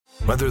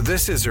Whether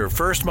this is her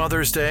first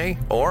Mother's Day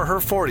or her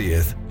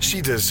 40th, she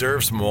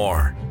deserves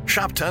more.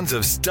 Shop tons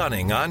of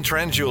stunning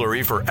on-trend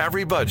jewelry for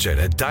every budget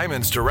at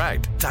Diamonds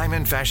Direct.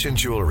 Diamond fashion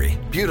jewelry,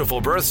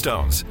 beautiful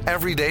birthstones,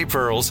 everyday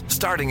pearls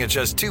starting at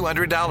just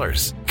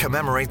 $200.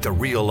 Commemorate the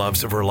real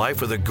loves of her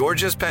life with a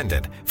gorgeous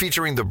pendant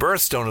featuring the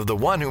birthstone of the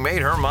one who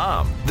made her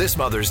mom. This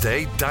Mother's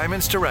Day,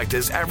 Diamonds Direct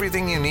is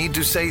everything you need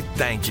to say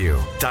thank you.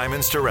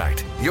 Diamonds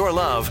Direct. Your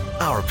love,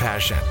 our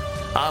passion.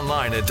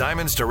 Online at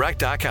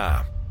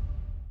diamondsdirect.com.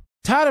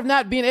 Tired of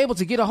not being able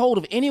to get a hold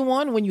of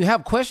anyone when you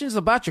have questions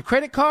about your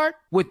credit card?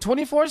 With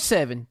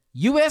 24/7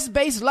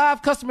 U.S.-based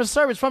live customer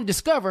service from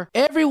Discover,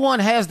 everyone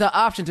has the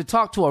option to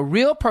talk to a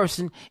real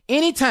person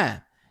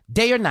anytime,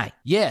 day or night.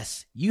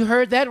 Yes, you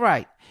heard that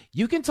right.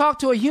 You can talk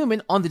to a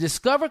human on the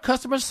Discover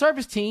customer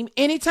service team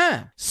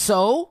anytime.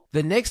 So,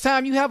 the next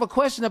time you have a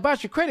question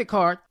about your credit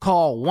card,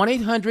 call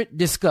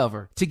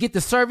 1-800-DISCOVER to get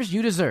the service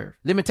you deserve.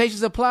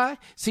 Limitations apply.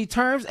 See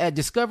terms at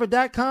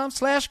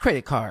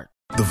discover.com/creditcard.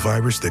 The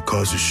virus that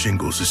causes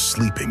shingles is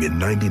sleeping in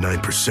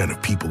 99% of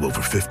people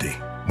over 50.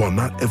 While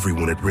not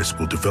everyone at risk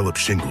will develop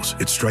shingles,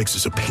 it strikes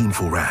as a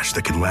painful rash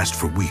that can last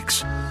for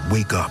weeks.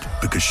 Wake up,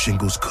 because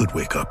shingles could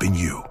wake up in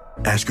you.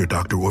 Ask your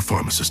doctor or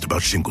pharmacist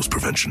about shingles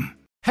prevention.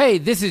 Hey,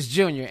 this is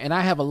Junior, and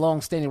I have a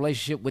long-standing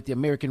relationship with the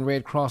American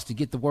Red Cross to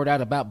get the word out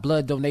about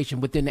blood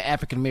donation within the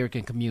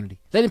African-American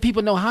community, letting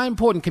people know how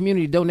important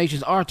community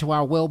donations are to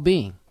our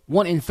well-being.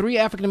 1 in 3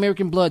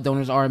 African-American blood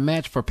donors are a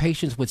match for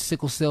patients with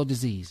sickle cell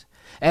disease.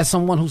 As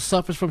someone who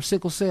suffers from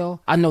sickle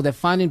cell, I know that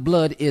finding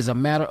blood is a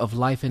matter of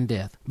life and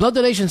death. Blood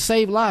donations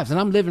save lives, and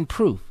I'm living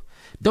proof.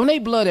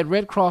 Donate blood at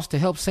Red Cross to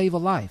help save a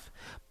life.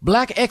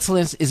 Black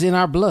excellence is in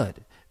our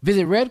blood.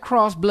 Visit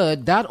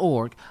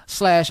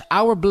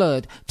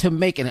redcrossblood.org/ourblood to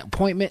make an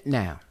appointment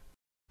now.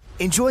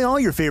 Enjoy all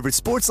your favorite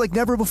sports like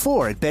never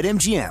before at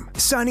BetMGM.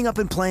 Signing up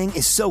and playing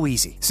is so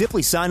easy.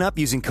 Simply sign up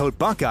using code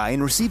Buckeye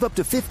and receive up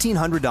to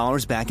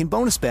 $1,500 back in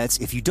bonus bets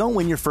if you don't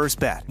win your first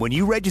bet. When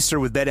you register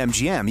with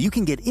BetMGM, you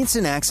can get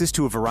instant access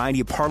to a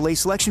variety of parlay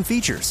selection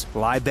features,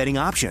 live betting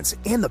options,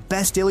 and the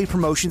best daily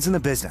promotions in the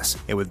business.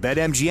 And with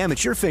BetMGM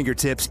at your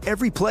fingertips,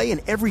 every play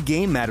and every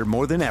game matter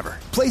more than ever.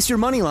 Place your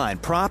moneyline,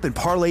 prop, and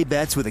parlay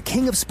bets with the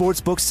king of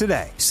sportsbooks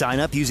today. Sign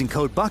up using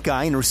code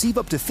Buckeye and receive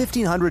up to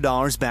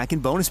 $1,500 back in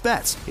bonus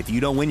bets if you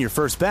don't win your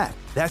first bet.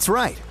 That's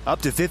right,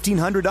 up to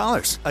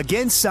 $1,500.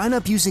 Again, sign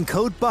up using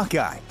code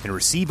Buckeye and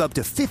receive up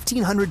to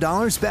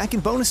 $1,500 back in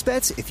bonus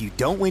bets if you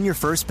don't win your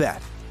first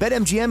bet.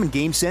 BetMGM and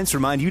GameSense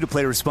remind you to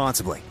play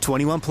responsibly.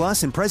 21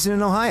 plus and present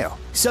in Ohio.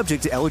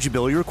 Subject to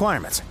eligibility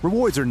requirements.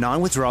 Rewards are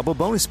non-withdrawable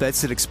bonus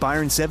bets that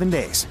expire in 7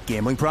 days.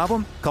 Gambling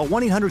problem? Call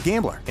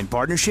 1-800-GAMBLER in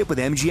partnership with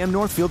MGM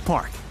Northfield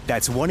Park.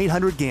 That's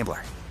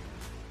 1-800-GAMBLER.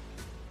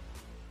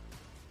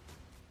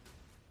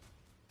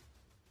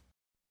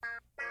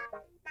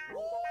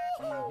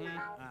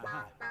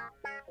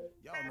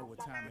 Y'all know what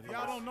time it is.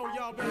 Y'all don't know,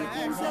 y'all better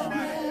ask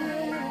somebody.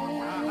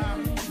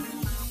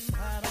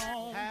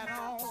 Hat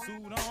on,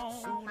 suit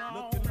on,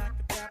 looking like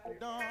a dapper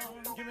dog,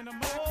 giving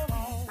them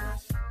all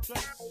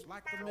dressed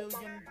like $1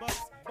 million,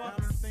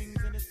 diamond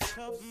things in his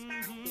cuffs.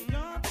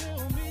 Y'all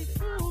tell me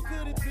who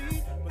could it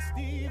be but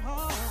Steve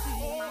Harvey?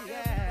 Oh,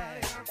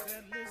 yeah. Everybody out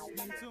there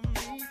listening to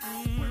me.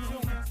 Put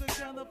your hands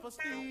together for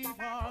Steve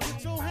Harvey.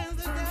 Put your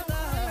hands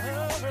together.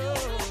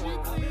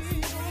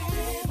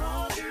 Steve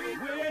Harvey.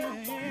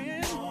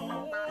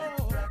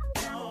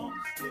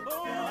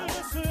 Oh,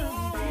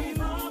 listen,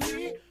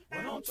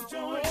 why don't you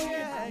join in?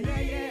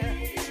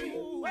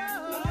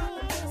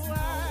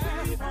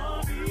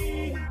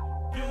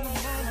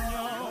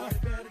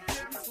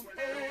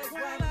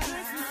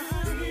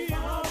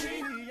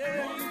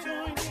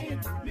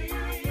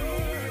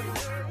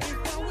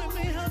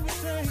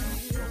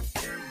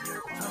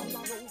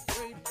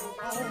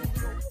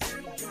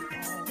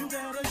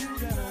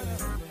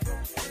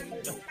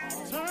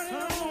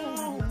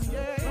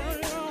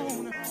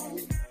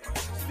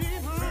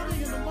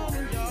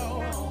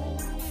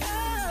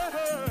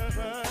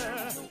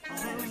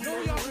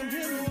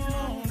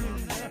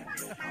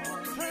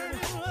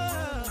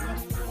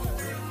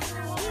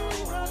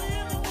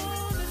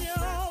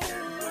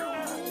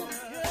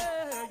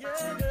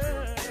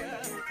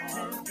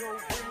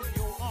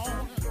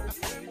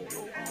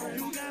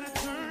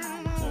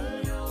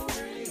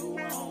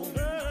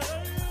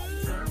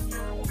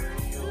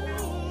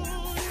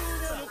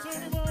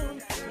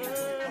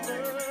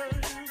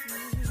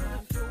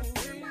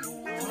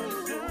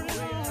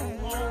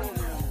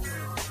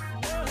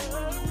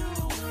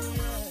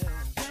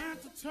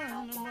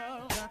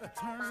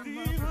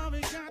 Steve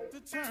Harvey got to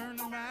turn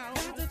them out.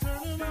 Got to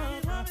turn them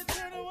out. Harvey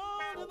turn them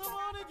on in the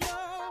morning,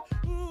 y'all.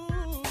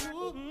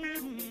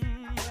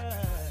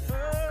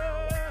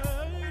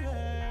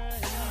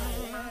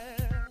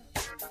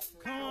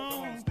 Come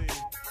on, Steve.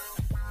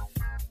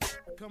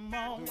 Come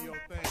on. Do your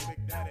thing,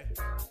 Big Daddy.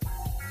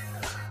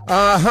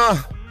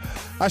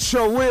 I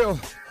sure will.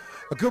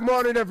 Good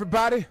morning,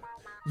 everybody.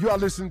 You are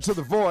listening to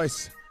The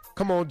Voice.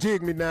 Come on,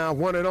 dig me now.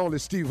 One and only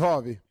Steve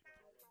Harvey.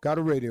 Got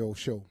a radio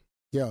show.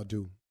 Yeah, I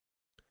do.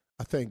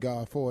 I thank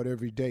God for it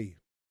every day.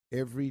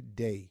 Every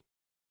day.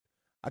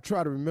 I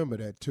try to remember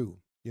that too.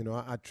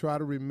 I try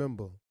to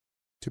remember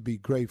to be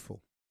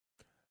grateful.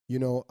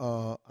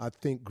 I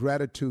think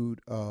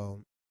gratitude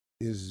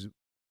is,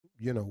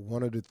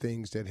 one of the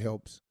things that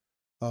helps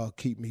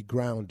keep me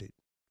grounded.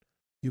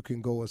 You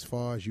can go as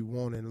far as you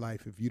want in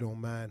life if you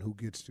don't mind who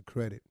gets the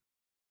credit.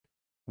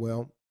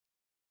 Well,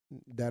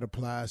 that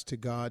applies to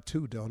God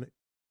too, don't it?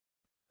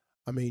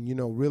 I mean,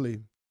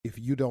 really, if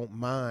you don't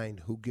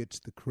mind who gets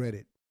the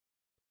credit,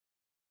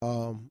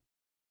 I'm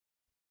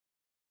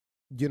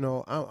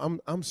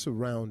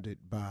surrounded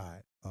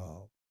by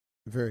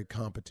very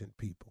competent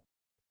people.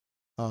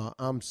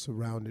 I'm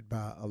surrounded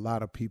by a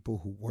lot of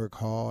people who work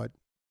hard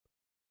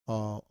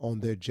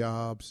on their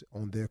jobs,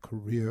 on their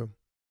career,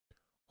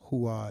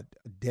 who are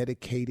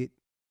dedicated,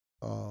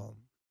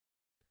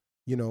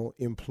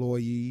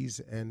 employees,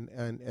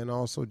 and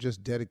also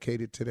just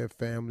dedicated to their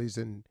families,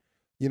 and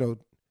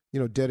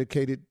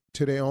dedicated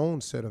to their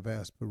own set of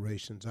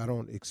aspirations. I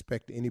don't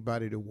expect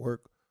anybody to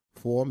work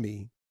for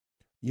me,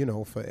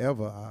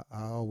 forever.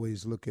 I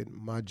always look at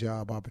my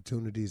job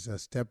opportunities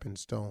as stepping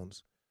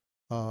stones,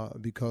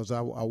 because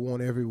I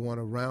want everyone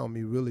around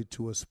me really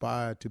to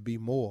aspire to be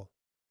more.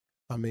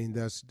 I mean,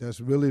 that's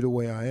really the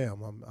way I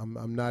am.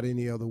 I'm not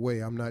any other way.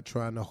 I'm not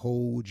trying to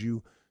hold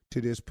you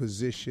to this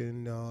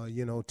position,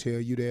 tell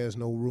you there's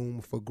no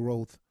room for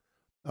growth,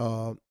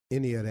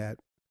 any of that.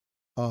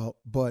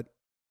 But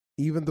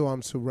even though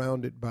I'm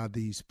surrounded by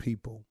these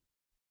people,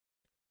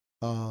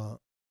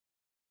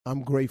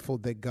 I'm grateful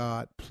that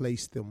God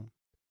placed them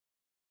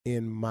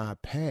in my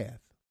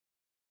path,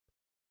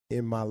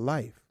 in my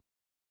life.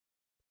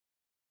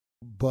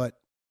 But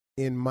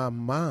in my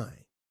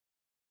mind,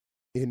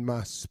 in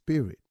my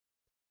spirit,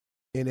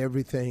 in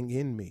everything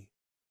in me,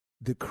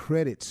 the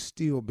credit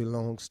still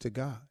belongs to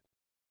God.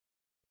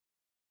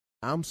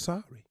 I'm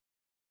sorry.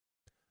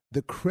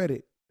 The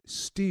credit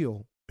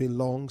still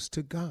belongs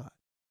to God.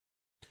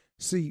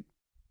 See,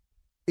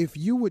 if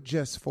you would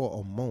just for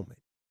a moment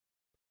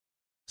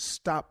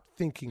stop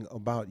thinking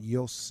about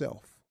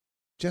yourself,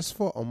 just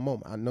for a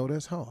moment, I know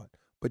that's hard,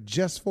 but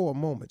just for a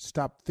moment,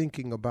 stop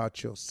thinking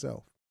about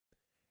yourself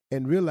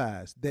and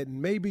realize that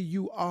maybe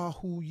you are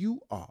who you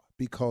are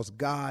because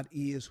God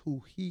is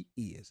who he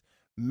is.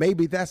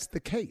 Maybe that's the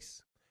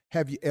case.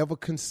 Have you ever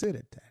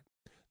considered that?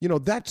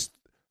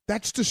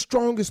 That's the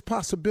strongest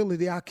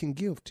possibility I can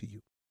give to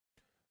you.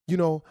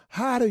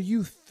 How do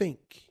you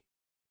think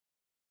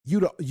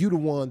you the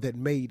one that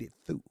made it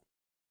through?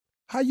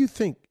 How you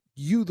think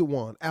you the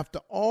one after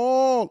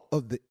all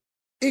of the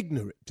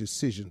ignorant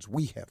decisions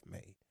we have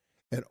made?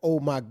 And oh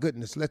my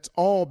goodness, let's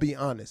all be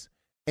honest,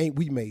 ain't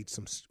we made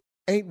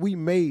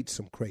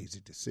some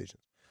crazy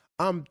decisions?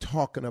 I'm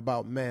talking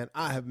about, man,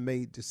 I have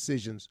made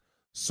decisions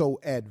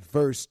so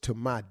adverse to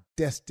my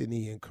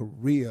destiny and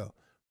career,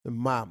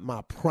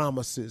 my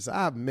promises.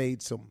 I've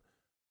made some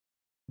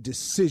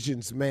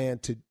decisions, man,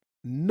 to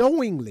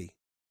knowingly,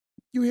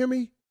 you hear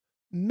me?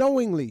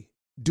 Knowingly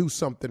do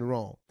something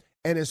wrong.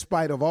 And in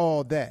spite of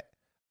all that,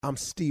 I'm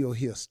still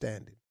here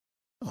standing.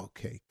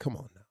 Okay, come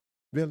on now.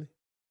 Really?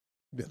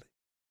 Really?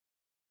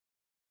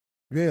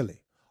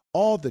 Really?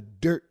 All the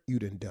dirt you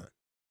done.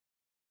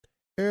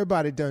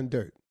 Everybody done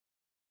dirt.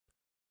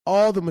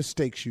 All the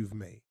mistakes you've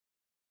made.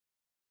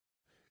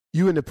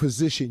 You in the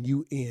position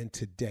you in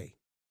today.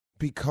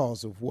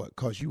 Because of what?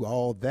 Because you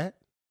all that?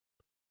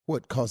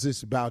 What? Because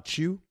it's about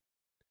you?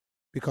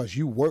 Because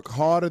you work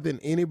harder than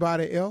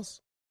anybody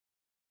else?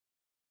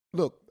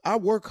 Look, I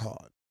work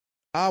hard.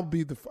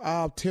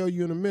 I'll tell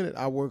you in a minute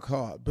I work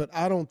hard, but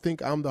I don't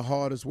think I'm the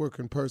hardest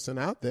working person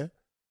out there.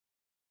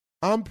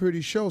 I'm pretty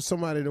sure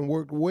somebody done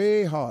worked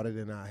way harder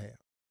than I have.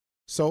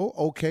 So,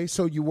 okay,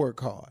 so you work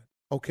hard.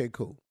 Okay,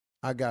 cool.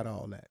 I got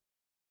all that.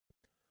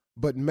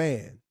 But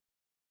man,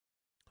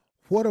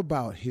 what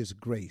about his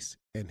grace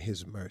and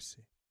his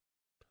mercy?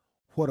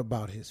 What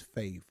about his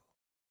favor?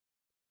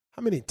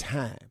 How many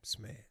times,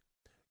 man,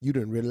 you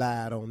done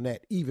relied on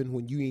that even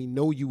when you ain't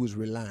know you was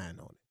relying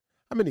on it?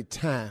 How many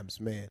times,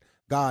 man,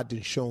 God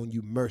done shown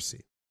you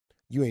mercy?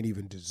 You ain't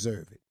even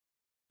deserve it.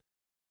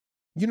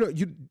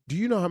 Do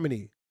you know how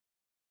many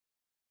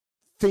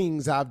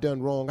things I've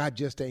done wrong? I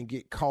just ain't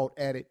get caught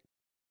at it.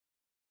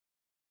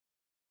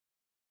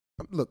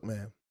 Look,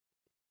 man,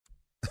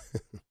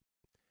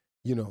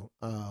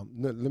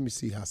 let me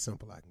see how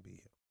simple I can be here.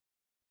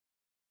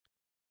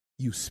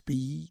 You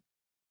speed,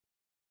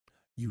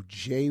 you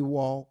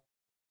jaywalk,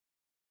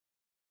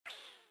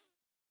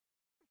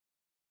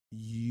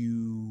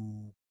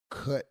 you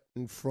cut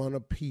in front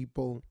of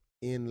people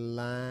in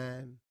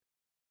line.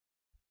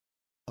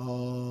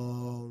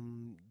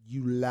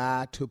 You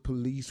lie to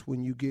police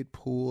when you get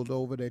pulled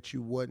over that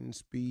you wasn't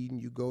speeding.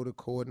 You go to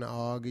court and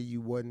argue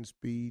you wasn't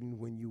speeding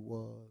when you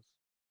was.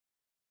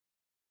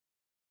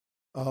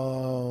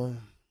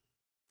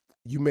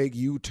 You make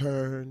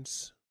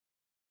U-turns.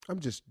 I'm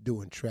just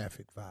doing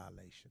traffic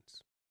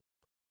violations.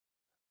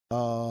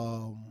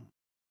 Now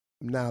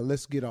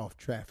let's get off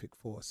traffic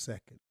for a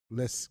second.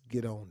 Let's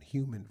get on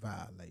human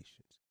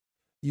violations.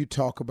 You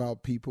talk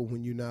about people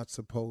when you're not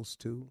supposed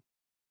to.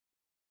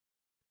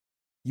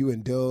 You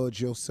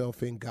indulge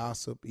yourself in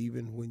gossip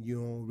even when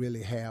you don't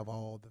really have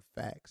all the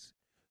facts.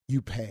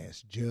 You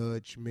pass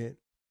judgment.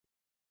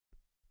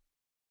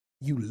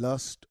 You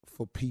lust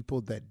for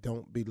people that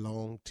don't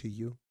belong to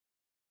you.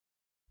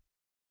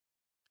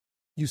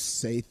 You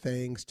say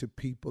things to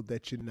people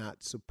that you're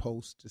not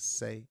supposed to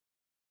say.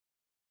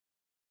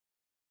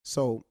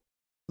 So,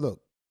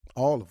 look,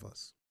 all of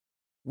us,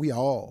 we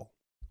all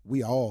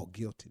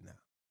guilty now.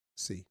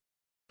 See,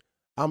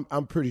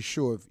 I'm pretty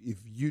sure if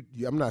you,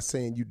 I'm not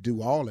saying you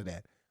do all of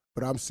that,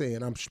 but I'm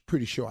saying I'm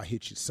pretty sure I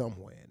hit you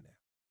somewhere in there,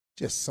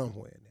 just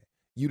somewhere in there.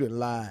 You done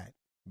lied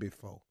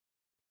before,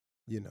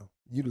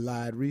 you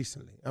lied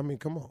recently. I mean,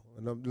 come on,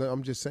 and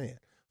I'm just saying.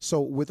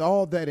 So with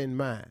all that in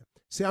mind,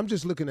 see, I'm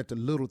just looking at the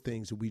little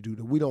things that we do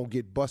that we don't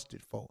get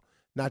busted for.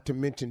 Not to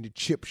mention the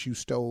chips you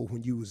stole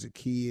when you was a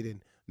kid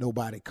and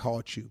nobody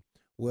caught you.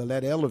 Well,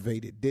 that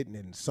elevated, didn't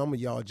it? And some of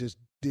y'all just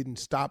didn't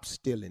stop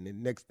stealing.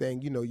 And next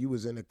thing you know, you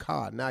was in a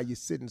car. Now you're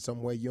sitting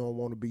somewhere you don't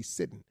want to be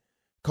sitting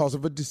because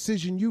of a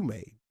decision you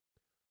made.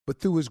 But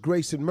through his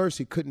grace and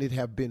mercy, couldn't it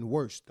have been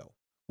worse, though?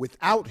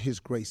 Without his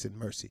grace and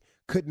mercy,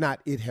 could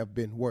not it have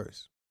been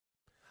worse?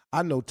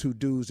 I know two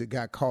dudes that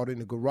got caught in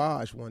the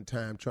garage one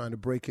time trying to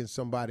break in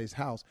somebody's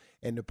house,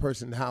 and the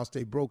person in the house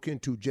they broke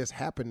into just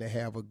happened to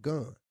have a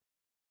gun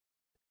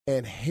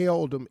and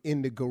held them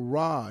in the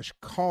garage,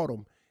 caught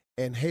them,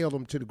 and held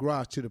them to the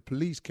garage till the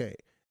police came.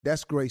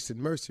 That's grace and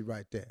mercy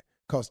right there,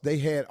 because they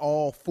had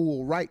all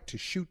full right to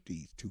shoot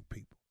these two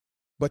people,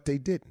 but they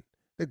didn't.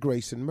 The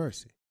grace and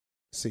mercy.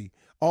 See,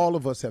 all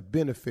of us have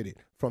benefited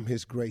from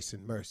his grace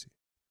and mercy.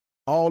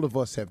 All of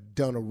us have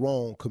done a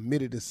wrong,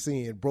 committed a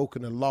sin,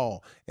 broken a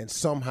law, and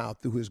somehow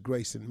through his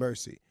grace and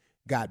mercy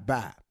got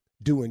by.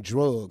 Doing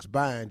drugs,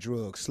 buying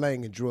drugs,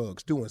 slanging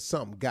drugs, doing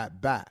something,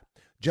 got by.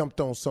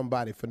 Jumped on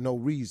somebody for no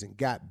reason,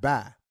 got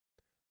by.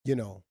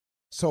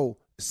 So,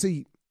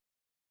 see,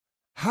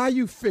 how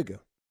you figure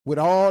with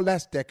all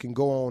that can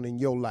go on in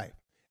your life.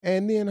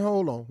 And then,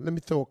 hold on, let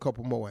me throw a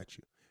couple more at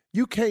you.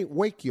 You can't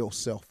wake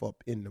yourself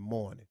up in the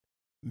morning,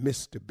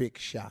 Mr. Big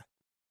Shot.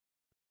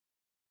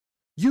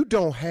 You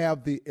don't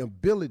have the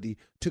ability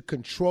to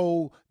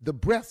control the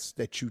breaths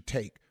that you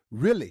take.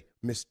 Really,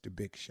 Mr.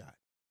 Big Shot.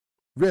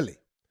 Really.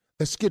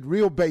 Let's get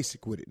real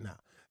basic with it now.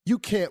 You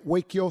can't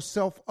wake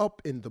yourself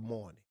up in the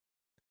morning.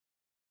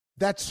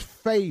 That's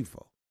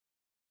favor.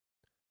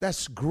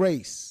 That's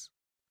grace.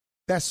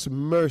 That's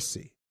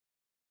mercy.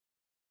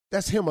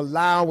 That's him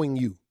allowing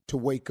you to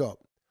wake up.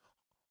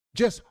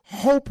 Just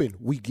hoping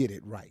we get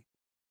it right.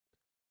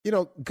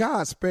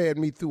 God spared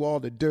me through all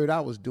the dirt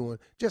I was doing,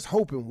 just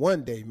hoping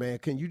one day, man,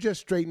 can you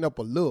just straighten up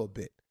a little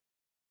bit?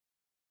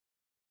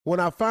 When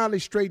I finally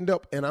straightened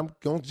up, and I'm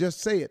going to just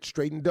say it,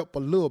 straightened up a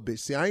little bit.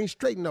 See, I ain't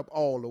straightened up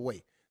all the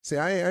way. See,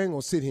 I ain't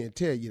going to sit here and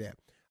tell you that.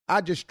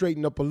 I just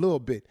straightened up a little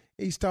bit.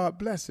 He started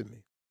blessing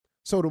me.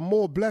 So the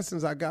more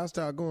blessings I got, I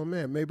started going,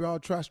 man, maybe I'll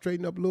try to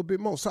straighten up a little bit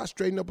more. So I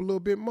straightened up a little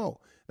bit more.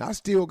 Now, I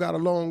still got a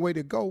long way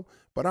to go,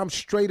 but I'm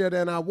straighter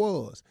than I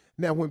was.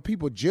 Now, when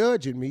people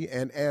judging me,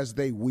 and as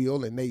they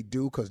will and they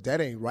do, because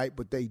that ain't right,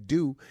 but they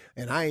do,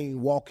 and I ain't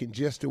walking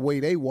just the way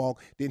they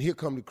walk, then here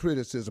come the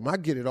criticism. I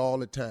get it all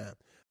the time.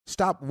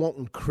 Stop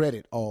wanting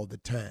credit all the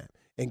time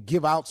and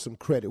give out some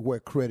credit where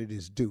credit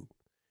is due.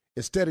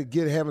 Instead of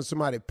having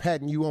somebody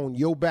patting you on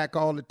your back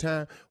all the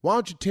time, why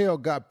don't you tell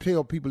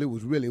people it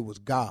was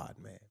God,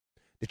 man.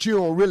 That you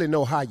don't really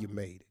know how you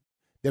made it.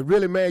 That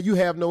really, man, you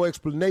have no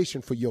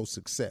explanation for your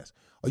success.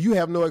 Or you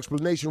have no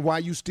explanation why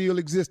you still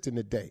exist in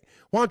the day.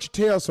 Why don't you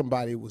tell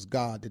somebody it was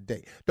God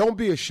today? Don't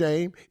be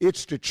ashamed.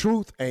 It's the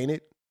truth, ain't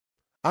it?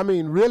 I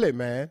mean, really,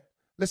 man.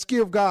 Let's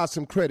give God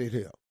some credit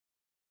here.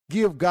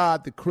 Give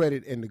God the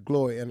credit and the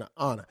glory and the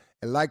honor.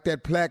 And like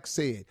that plaque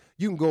said,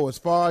 you can go as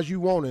far as you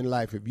want in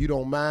life if you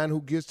don't mind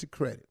who gets the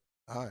credit.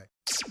 All right.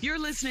 You're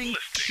listening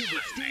to the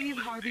Steve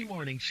Harvey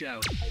Morning Show.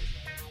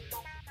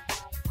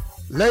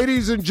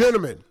 Ladies and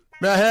gentlemen,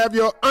 may I have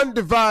your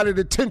undivided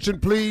attention,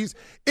 please?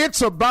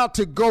 It's about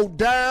to go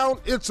down.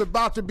 It's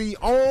about to be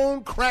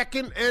on,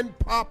 cracking, and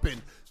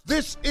popping.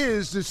 This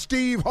is the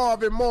Steve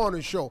Harvey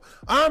Morning Show.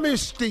 I'm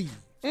his Steve.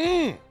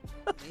 Know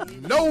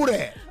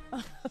that.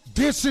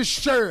 This is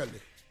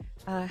Shirley.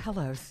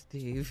 Hello,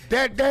 Steve.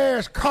 That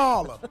there's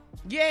Carla.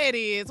 Yeah, it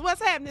is.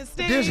 What's happening,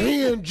 Steve? This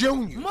Hen Jr.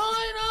 Morning.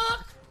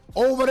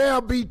 Over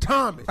there be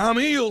Tommy. I'm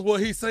ill what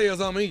he says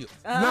I'm ill.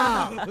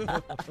 Nah.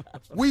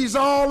 We's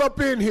all up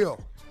in here.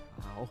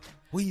 Oh,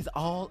 we's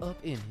all up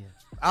in here.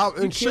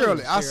 And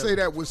Shirley, I say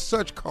that with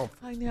such comfort.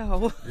 I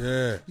know.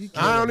 Yeah.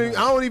 I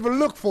don't even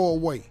look for a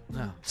way.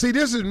 No. See,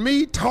 this is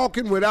me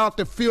talking without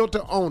the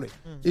filter on it.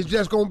 It's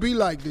just going to be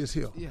like this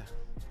here. Yeah.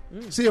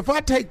 See, if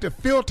I take the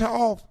filter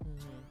off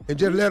and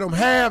just let them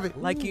have it.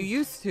 Like you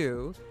used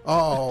to.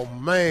 Oh,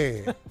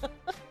 man.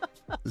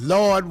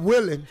 Lord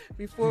willing.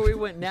 Before we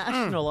went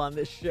national on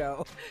this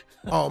show.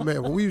 Oh,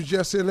 man, when we was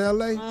just in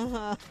L.A.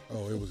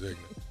 Oh, it was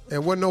ignorant.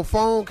 And wasn't no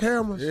phone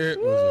cameras. Yeah, it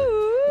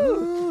was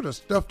ignorant. Ooh, the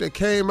stuff that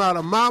came out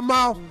of my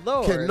mouth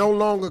Lord. can no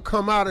longer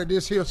come out of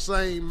this here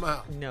same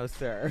mouth. No,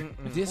 sir.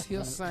 This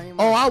here same.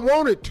 Oh, I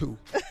wanted to.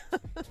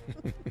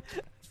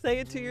 Say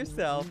it to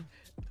yourself.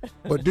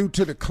 But due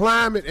to the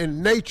climate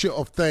and nature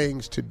of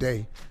things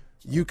today,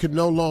 you can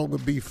no longer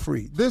be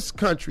free. This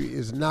country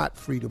is not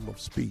freedom of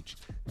speech.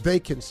 They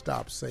can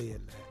stop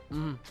saying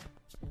that.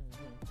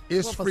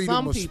 It's Well, for freedom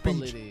some of people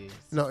speech. it is.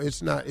 No,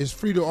 it's not. It's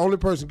freedom. Only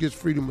person gets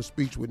freedom of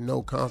speech with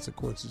no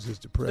consequences is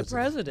the president. The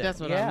president. That's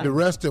what I yeah. mean. The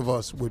rest of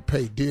us would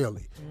pay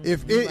dearly.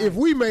 If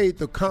we made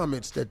the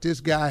comments that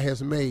this guy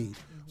has made,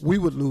 we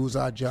would lose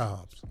our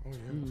jobs.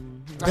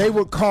 They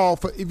would call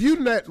for, if you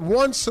let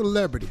one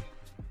celebrity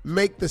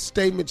make the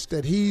statements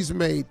that he's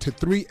made to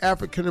 3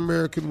 African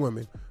American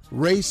women,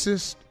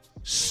 racist,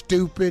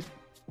 stupid,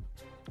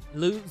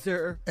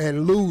 Loser.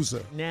 and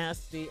loser,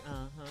 Nasty.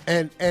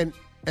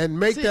 and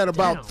make Sit that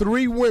about down.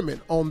 3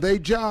 women on their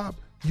job,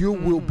 you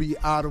will be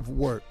out of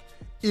work.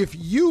 If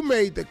you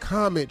made the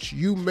comments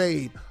you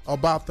made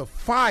about the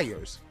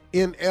fires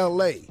in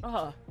L.A.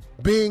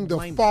 Being the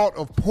fault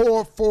of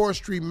poor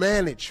forestry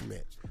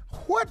management,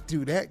 what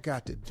do that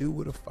got to do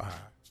with a fire?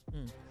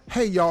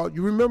 Hey, y'all,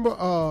 you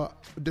remember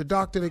the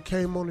doctor that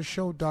came on the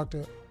show,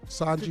 Dr.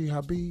 Sanji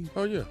Habib?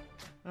 Oh, yeah.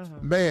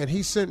 Man,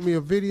 he sent me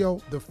a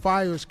video. The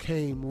fires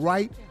came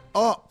right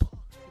up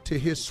to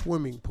his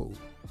swimming pool.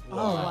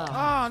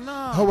 Oh,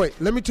 no. Oh, wait,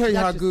 let me tell you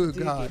how Dr. good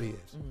Sade. God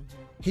is.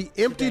 He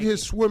emptied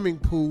his swimming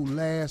pool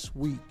last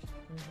week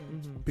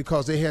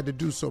because they had to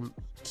do some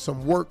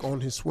work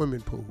on his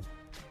swimming pool.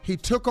 He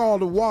took all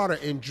the water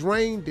and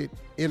drained it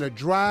in a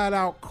dried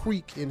out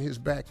creek in his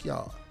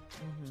backyard.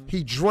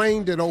 He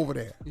drained it over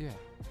there. Yeah.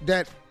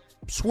 That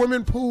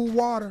swimming pool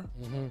water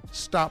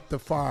stopped the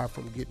fire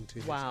from getting to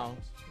his Wow.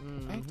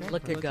 Ain't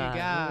Look at God.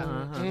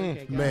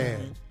 God.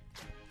 Man,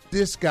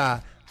 this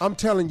guy, I'm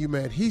telling you,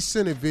 man, he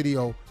sent a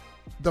video.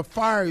 The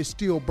fire is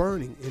still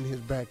burning in his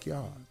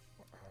backyard.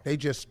 They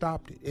just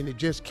stopped it, and it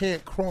just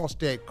can't cross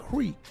that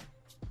creek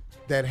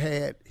that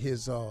had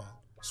his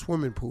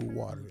swimming pool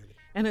water in it.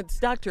 And it's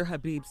Dr.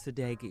 Habib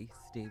Sadeghi,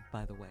 Steve,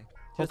 by the way.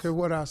 Okay,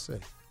 what I say?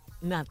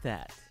 Not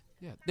that.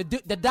 Yeah.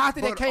 The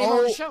doctor that came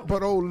on the show.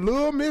 But old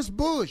little Miss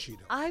Bullshit.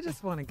 I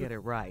just want to get it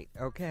right,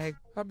 okay?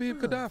 Habib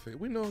Gaddafi.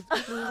 We know.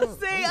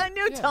 See, I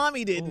knew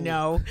Tommy didn't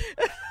know.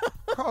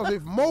 Because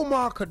if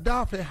Muammar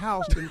Gaddafi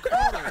housed in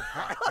Carter,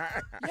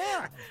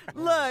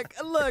 Look,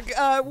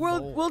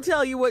 we'll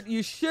tell you what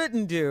you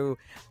shouldn't do,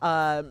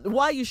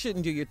 why you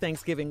shouldn't do your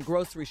Thanksgiving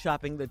grocery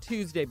shopping the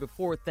Tuesday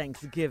before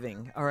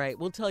Thanksgiving. All right,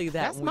 we'll tell you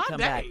that That's when we my come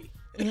day. back.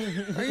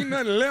 Ain't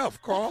nothing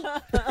left, Carl.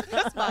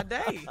 That's my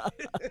day.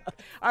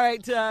 All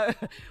right,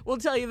 we'll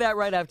tell you that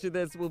right after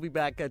this. We'll be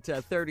back at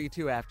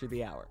 32 after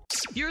the hour.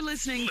 You're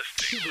listening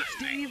to the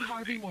Steve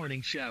Harvey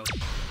Morning Show.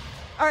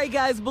 All right,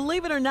 guys,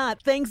 believe it or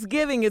not,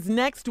 Thanksgiving is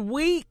next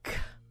week.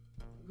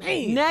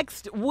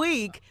 Next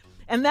week.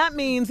 And that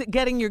means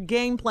getting your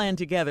game plan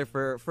together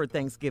for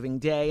Thanksgiving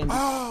Day. And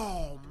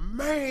oh,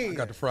 man. I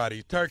got the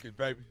Friday turkey,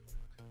 baby.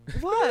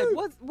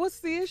 What's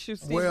the issue,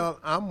 Steve? Well,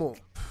 I'm going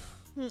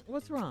to,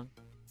 What's wrong?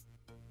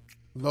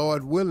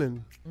 Lord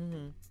willing,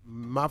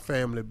 my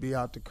family be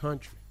out the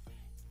country.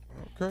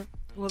 Okay.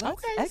 Well, that's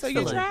Okay, so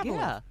you're excellent. traveling.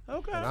 Yeah.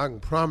 Okay. And I can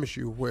promise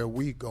you where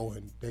we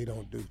going, they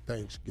don't do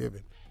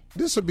Thanksgiving.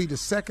 This will be the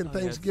second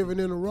Thanksgiving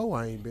in a row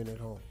I ain't been at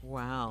home.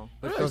 Wow.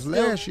 Because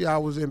last year I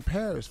was in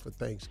Paris for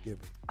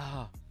Thanksgiving.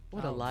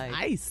 What a life.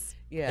 Nice.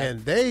 Yeah.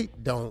 And they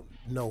don't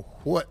know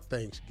what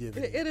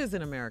Thanksgiving it is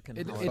an American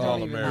It holiday. don't all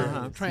even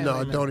American. translate.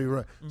 No, it don't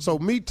even. So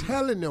me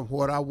telling them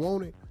what I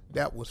wanted,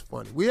 that was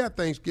funny. We had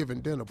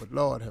Thanksgiving dinner, but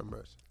Lord have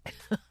mercy.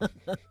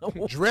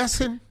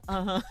 Dressing,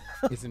 and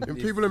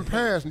people in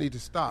Paris need to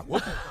stop.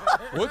 What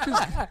is?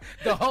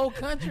 The whole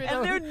country.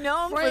 And they're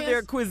known for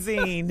their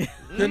cuisine.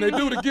 Can they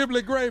do the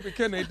giblet gravy?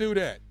 Can they do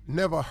that?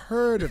 Never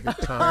heard of it,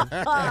 Tom.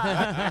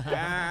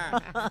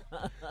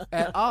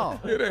 at all.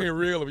 It ain't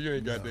real if you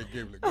ain't got that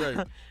giblet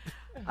gravy.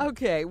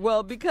 Okay,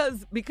 well,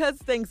 because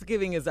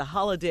Thanksgiving is a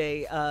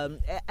holiday,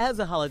 as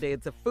a holiday,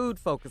 it's a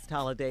food-focused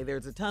holiday.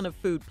 There's a ton of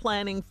food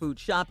planning, food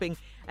shopping,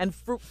 and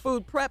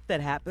food prep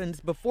that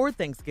happens before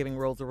Thanksgiving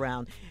rolls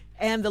around.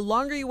 And the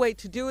longer you wait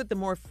to do it, the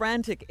more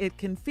frantic it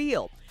can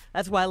feel.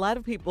 That's why a lot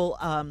of people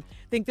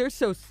think they're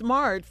so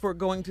smart for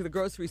going to the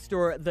grocery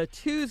store the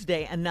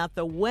Tuesday and not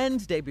the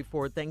Wednesday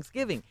before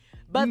Thanksgiving.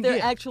 But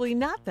they're actually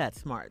not that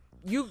smart.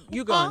 You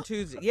go on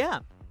Tuesday. Yeah.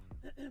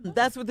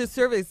 That's what this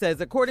survey says.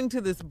 According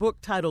to this book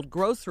titled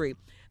Grocery,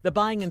 The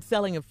Buying and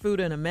Selling of Food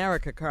in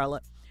America,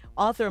 Carla,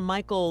 author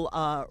Michael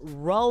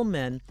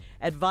Ruhlman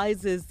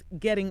advises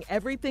getting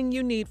everything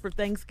you need for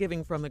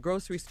Thanksgiving from the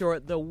grocery store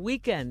the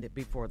weekend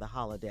before the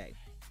holiday.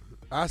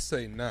 I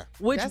say nah.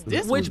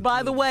 Which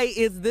by the way,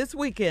 is this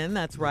weekend.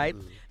 That's right.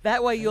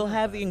 That way you'll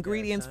have the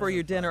ingredients for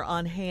your dinner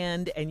on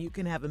hand and you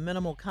can have a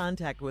minimal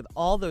contact with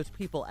all those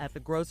people at the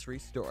grocery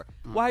store.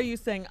 Why are you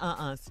saying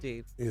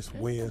Steve? It's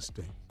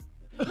Wednesday.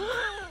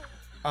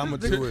 I'm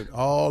Do gonna it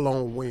all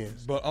on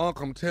Wednesday. But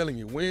Uncle, I'm telling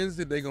you,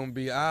 Wednesday they gonna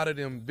be out of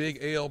them big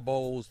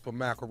elbows for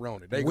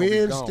macaroni. They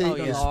Wednesday gonna be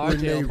gone. is Large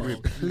when they elbows.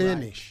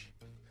 replenish.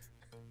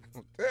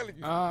 I'm telling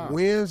you.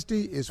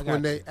 Wednesday is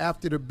when they,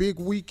 after the big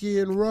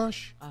weekend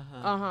rush,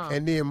 Uh-huh.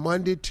 and then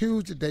Monday,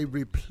 Tuesday, they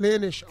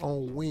replenish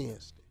on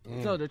Wednesday.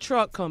 So the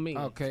truck come in.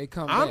 Okay,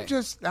 come I'm back.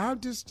 just.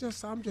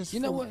 You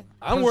know what?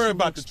 I'm worried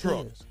about the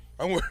personal truck. experience.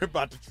 I'm worried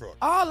about the truck.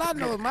 All I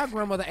know is my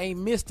grandmother ain't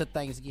missed a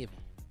Thanksgiving.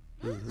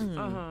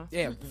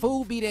 Yeah,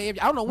 food be there.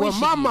 I don't know when Well, she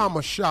my get it.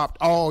 mama shopped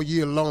all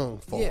year long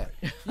for Yeah,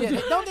 it. yeah.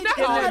 Don't they? That's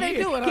how they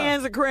do it. Huh?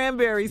 Cans of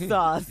cranberry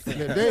sauce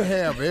Yeah, they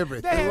have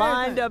everything.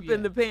 lined up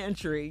in the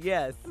pantry.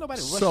 Yes.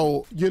 Nobody rush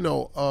So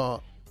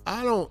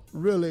I don't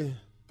really.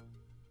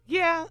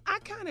 Yeah, I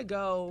kind of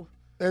go.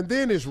 And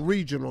then it's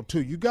regional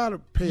too. You got to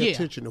pay Yeah.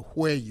 attention to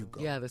where you go.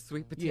 Yeah, the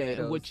sweet Yeah, potatoes.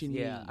 and what you need.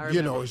 Yeah, I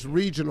You know, remember. it's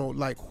regional,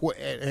 like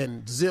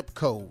and zip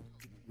code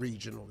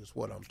regional is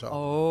what I'm talking.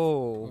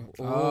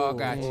 Oh,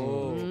 got you.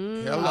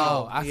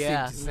 Hello. Oh, I see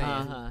yeah. what you're saying.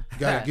 Uh-huh.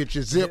 Got to get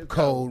your zip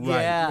code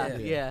right.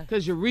 Yeah.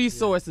 Because your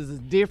resources is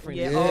different.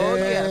 Yeah. Yeah. Oh,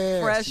 yeah.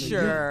 Yes.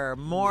 Fresher.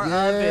 More of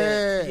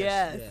Yes. it.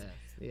 Yes.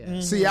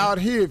 Yeah. See, out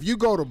here, if you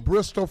go to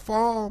Bristol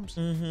Farms,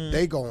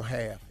 they gonna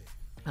have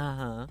it.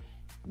 Uh-huh.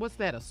 What's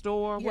that, a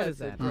store? What is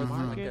that? A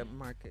market?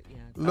 Market, yeah.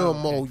 A little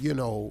more,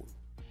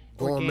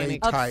 gourmet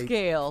Organic. type.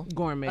 Upscale.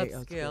 Gourmet.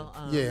 Upscale.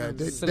 Yeah,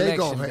 they Selection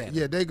gonna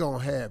better. they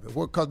gonna have it.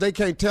 Well, cause they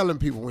can't tell them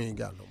people we ain't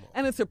got no more.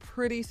 And it's a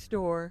pretty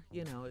store.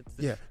 It's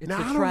Yeah. it's Now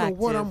attractive. I don't know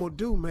what I'm gonna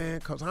do, man,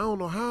 cause I don't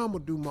know how I'm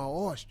gonna do my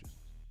oysters.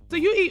 So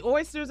you eat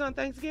oysters on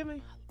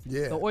Thanksgiving?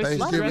 Yeah, The oyster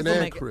Thanksgiving dress will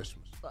and make it-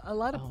 Christmas. A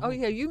lot of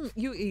you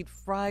eat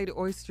fried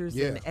oysters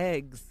Yeah. and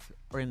eggs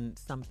or in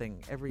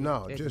something every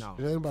No, egg. just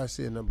no. anybody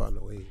said nothing about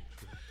no eggs.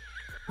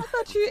 I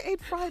thought you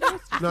ate fried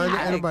oysters. No, and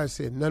anybody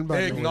said nothing about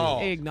Eggnog. no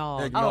eggs.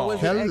 Eggnog. Eggnog. Oh, was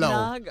it Hello.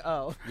 eggnog?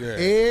 Oh. Yeah.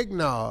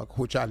 Eggnog,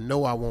 which I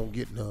know I won't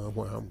get none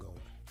where I'm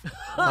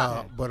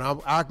going. But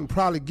I can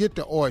probably get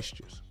the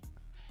oysters,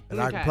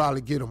 and I can Okay.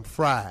 probably get them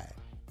fried.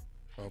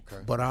 Okay.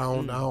 But I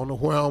don't know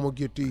where I'm gonna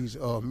get these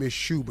Miss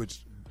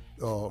Schubert's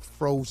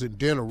frozen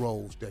dinner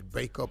rolls that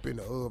bake up in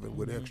the oven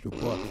with extra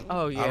butter.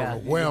 Oh, I yeah.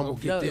 don't know where I'm gonna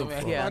get Those- them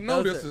from. yeah. I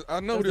know those this are- is I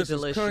know those are this is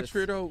delicious.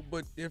 country though,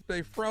 but if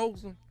they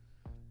frozen,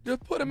 just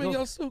put them in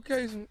your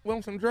suitcase and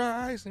want some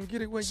dry ice and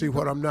get it where See, you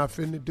what I'm not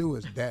finna do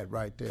is that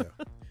right there.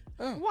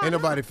 Why Ain't not?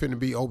 nobody finna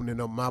be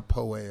opening up my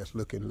po ass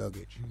looking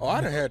luggage. Oh,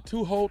 I done had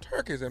 2 whole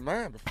turkeys in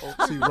mine before.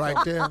 See right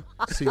there?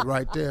 See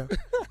right there?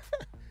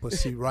 But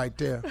see right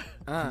there?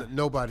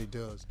 Nobody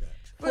does that.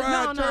 But no,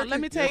 Fried no. turkey? Let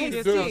me tell you Yes, this,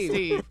 it too, does.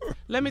 Steve.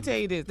 Let me tell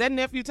you this. That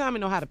nephew Tommy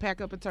know how to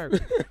pack up a turkey.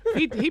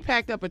 He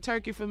packed up a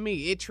turkey for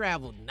me. It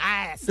traveled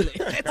nicely.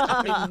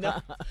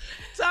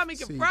 Tommy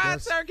can See, fry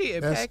that's- turkey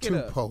and That's pack it too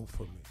up. po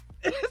for me.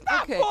 It's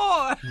not Okay.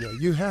 poor. Yeah,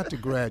 you have to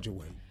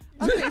graduate.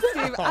 Okay,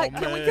 Steve, can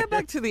we man. get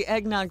back to the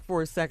eggnog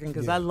for a second?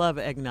 Because I love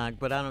eggnog,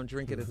 but I don't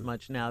drink it as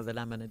much now that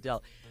I'm an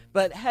adult.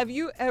 But have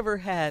you ever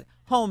had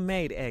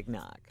homemade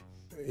eggnog?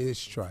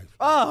 It's trifling.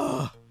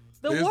 Oh,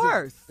 the Is it?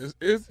 worst.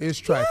 It's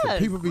trifling. Yes,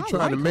 People be I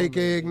trying to like make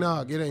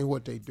eggnog. It ain't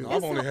what they do.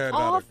 I've only had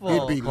awful.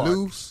 that. It be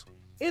loose.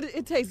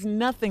 It tastes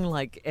nothing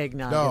like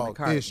eggnog in the Dog,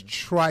 carton. it's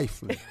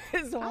trifling.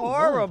 It's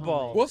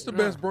horrible. What's the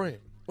best brand?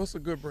 What's a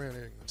good brand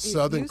egg? It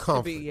Southern used to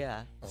Comfort. be,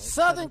 yeah.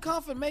 Southern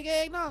Comfort make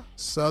eggnog.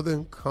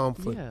 Southern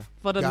Comfort Yeah,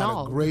 for the got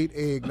nog. a great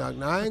eggnog.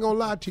 Now, I ain't gonna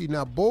lie to you.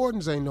 Now,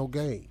 Borden's ain't no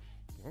game.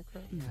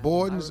 Okay.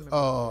 Borden's,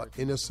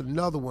 and it's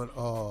another one.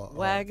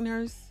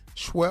 Wagner's.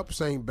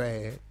 Schweppes ain't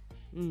bad.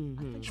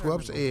 Mm-hmm.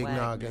 Schweppes remember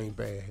eggnog Wagner's. ain't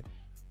bad.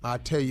 I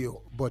tell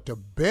you, but the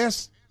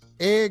best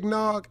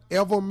eggnog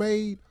ever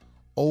made,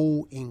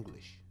 Old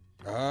English.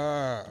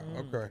 Ah,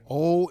 okay.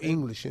 Old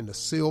English in the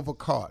silver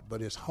cart,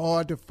 but it's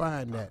hard to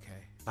find that.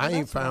 I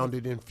ain't found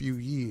it in a few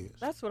years.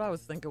 That's what I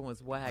was thinking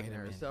was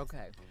Wagner's.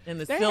 Okay. In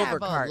the They silver have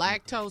carton.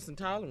 lactose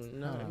intolerant.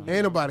 No.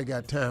 Ain't nobody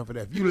got time for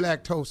that. If you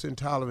lactose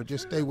intolerant,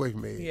 just stay away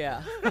from me.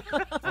 Yeah.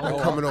 I'm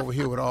coming over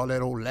here with all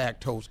that old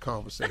lactose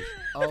conversation.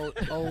 Oh,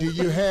 Do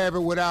you have it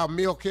without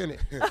milk in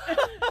it?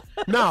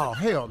 No,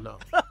 hell no.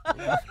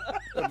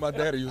 My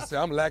daddy used to say,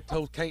 I'm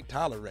lactose can't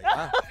tolerate.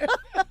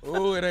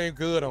 Oh, it ain't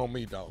good on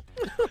me, dog.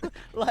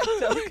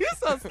 Lactose. You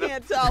so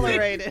can't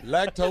tolerate it.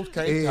 Lactose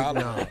can't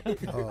tolerate.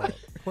 Eggnog.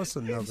 What's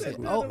another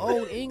group?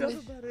 Old English.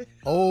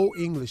 Old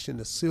English in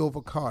the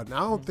silver carton. I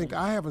don't think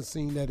I haven't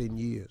seen that in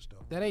years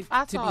though. That ain't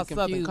I to saw be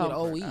Southern confused with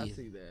Comfort. I OE.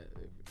 see that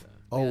every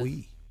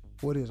time. OE.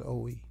 What is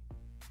OE?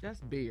 That's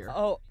beer.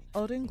 Oh,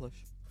 Old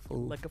English.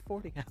 Food. Like a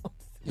 40 ounce.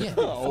 Yeah.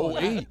 Oh,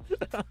 eat.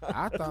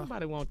 I thought.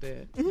 Somebody want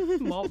that.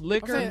 Malt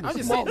liquor. I'm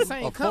just saying the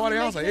same A company 40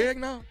 ounce of make that.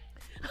 eggnog?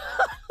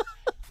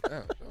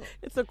 Yeah,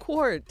 It's a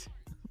quart.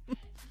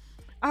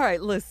 All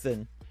right,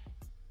 listen.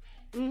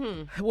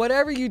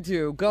 Whatever you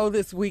do, go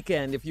this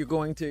weekend if you're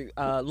going to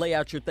lay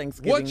out your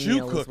Thanksgiving what you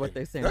meal is cooking? what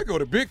they say. That go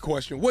to big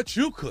question. What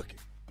you cooking?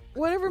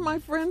 Whatever my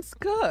friends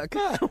cook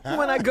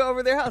when I go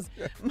over their house.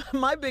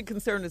 My big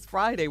concern is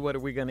Friday, what are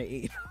we going to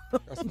eat?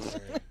 That's a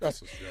shame.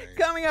 That's a shame.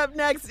 Coming up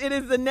next, it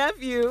is the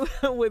nephew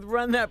with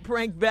Run That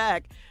Prank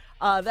Back.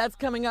 That's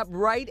coming up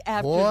right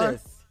after Boy.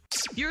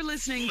 this. You're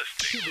listening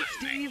to the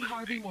Steve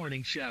Harvey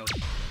Morning Show.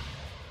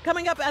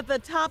 Coming up at the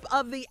top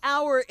of the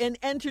hour in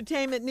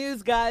entertainment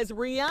news, guys,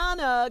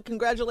 Rihanna,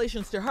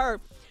 congratulations to her.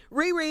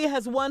 Riri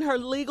has won her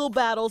legal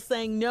battle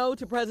saying no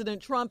to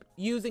President Trump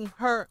using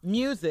her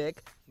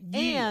music.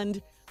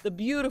 And The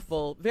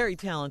beautiful, very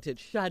talented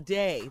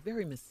Sade,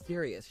 very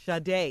mysterious.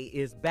 Sade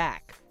is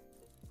back.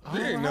 She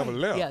ain't never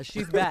left. Yeah,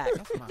 she's back.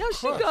 No,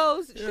 she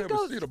goes. She Yeah, but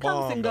goes. she the She comes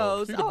bomb, and though.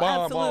 goes. She the Oh,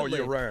 bomb all absolutely.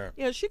 year round.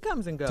 Yeah, she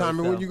comes and goes.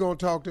 Tommy, though. when you gonna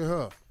talk to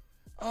her?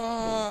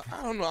 I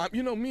don't know.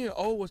 You know, me and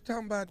O was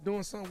talking about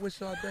doing something with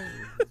Sade.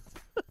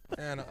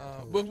 And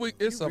but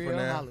it's up real and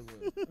down.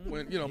 Hollywood.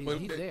 When you know, but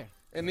He's there.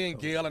 and then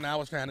Gail and I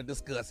was trying to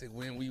discuss it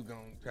when we were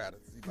gonna try to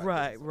see. About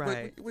Right, this.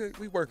 right. But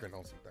we working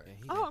on some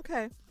things. Oh,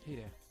 okay. He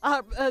there.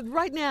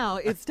 Right now,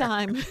 it's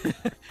time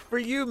for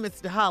you,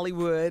 Mr.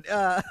 Hollywood,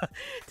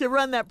 to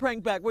run that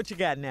prank back. What you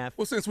got, Naff?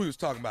 Well, since we was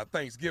talking about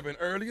Thanksgiving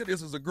earlier,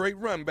 this is a great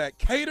run back.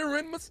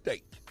 Catering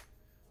mistake.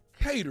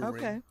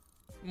 Catering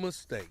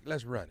mistake.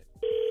 Let's run it.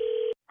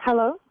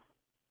 Hello?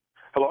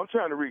 Hello, I'm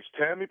trying to reach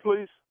Tammy,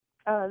 please.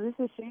 This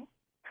is she.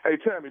 Hey,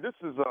 Tammy, this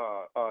is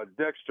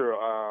Dexter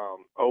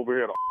over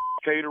here at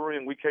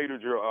catering. We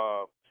catered your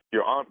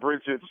Aunt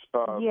Bridget's.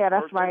 Yeah,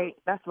 that's birthday.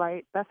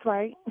 right. That's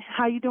right.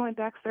 How you doing,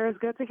 Dexter? It's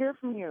good to hear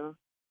from you.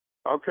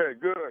 Okay,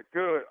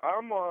 good.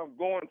 I'm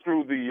going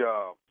through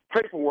the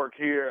paperwork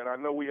here, and I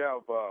know we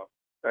have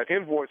an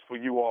invoice for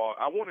you all.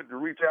 I wanted to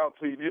reach out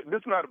to you.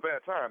 This is not a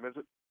bad time, is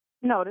it?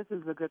 No, this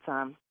is a good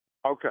time.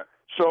 Okay.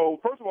 So,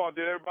 first of all,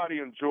 did everybody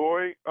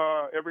enjoy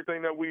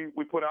everything that we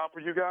put out for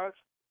you guys?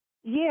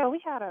 Yeah, we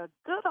had a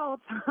good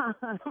old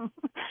time.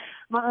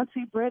 My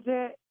Auntie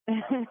Bridget,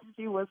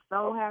 she was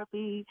so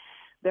happy.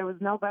 There was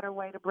no better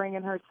way to bring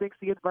in her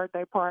 60th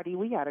birthday party.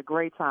 We had a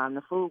great time.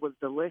 The food was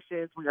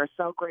delicious. We are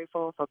so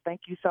grateful. So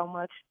thank you so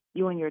much.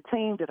 You and your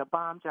team did a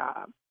bomb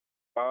job.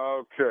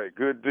 Okay,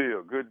 good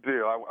deal.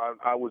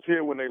 I was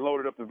here when they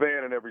loaded up the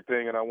van and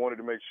everything, and I wanted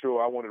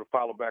to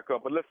follow back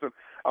up. But listen,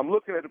 I'm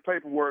looking at the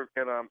paperwork,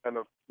 and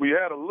we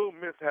had a little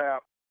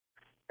mishap,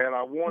 and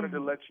I wanted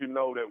to let you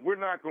know that we're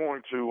not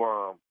going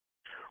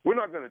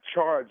to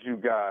charge you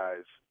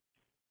guys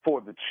for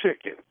the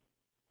chicken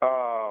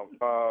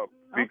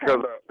because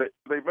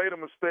they made a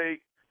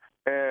mistake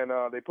and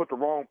they put the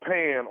wrong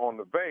pan on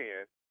the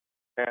van,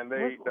 and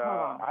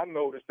I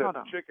noticed that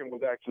the chicken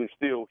was actually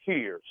still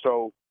here,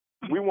 so.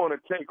 We want to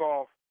take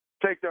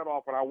that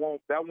off, and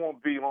that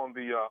won't be on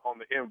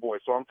the invoice.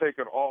 So I'm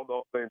taking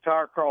all the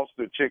entire cost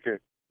of the chicken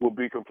will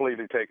be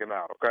completely taken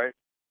out. Okay.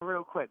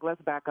 Real quick,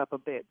 let's back up a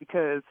bit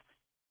because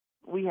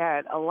we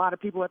had a lot of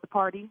people at the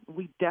party.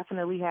 We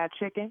definitely had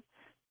chicken.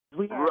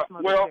 We had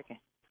smothered chicken.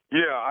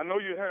 Yeah, I know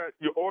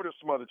you ordered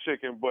smothered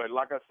chicken, but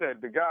like I said,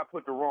 the guy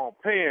put the wrong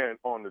pan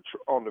on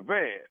the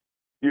van.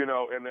 You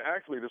know, and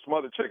actually the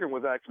smothered chicken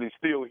was actually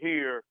still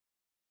here.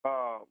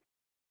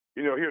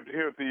 Here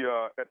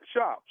at the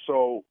shop.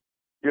 So,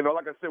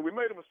 like I said, we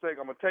made a mistake.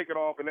 I'm gonna take it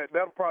off, and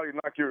that'll probably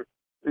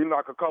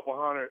knock a couple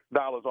 $100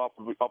 off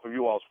of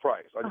you all's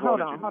price.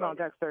 Hold on,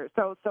 Dexter.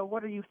 So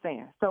what are you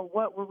saying? So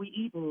what were we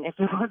eating if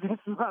it wasn't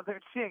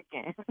smothered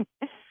chicken?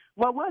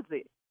 What was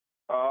it?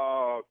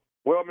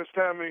 Well, Miss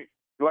Tammy,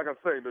 like I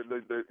say,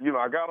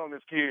 I got on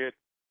this kid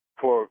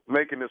for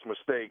making this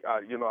mistake.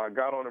 I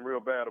got on him real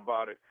bad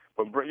about it,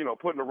 but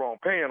putting the wrong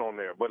pan on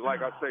there. But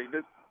like I say,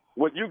 this.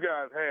 What you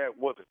guys had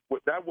was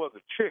a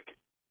chicken.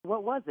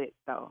 What was it,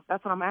 though?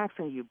 That's what I'm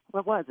asking you.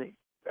 What was it?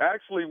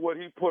 Actually, what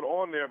he put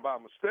on there by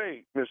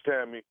mistake, Miss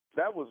Tammy,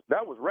 that was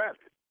rabbit.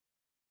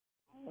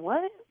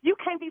 What? You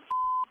can't be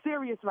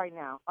serious right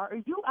now. Are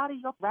you out of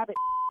your rabbit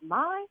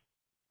mind?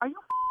 Are you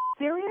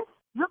serious?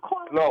 You're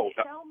calling me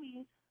to tell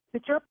me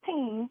that your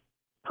team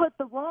put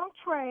the wrong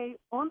tray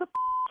on the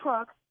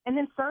truck and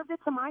then served it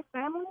to my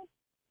family?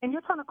 And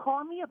you're trying to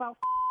call me about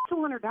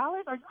 $200?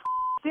 Are you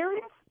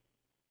serious?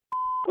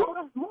 You owe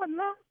us more than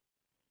that.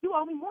 You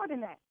owe me more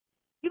than that.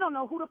 You don't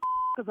know who the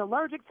is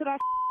allergic to that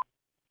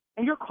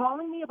and you're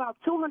calling me about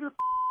 $200?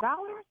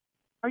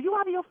 Are you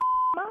out of your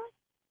mind?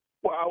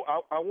 Well,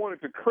 I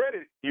wanted to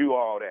credit you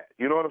all that.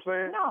 You know what I'm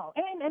saying? No,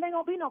 it ain't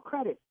gonna be no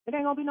credit. It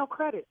ain't no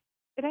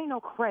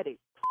credit.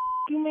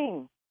 You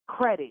mean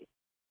credit?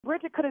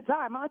 Bridget could have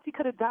died. My auntie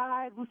could have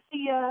died.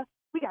 Lucia.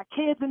 We got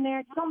kids in there.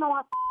 You don't know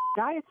our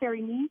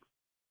dietary needs.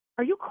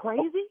 Are you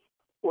crazy?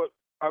 Well,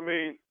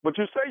 but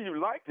you say you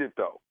liked it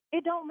though.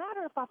 It don't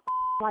matter if I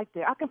liked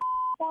it. I can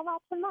fall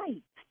out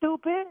tonight.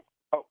 Stupid.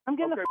 Oh, I'm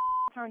getting an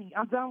attorney.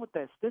 I'm done with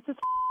this. This is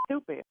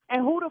stupid.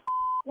 And who the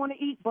want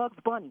to eat Bugs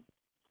Bunny?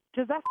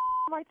 Does that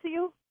right to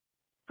you?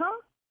 Huh?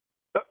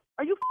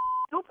 Are you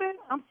stupid?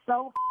 I'm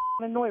so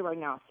annoyed right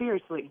now.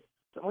 Seriously.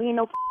 We ain't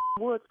no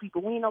woods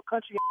people. We ain't no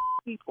country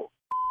people.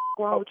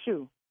 What's wrong with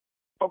you?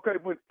 Okay,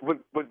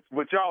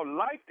 but y'all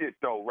liked it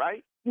though,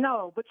 right?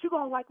 No, but you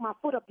gonna like my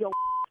foot up your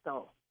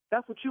though.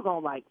 That's what you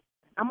gonna like.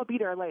 I'm gonna be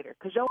there later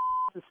because your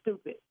is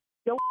stupid.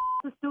 Your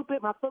is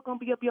stupid. My foot gonna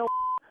be up your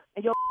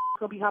and your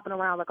gonna be hopping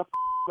around like a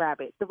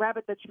rabbit. The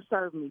rabbit that you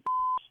served me.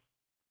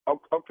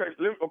 Okay.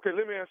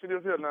 Let me ask you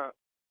this here now.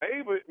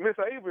 Miss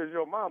Ava is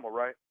your mama,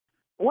 right?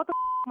 What the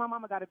my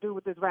mama got to do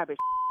with this rabbit?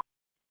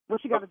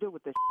 What she got to do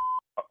with this?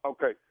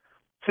 Okay.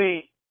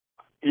 See,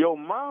 your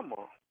mama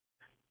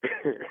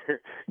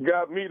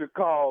got me to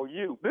call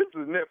you. This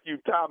is Nephew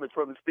Thomas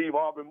from the Steve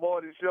Harvey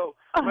Morning Show.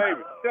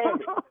 Baby,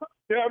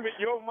 tell me,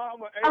 your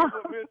mama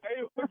Miss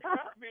Ava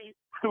got me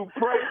to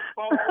pray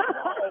for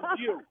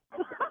you.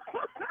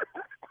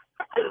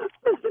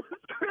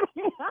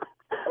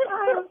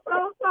 I am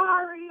so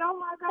sorry. Oh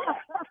my God.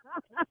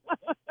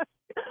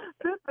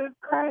 This is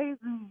crazy.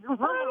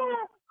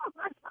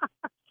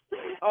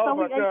 Oh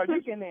my God.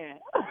 Chicken then.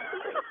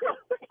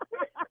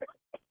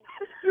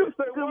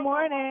 Good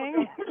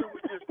morning.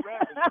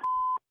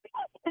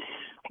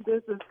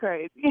 This is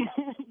crazy.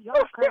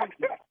 Y'all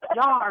crazy.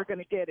 Y'all are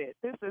gonna get it.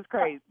 This is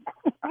crazy.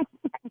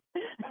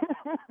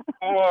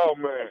 Oh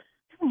man.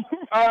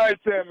 All right,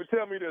 Tammy,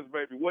 tell me this,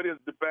 baby. What is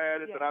the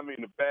baddest, and I mean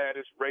the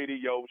baddest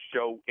radio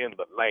show in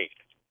the land?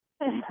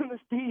 The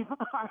Steve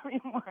Harvey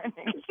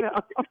Morning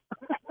Show.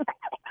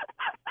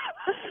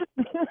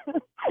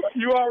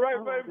 You all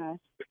right, baby? Gosh.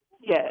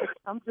 Yes.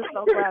 I'm just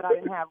so glad I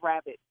didn't have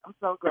rabbit. I'm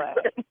so glad.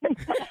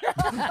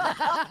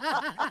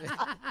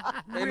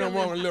 Ain't no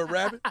wrong with a little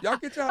rabbit. Y'all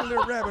get y'all a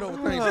little rabbit over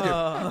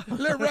Thanksgiving.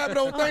 Little rabbit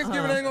over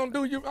Thanksgiving ain't gonna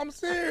do you. I'm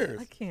serious.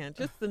 I can't.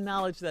 Just the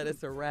knowledge that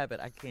it's a rabbit,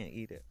 I can't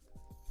eat it.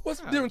 What's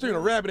the difference between a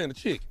rabbit and a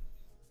chicken?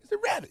 It's a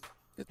rabbit.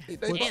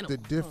 What's the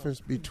difference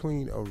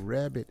between a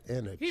rabbit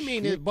and a chicken? He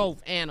mean it's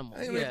both animals.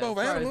 It's both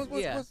animals.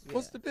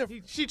 What's the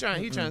difference? He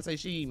trying to say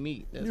she eat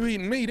meat. You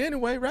eating meat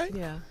anyway, right?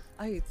 Yeah,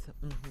 I eat some.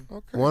 Mm-hmm.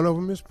 Okay. One of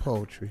them is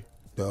poultry.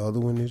 The other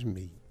one is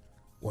meat.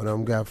 One of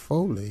them got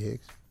 4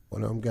 legs.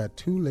 One of them got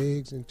 2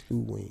 legs and 2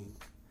 wings.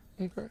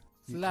 Okay.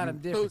 It's a lot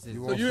of differences.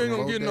 So you ain't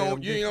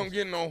gonna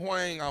get no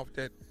whang off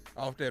that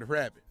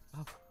rabbit.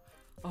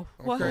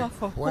 Okay.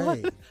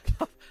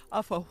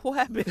 Off a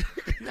rabbit.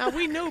 Now,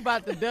 we knew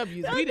about the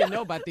W's. We didn't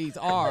know about these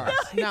R's.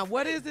 Now,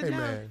 what is it Hey, now?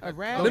 man, A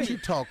rabbit? don't you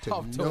talk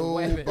to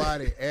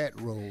nobody at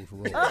Rose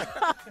Road.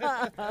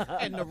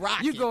 And the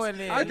Rockets. You go in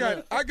there.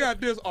 I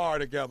got this R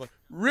together.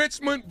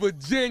 Richmond,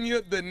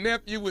 Virginia, the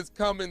nephew is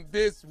coming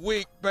this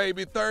week,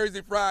 baby.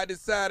 Thursday, Friday,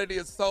 Saturday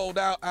is sold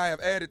out. I have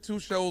added 2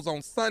 shows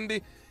on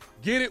Sunday.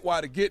 Get it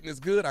while the getting is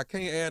good. I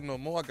can't add no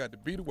more. I got to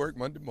be to work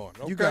Monday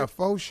morning. Okay? You got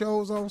 4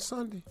 shows on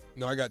Sunday?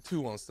 No, I got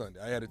 2 on Sunday.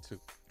 I added 2.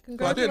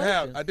 So I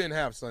didn't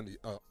have Sunday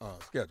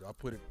schedule. I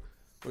put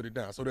it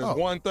down. So there's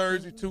 1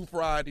 Thursday, 2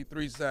 Friday,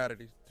 3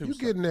 Saturdays, 2 You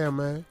Sunday. getting there,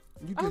 man.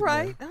 All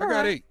right. I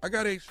got 8. I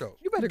got 8 shows.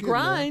 You better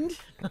grind.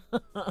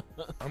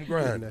 I'm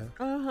grinding.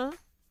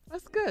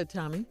 That's good,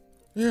 Tommy.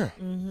 Yeah.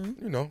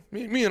 Mm-hmm. You know,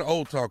 me and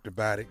O talked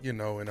about it, you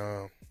know, and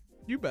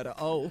You better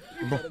owe.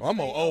 I'm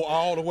gonna owe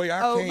all the way I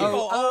can. I'm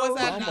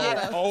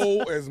gonna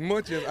owe as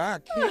much as I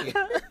can.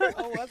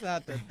 What's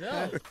out the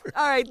door?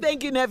 All right,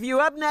 thank you, nephew.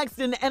 Up next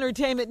in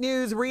entertainment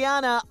news,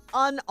 Rihanna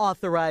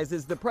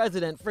unauthorizes the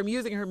president from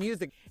using her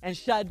music, and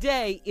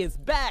Sade is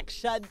back.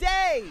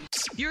 Sade!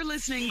 You're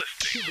listening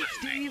to the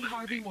Steve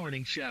Harvey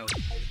Morning Show.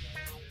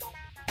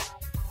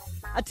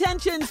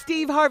 Attention,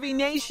 Steve Harvey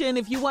Nation.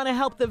 If you want to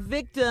help the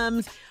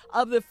victims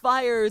of the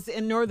fires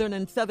in Northern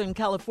and Southern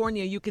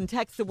California, you can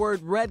text the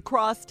word Red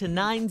Cross to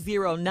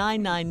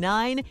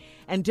 90999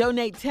 and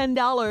donate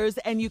 $10.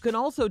 And you can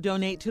also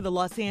donate to the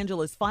Los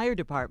Angeles Fire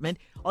Department.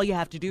 All you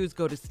have to do is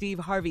go to Steve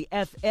Harvey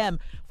FM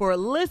for a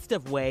list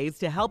of ways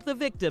to help the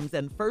victims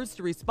and first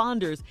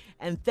responders.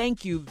 And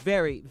thank you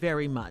very,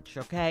 very much,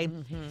 okay?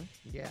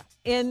 Yeah.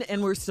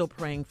 And we're still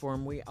praying for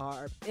them. We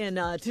are. In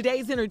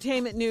today's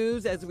entertainment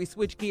news, as we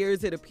switch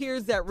gears, it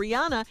appears that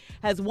Rihanna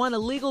has won a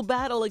legal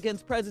battle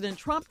against President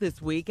Trump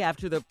this week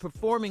after the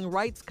performing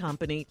rights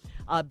company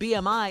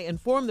BMI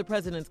informed the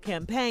president's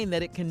campaign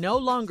that it can no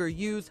longer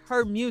use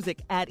her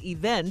music at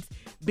events.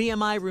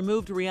 BMI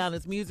removed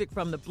Rihanna's music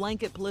from the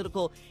blanket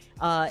political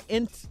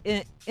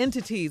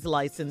entities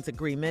license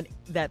agreement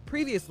that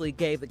previously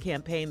gave the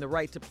campaign the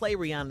right to play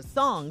Rihanna's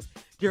songs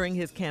during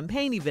his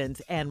campaign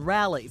events and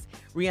rallies.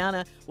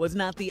 Rihanna was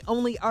not the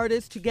only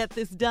artist to get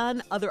this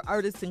done. Other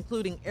artists,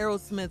 including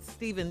Aerosmith's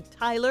Steven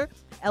Tyler,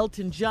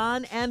 Elton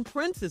John, and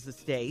Prince's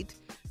estate.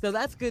 So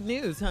that's good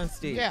news, huh,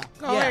 Steve? Yeah.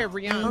 Go ahead,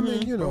 Rihanna. I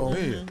mean, you know,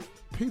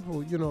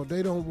 people, you know,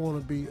 they don't want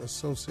to be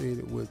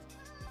associated with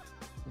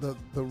the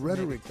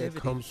rhetoric that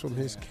comes from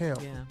his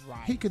camp. Yeah.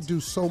 Right. He could do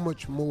so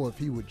much more if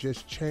he would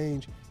just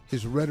change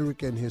his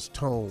rhetoric and his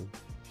tone.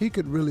 He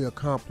could really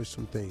accomplish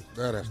some things.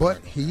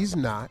 But he's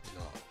not.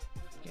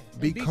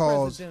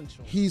 Because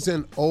he's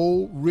an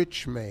old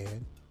rich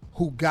man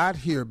who got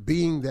here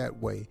being that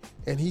way,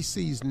 and he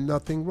sees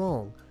nothing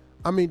wrong.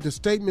 I mean, the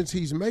statements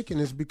he's making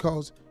is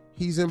because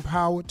he's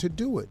empowered to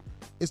do it.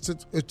 It's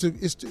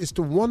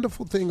the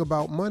wonderful thing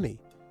about money.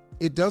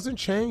 It doesn't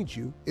change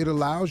you. It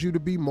allows you to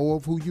be more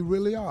of who you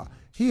really are.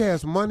 He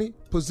has money,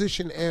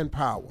 position, and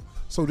power.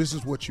 So this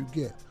is what you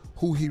get,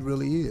 who he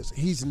really is.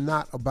 He's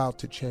not about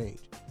to change.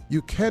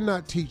 You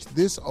cannot teach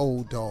this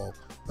old dog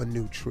a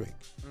new trick.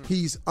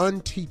 He's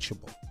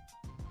unteachable.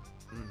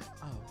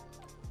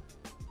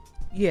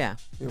 Yeah.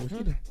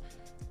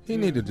 He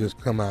need to just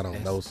come out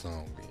on those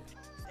songs.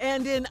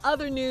 And in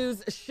other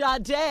news,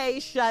 Sade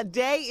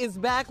is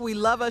back. We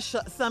love us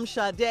some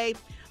Sade.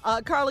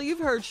 Carla, you've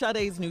heard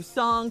Sade's new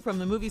song from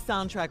the movie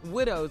soundtrack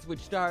Widows, which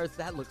stars,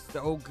 that looks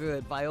so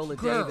good, Viola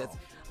Davis.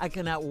 I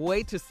cannot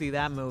wait to see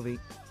that movie.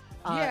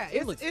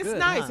 It's good,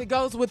 nice. Huh? It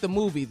goes with the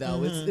movie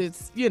though.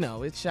 It's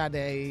it's Sade.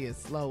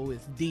 It's slow.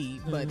 It's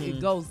deep, but it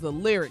goes. The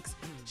lyrics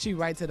she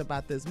writes it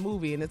about this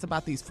movie, and it's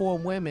about these 4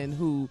 women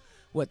who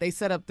they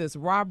set up this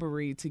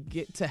robbery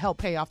to help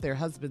pay off their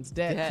husband's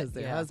debt because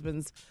their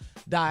husbands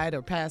died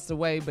or passed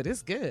away. But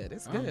it's good.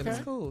 It's good. It's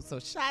cool. So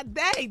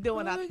Sade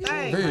doing our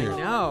thing. I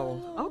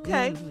know.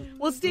 Okay.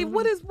 Well, Steve,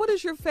 what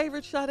is your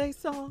favorite Sade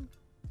song?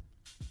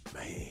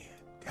 Man,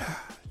 God.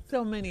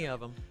 So many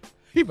of them.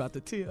 He about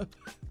to tear.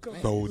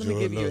 Soldier Let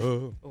me give love.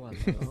 you. Oh, I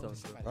love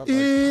Soldier.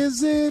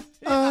 Is it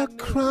a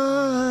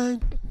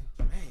crime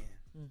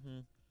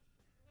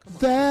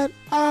that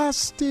I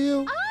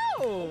still...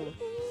 Oh.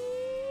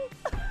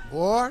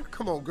 Boy,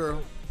 come on,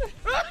 girl.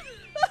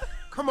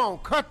 Come on,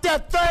 cut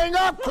that thing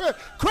up,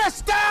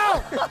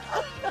 Crystal!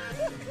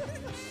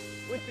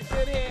 With the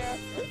good hair.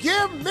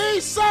 Give me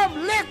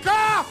some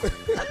liquor!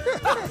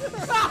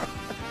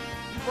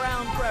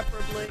 Brown,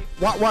 preferably.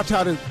 Watch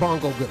how this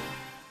bongo goes.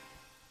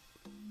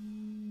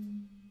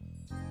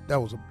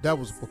 That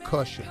was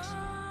percussion.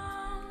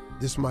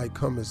 This might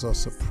come as a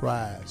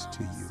surprise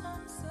to you,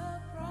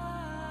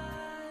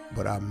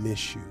 but I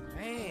miss you.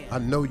 Man. I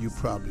know you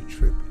probably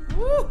tripping.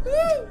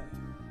 Woo-hoo!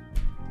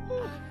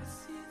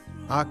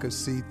 I could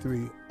see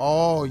through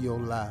all your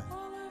life,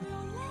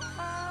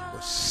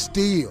 but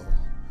still,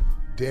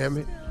 damn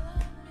it,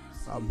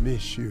 I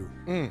miss you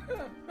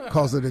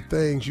because of the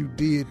things you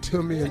did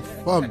to me and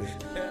for me.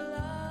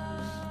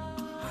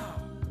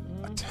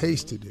 I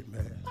tasted it,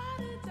 man.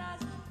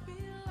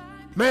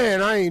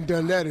 Man, I ain't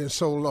done that in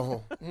so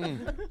long.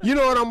 You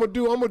know what I'm going to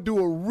do? I'm going to do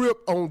a rip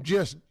on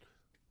just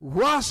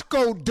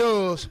Roscoe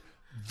does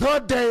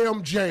the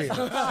damn jam.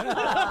 But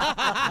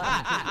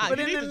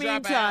in the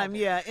meantime,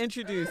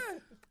 introduce.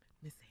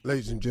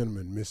 Ladies and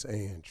gentlemen, Miss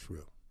Ann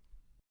Tripp.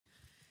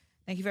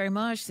 Thank you very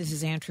much. This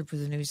is Ann Tripp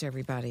with the news,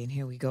 everybody. And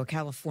here we go.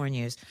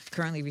 California is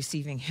currently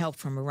receiving help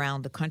from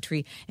around the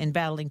country in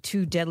battling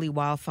 2 deadly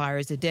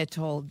wildfires. The death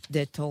toll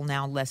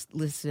now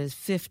listed as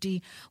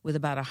 50, with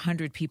about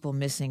 100 people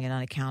missing and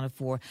unaccounted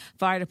for.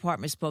 Fire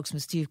Department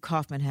spokesman Steve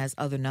Kaufman has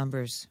other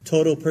numbers.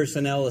 Total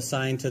personnel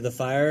assigned to the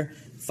fire,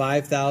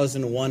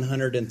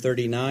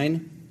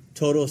 5,139.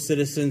 Total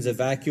citizens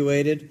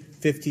evacuated,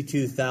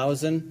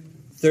 52,000.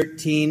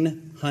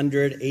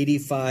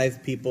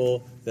 1,385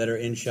 people that are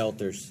in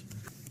shelters.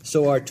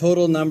 So our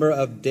total number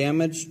of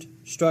damaged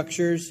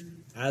structures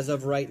as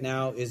of right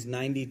now is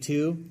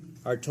 92.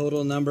 Our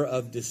total number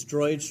of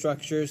destroyed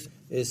structures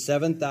is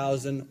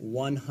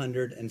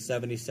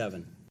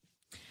 7,177.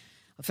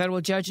 A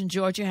federal judge in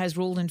Georgia has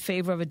ruled in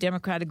favor of a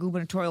Democratic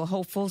gubernatorial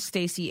hopeful,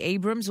 Stacey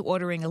Abrams,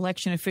 ordering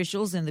election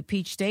officials in the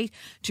Peach State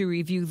to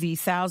review the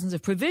thousands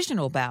of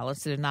provisional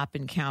ballots that have not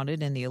been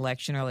counted in the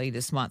election early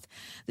this month.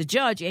 The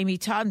judge, Amy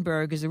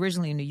Tottenberg, is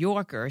originally a New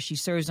Yorker. She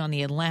serves on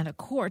the Atlanta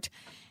court,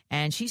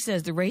 and she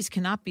says the race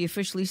cannot be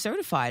officially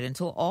certified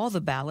until all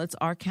the ballots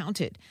are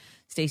counted.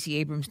 Stacey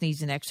Abrams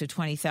needs an extra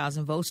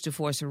 20,000 votes to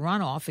force a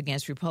runoff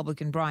against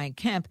Republican Brian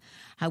Kemp.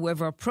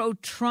 However, a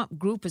pro-Trump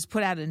group has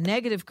put out a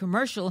negative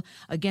commercial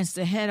against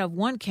the head of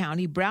one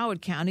county,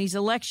 Broward County's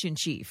election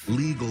chief.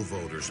 Legal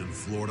voters in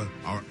Florida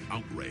are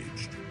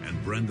outraged,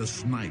 and Brenda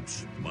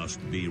Snipes must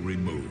be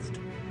removed.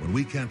 When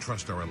we can't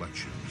trust our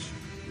elections,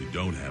 we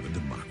don't have a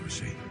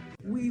democracy.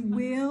 We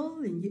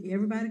will, and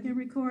everybody can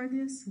record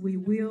this, we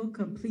will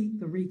complete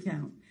the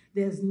recount.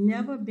 There's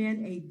never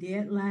been a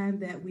deadline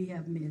that we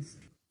have missed.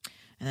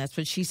 And that's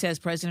what she says.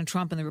 President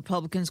Trump and the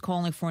Republicans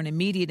calling for an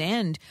immediate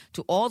end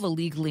to all the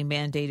legally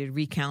mandated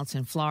recounts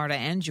in Florida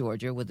and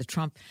Georgia, with the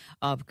Trump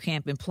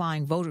camp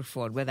implying voter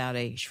fraud without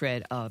a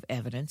shred of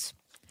evidence.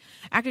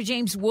 Actor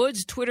James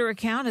Woods' Twitter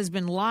account has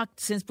been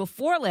locked since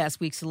before last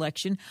week's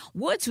election.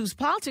 Woods, whose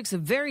politics are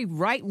very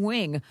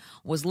right-wing,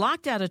 was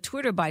locked out of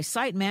Twitter by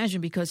site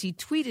management because he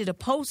tweeted a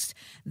post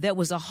that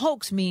was a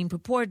hoax meme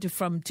purported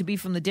to be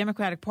from the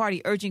Democratic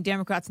Party urging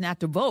Democrats not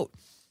to vote.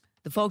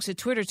 The folks at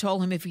Twitter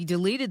told him if he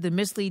deleted the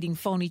misleading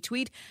phony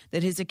tweet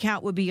that his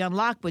account would be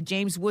unlocked, but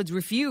James Woods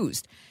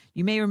refused.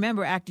 You may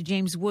remember actor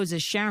James Woods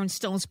as Sharon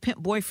Stone's pimp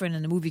boyfriend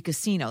in the movie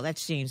Casino.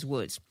 That's James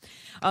Woods.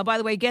 By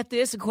the way, get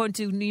this. According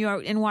to New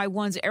York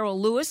NY1's Errol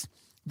Lewis,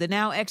 the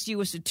now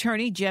ex-U.S.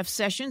 attorney, Jeff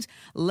Sessions,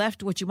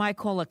 left what you might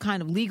call a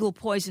kind of legal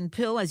poison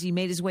pill as he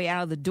made his way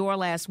out of the door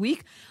last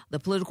week. The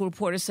Political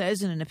Reporter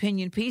says in an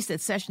opinion piece that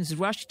Sessions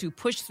rushed to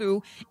push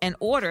through an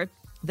order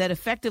that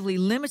effectively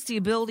limits the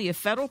ability of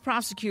federal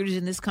prosecutors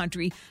in this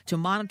country to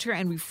monitor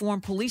and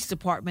reform police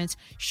departments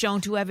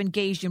shown to have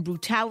engaged in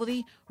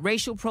brutality,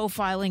 racial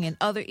profiling, and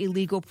other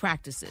illegal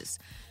practices.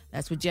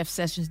 That's what Jeff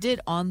Sessions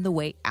did on the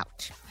way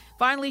out.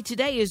 Finally,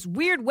 today is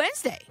Weird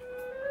Wednesday.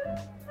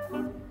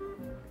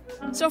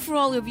 So for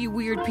all of you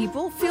weird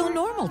people, feel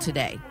normal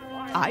today.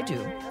 I do.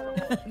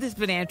 This has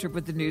been Ann Tripp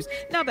with the news.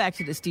 Now back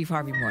to the Steve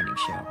Harvey Morning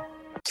Show.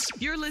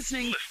 You're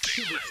listening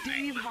to the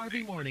Steve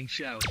Harvey Morning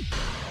Show.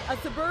 A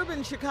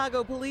suburban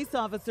Chicago police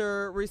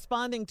officer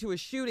responding to a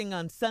shooting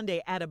on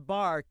Sunday at a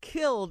bar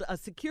killed a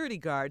security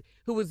guard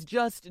who was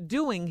just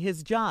doing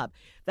his job.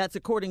 That's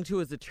according to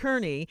his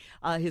attorney.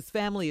 His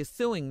family is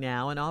suing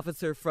now. An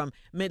officer from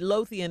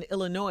Midlothian,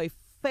 Illinois,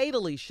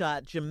 fatally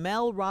shot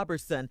Jamel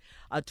Robertson,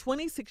 a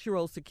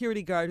 26-year-old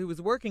security guard who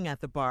was working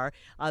at the bar.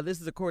 This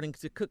is according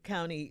to Cook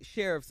County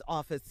Sheriff's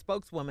Office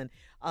spokeswoman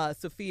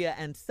Sophia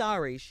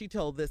Ansari. She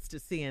told this to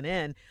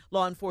CNN.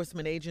 Law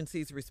enforcement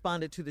agencies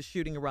responded to the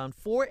shooting around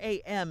 4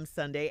 a.m.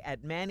 Sunday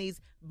at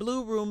Manny's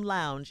Blue Room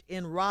Lounge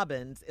in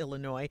Robbins,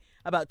 Illinois,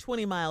 about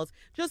 20 miles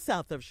just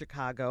south of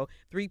Chicago.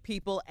 3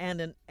 people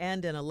and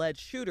an alleged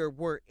shooter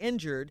were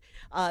injured.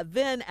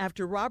 Then,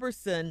 after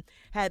Robertson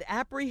had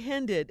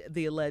apprehended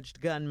the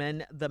alleged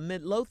gunman, the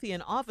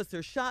Midlothian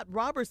officer shot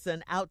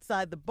Robertson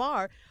outside the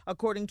bar,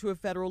 according to a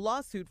federal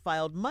lawsuit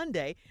filed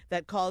Monday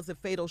that calls the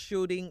fatal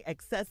shooting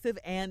excessive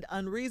and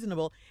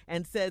unreasonable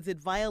and says it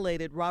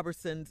violated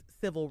Robertson's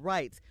civil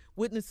rights.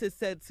 Witnesses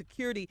said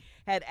security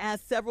had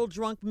asked several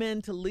drunk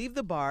men to leave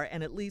the bar,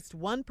 and at least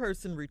one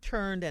person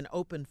returned and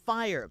opened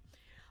fire.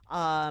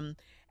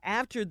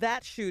 After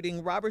that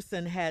shooting,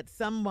 Robertson had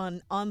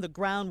someone on the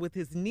ground with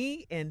his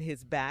knee in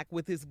his back,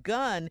 with his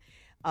gun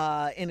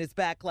in his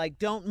back, like,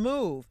 don't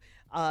move.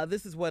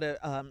 This is what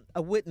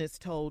a witness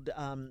told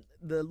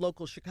the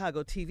local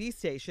Chicago TV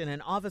station.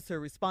 An officer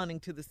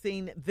responding to the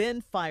scene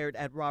then fired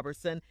at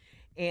Robertson,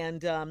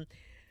 and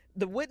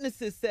the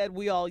witnesses said,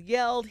 we all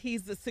yelled,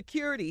 he's a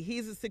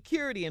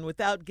security, and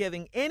without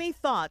giving any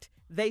thought,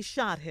 they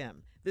shot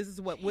him. This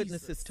is what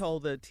witnesses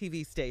told the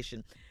TV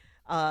station.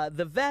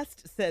 The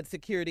vest said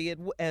security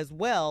as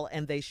well,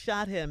 and they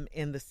shot him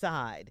in the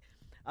side.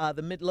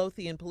 The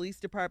Midlothian Police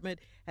Department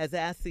has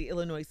asked the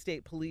Illinois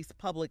State Police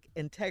Public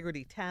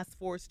Integrity Task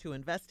Force to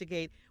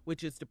investigate,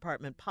 which is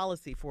department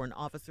policy for an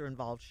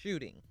officer-involved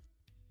shooting.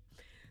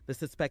 The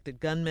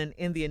suspected gunman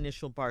in the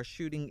initial bar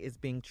shooting is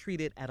being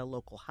treated at a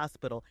local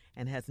hospital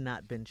and has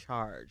not been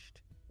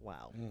charged.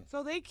 Wow.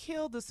 So they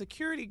killed the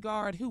security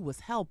guard who was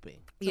helping.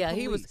 Yeah,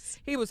 he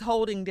was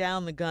holding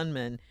down the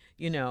gunman,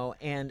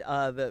 and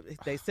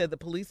they said the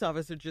police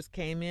officer just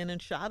came in and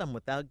shot him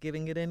without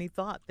giving it any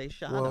thought. They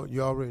shot him. Well,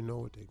 you already know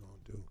what they're going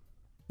to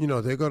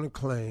do. They're going to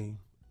claim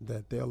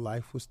that their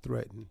life was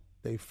threatened.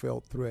 They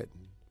felt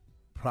threatened.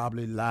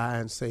 Probably lie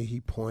and say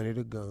he pointed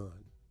a gun.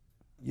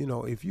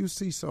 If you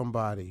see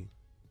somebody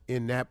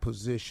in that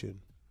position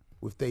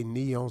with their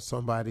knee on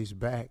somebody's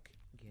back,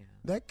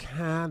 that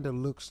kind of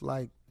looks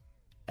like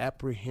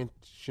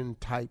apprehension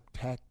type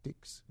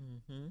tactics.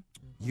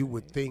 You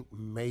would think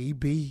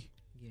maybe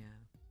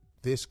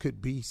this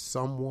could be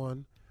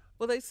someone.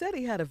 Well, they said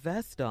he had a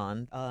vest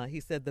on. He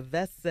said the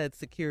vest said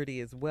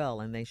security as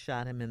well, and they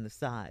shot him in the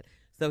side.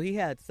 So he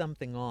had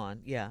something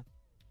on, yeah.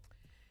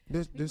 He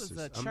was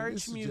a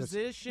church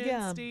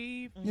musician,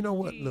 Steve. You know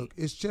what? Look,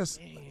 it's just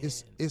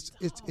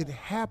it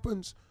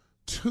happens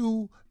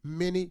too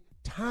many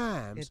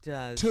times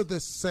to the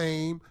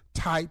same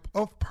type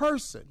of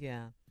person.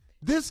 Yeah.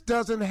 This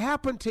doesn't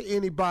happen to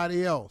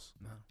anybody else.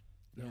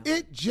 No.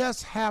 It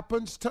just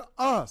happens to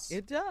us.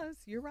 It does.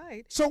 You're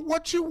right. So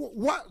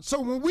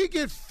so when we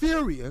get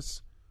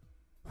furious,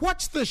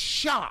 what's the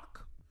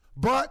shock?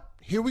 But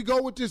here we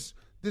go with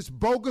this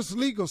bogus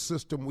legal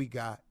system we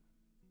got.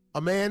 A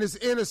man is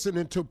innocent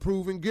until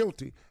proven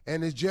guilty,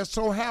 and it just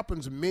so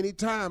happens many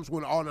times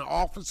when an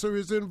officer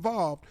is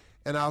involved,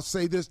 and I'll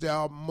say this,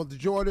 the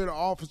majority of the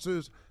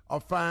officers are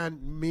fine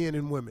men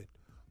and women.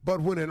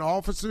 But when an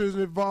officer is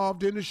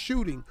involved in a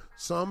shooting,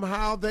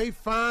 somehow they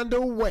find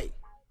a way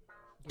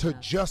to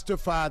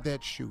justify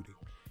that shooting.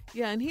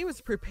 Yeah, and he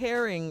was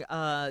preparing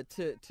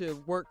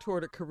to work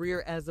toward a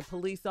career as a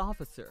police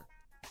officer.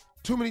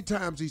 Too many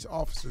times these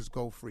officers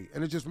go free,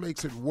 and it just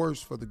makes it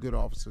worse for the good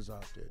officers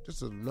out there.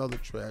 This is another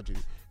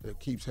tragedy that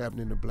keeps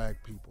happening to black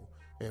people.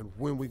 And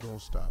when we going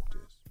to stop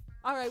this?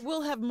 All right,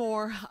 we'll have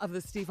more of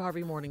the Steve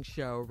Harvey Morning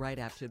Show right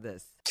after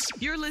this.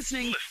 You're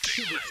listening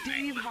to the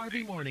Steve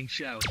Harvey Morning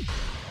Show.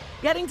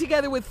 Getting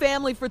together with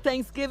family for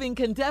Thanksgiving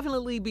can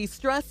definitely be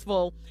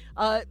stressful.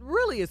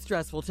 Really a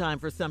stressful time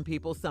for some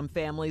people, some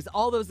families.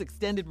 All those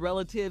extended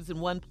relatives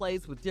in one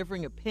place with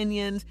differing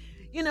opinions.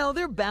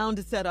 They're bound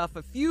to set off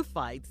a few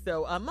fights.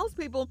 So most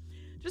people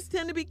just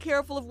tend to be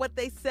careful of what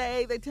they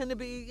say. They tend to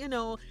be, a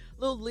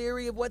little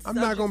leery of what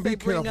subjects they bring up. I'm not going to be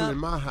careful in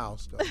my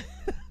house, though.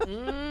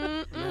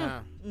 Yeah.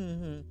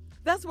 Mm-hmm.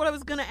 That's what I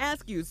was going to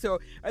ask you. So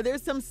are there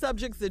some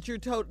subjects that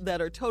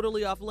that are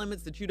totally off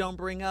limits that you don't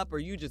bring up, or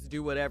you just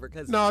do whatever?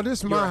 No,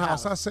 this is my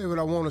house. I say what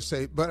I want to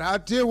say. But I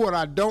tell what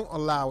I don't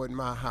allow in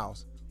my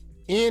house.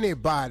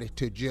 Anybody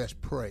to just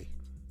pray.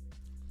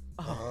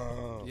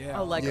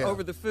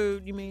 Over the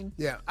food, you mean?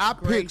 Yeah, I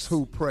picks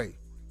who pray.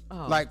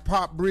 Like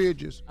Pop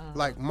Bridges,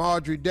 like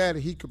Marjorie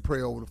Daddy, he could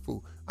pray over the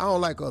food. I don't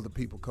like other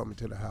people coming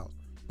to the house.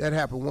 That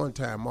happened one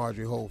time.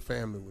 Marjorie's whole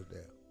family was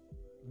there.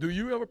 Do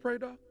you ever pray,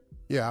 Doc?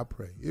 Yeah, I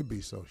pray. It'd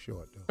be so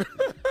short, though.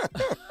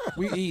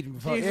 We eating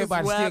before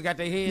everybody still got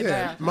their head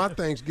down. My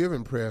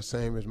Thanksgiving prayer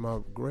same as my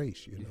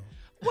grace,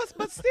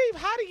 But Steve,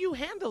 how do you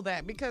handle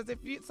that? Because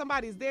if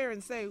somebody's there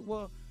and say,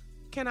 well,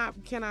 can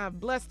I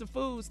bless the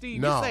food,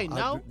 Steve? No, You say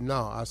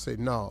no? I say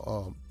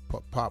no.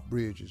 Pop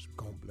Bridge is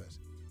gonna bless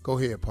it. Go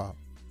ahead, Pop.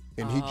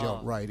 And he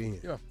jumped right in.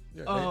 Yeah.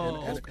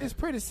 It's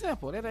pretty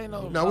simple. That ain't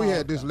no. Now we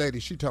had this lady.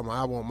 She told me,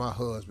 I want my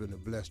husband to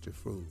bless the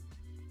food.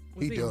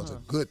 He he does a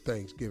good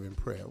Thanksgiving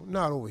prayer.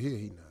 Not over here,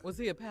 he not. Was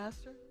he a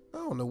pastor? I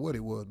don't know what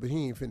it was, but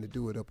he ain't finna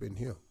do it up in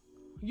here.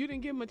 You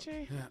didn't give him a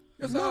chance?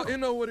 You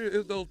know what it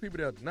is? Those people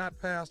that are not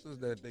pastors,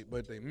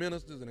 but they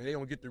ministers, and they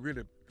don't get to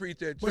really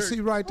preach at church. But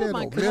see, right there,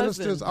 though,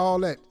 ministers, all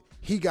that,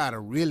 he got a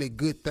really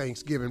good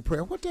Thanksgiving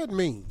prayer. What that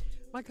mean?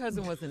 My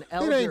cousin was an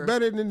elder. It ain't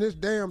better than this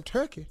damn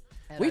turkey.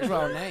 We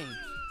draw names.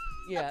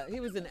 Yeah, he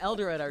was an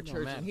elder at our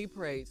church, and he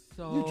prayed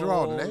so You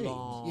draw names.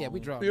 long. Yeah,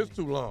 we draw It's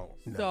too long.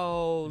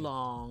 So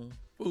long.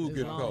 Food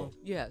getting cold.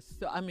 Yes,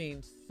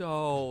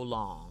 so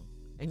long.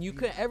 And you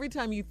could every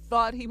time you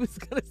thought he was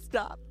gonna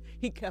stop,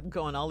 he kept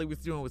going. All he was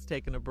doing was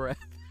taking a breath.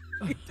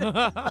 You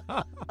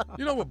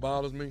know what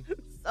bothers me?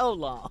 So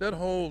long. That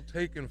whole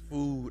taking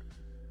food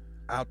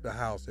out the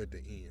house at the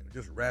end,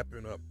 just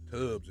wrapping up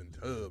tubs and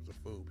tubs of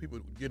food. People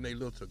getting their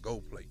little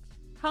to-go plates.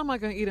 How am I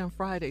gonna eat on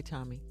Friday,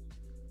 Tommy?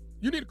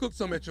 You need to cook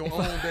some at your own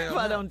damn If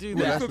I house. don't do You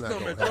that. need to cook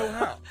some at your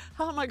house.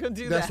 How am I gonna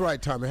do That's that?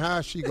 right, Tommy. How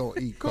is she gonna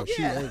eat? Because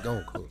she ain't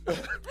gonna cook.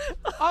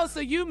 Oh, so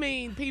you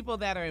mean people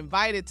that are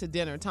invited to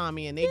dinner,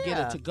 Tommy, and they get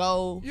a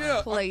to-go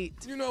plate?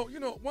 You know,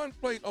 one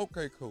plate,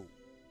 okay, cool.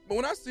 But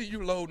when I see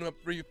you loading up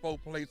 3 or 4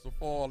 plates of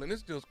foil, and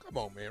it's just, come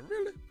on, man,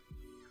 really?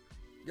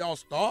 Y'all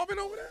starving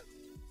over there?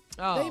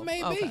 Oh, They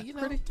may okay. be, you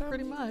know.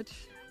 Pretty much.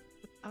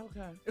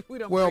 Okay. If we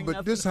don't Well, bring but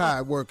nothing this how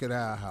it work at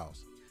our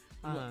house.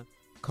 Uh-huh.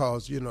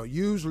 Because,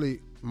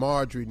 usually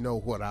Marjorie know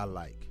what I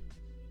like.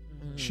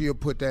 Mm-hmm. She'll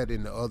put that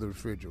in the other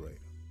refrigerator.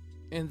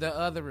 In the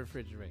other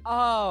refrigerator.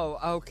 Oh,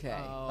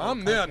 okay.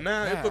 I'm there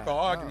now. It took an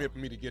argument for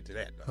me to get to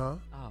that. Huh?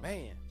 Oh.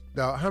 Man.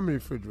 Now, how many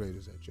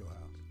refrigerators at your house?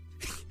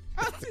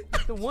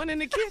 The one in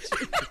the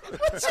kitchen.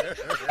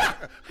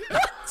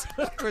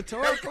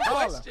 Rhetorical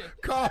question.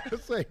 Carla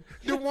say,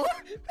 the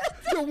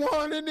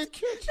one in the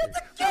kitchen.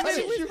 How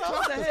many we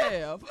supposed to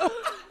have?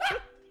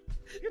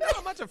 You know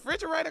how much a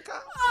refrigerator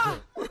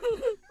costs?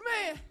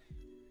 Man,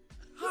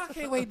 I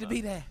can't wait to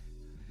be there.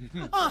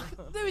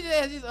 Let me just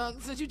ask you,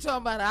 since you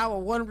talking about our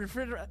one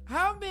refrigerator,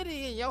 how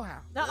many in your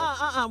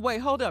house? Wait,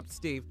 hold up,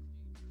 Steve.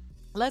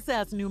 Let's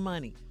ask new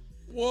money.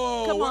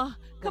 Whoa.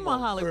 Come on,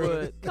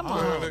 Hollywood. Come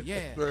on.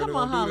 Yeah. Come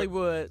on,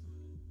 Hollywood.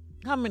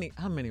 How many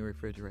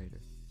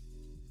refrigerators?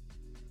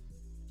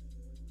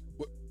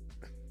 What?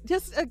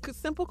 Just a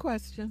simple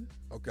question.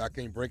 Okay, I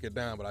can't break it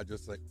down, but I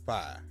just say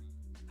 5.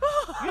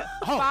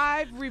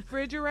 5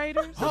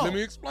 refrigerators? So let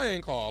me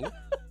explain, Carla.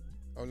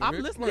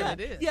 I'm listening to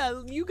this.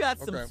 Yeah, you got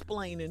some Okay.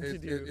 explaining to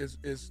do.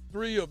 It's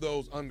 3 of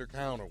those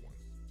under-counter ones,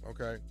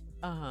 okay?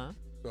 Uh-huh.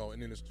 So,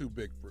 and then there's 2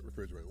 big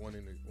refrigerators, one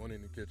in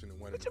the kitchen and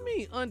one What in you the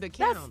mean under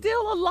counter? That's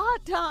still a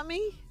lot,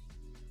 Tommy.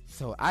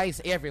 So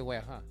ice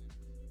everywhere, huh?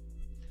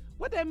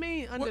 What that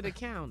mean under the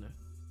counter?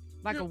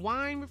 Like a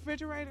wine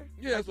refrigerator?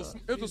 Yeah,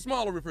 it's a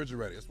smaller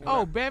refrigerator. It's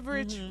Oh,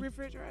 beverage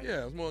refrigerator?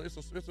 Yeah, it's more. It's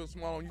a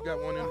small one. You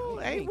got one in. Oh,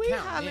 it. ain't we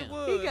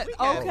Hollywood? He got- We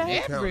got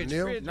okay. beverage Counting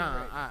them? refrigerator.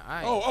 Nah,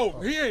 I ain't. Oh,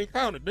 he ain't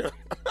counted them.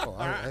 Oh,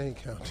 I ain't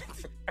counting.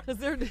 Because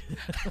they're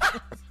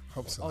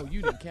I'm sorry. Oh,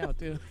 you didn't count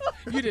them.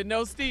 You didn't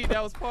know, Steve,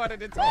 that was part of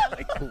the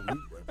tally.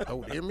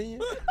 Oh, them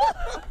in?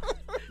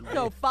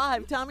 so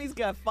 5. Tommy's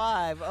got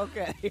 5.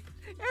 Okay.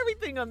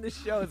 Everything on this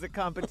show is a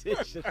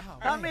competition.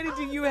 How many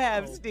do you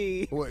have,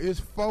 Steve? Well, it's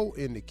 4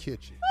 in the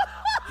kitchen.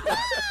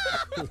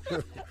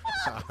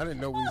 I didn't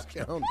know we was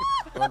counting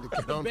on the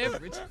counter.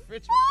 Beverage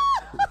refrigerator.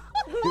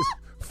 It's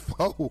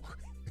 4.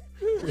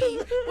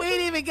 We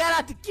ain't even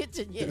got out the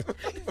kitchen yet.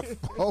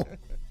 4.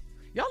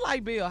 Y'all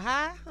like Bill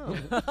High?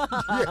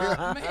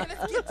 Huh? Man,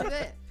 let's get to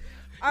that.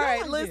 All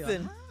right, like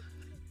listen.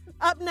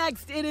 Up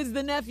next, it is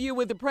the nephew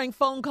with the prank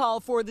phone call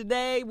for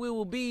today. We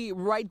will be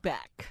right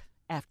back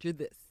after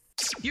this.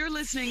 You're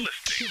listening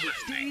to the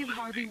Steve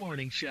Harvey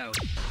Morning Show.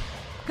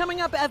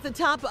 Coming up at the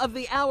top of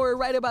the hour,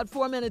 right about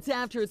 4 minutes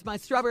after, it's my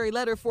strawberry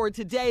letter for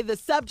today. The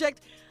subject,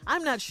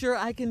 I'm not sure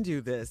I can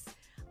do this.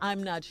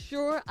 I'm not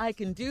sure I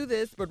can do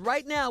this, but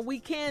right now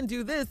we can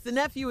do this. The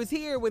nephew is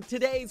here with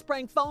today's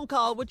prank phone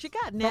call. What you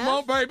got, Neff? Come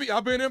on, baby.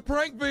 I've been in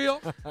Prankville.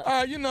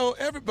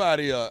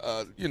 Everybody,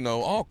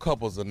 all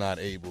couples are not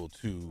able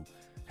to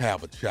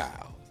have a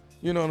child.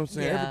 You know what I'm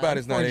saying? Yeah,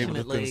 Everybody's not able to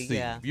unfortunately, conceive.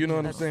 yeah. You know what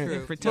I'm That's saying?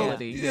 true.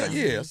 Fertility.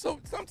 Yeah.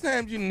 So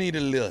sometimes you need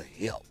a little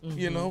help,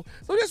 you know?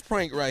 So this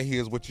prank right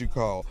here is what you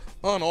call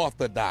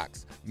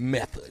unorthodox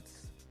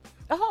methods.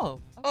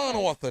 Oh.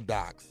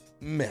 Unorthodox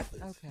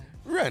methods. Okay.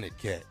 Run it,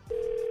 cat.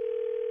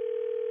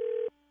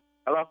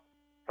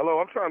 Hello,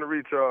 I'm trying to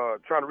reach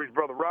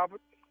Brother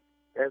Robert.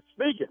 And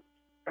speaking.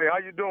 Hey, how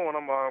you doing?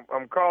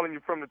 I'm calling you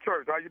from the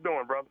church. How you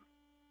doing, brother?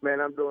 Man,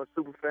 I'm doing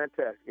super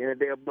fantastic. Any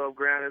day above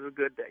ground is a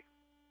good day.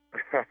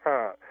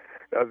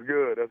 That's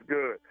good.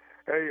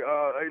 Hey,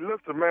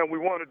 listen, man, we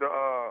wanted to,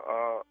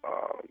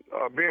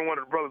 being one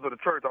of the brothers of the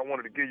church, I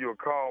wanted to give you a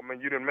call. Man,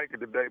 you didn't make it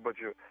today, but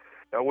your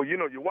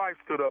wife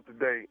stood up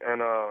today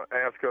and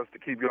asked us to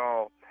keep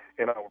y'all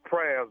in our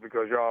prayers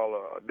because y'all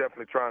are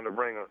definitely trying to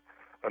bring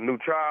a new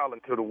child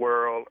into the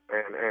world,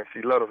 and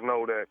she let us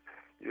know that,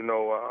 you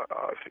know,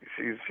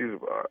 she's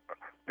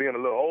being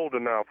a little older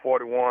now,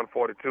 41,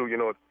 42. You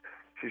know,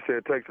 she said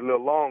it takes a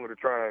little longer to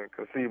try and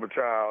conceive a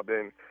child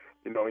than,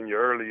 you know, in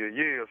your earlier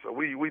years. So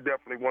we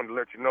definitely wanted to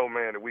let you know,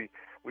 man, that we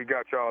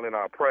got y'all in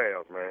our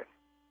prayers, man.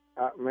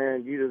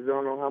 Man, you just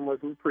don't know how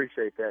much we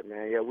appreciate that,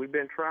 man. Yeah, we've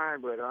been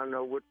trying, but I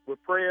know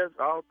with prayers,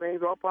 all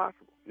things are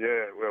possible.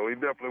 Yeah, well, we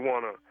definitely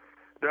want to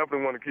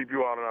keep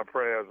you all in our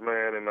prayers,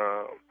 man, and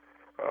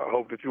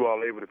hope that you all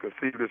are able to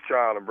conceive this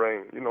child and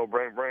bring a new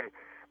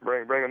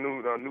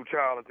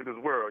child into this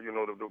world. You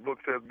know, the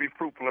book says, "Be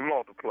fruitful and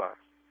multiply."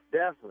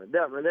 Definitely.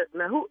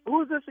 Now,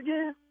 who is this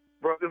again?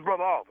 Bro, this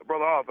Brother Arthur.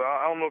 Brother Arthur.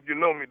 I don't know if you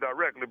know me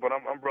directly, but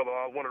I'm Brother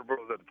Arthur, one of the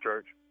brothers at the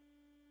church.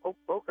 Oh,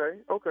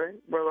 okay,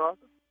 Brother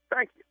Arthur.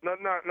 Thank you. Now,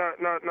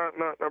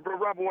 Brother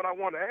Robert, what I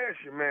wanted to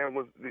ask you, man,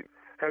 was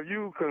have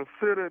you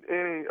considered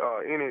any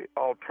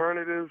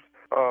alternatives,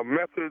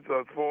 methods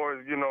as far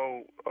as, you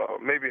know,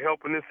 maybe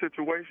helping this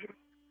situation?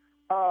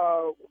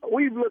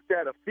 We've looked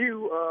at a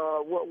few.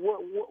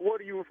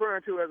 What are you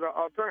referring to as an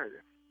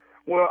alternative?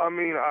 Well, I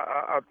mean,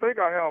 I think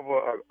I have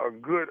a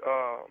good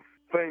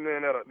thing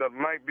then that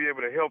might be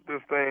able to help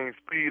this thing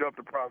speed up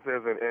the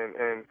process,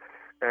 and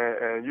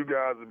you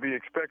guys will be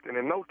expecting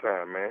in no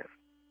time, man.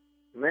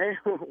 Man,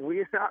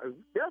 we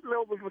definitely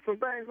open for some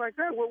things like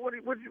that.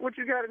 What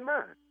you got in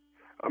mind?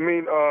 I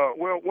mean,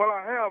 well, what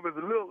I have is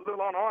a little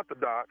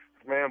unorthodox,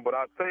 man. But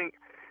I think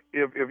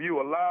if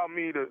you allow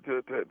me to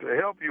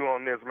help you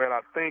on this, man, I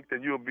think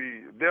that you'll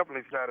be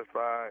definitely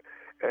satisfied.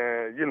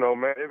 And you know,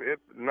 man, if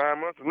 9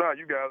 months from now,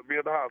 you guys will be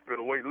at the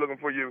hospital waiting, looking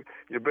for your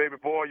baby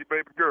boy, your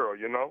baby girl.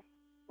 You know.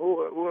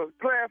 Well,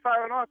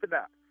 clarify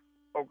unorthodox.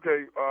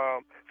 Okay.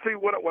 See,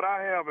 what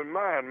I have in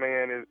mind,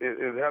 man,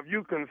 is have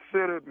you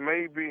considered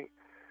maybe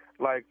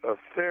like a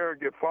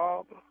surrogate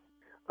father?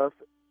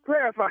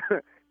 Clarify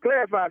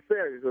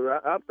surrogate,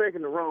 because I'm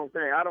thinking the wrong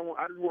thing. I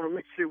just want to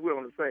make sure we're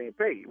on the same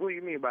page. What do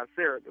you mean by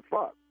surrogate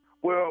father?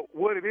 Well,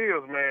 what it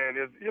is, man,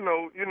 is you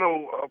know,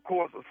 of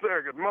course, a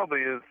surrogate mother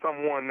is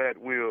someone that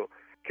will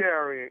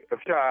carry a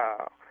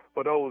child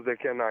for those that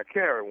cannot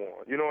carry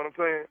one. You know what I'm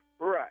saying?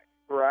 Right.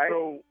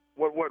 So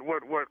what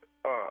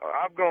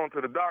I've gone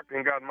to the doctor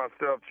and gotten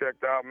myself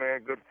checked out,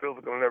 man, good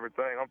physical and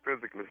everything. I'm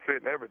physically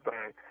fit and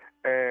everything.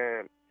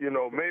 And, you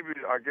know, maybe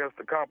I guess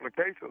the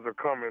complications are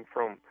coming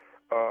from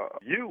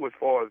you as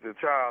far as the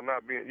child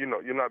not being, you know,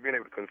 you're not being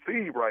able to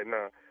conceive right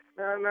now.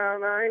 No,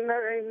 ain't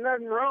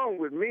nothing wrong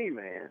with me,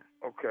 man.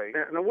 Okay.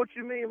 Now, what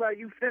you mean by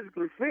you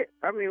physically fit?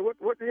 I mean,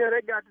 what the hell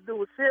that got to do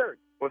with surrogate?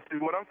 Well, see,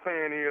 what I'm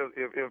saying is,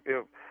 if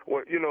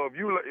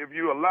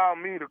you allow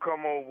me to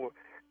come over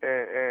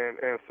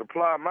and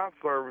supply my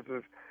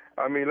services,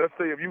 I mean, let's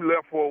say if you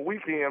left for a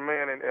weekend,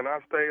 man, and I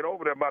stayed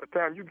over there, by the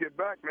time you get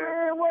back, man.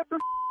 Man, what the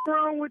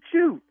wrong with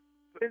you?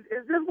 Is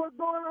this what's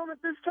going on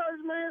at this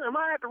church, man? Am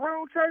I at the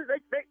wrong church?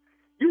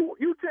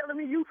 You telling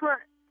me you trying?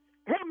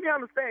 Help me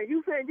understand.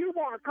 You saying you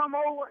want to come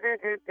over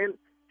and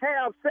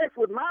have sex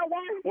with my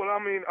wife? Well, I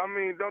mean,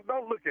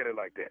 don't look at it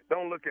like that.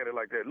 Don't look at it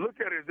like that.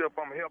 Look at it as if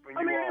I'm helping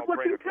you all what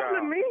bring you a child.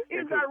 telling me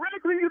is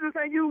directly. You just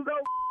ain't use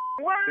those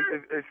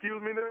words.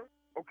 Excuse me now?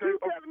 Okay. You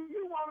telling me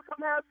you want to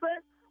come have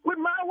sex with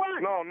my wife?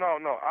 No.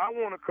 I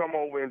want to come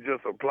over and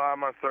just apply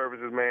my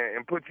services, man,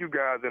 and put you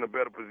guys in a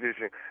better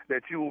position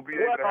that you will be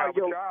able to have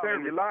a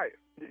child in your life.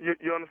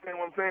 You understand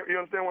what I'm saying?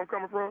 You understand where I'm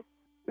coming from?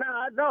 No,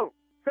 I don't.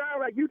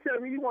 Sound like you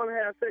telling me you want to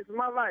have sex with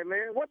my life,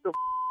 man. What the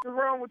is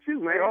wrong with you,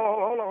 man? Hey,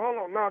 hold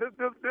on. No,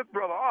 this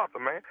Brother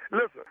Arthur, man.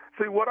 Listen,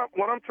 see what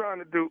I'm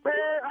trying to do.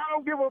 Man, I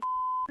don't give a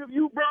if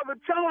you Brother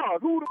Charles.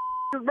 Who the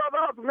is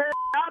Brother Arthur, man?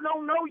 I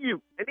don't know you.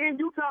 And then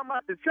you talking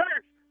about the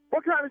church.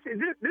 What kind of shit?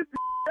 This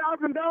y'all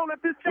condone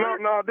at this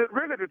church? No,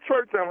 really the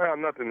church don't have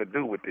nothing to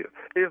do with this.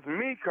 It's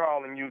me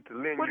calling you to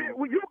lend you.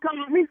 Well, you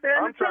calling me saying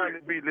I'm trying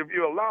to be, if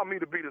you allow me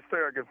to be the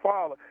surrogate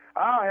father,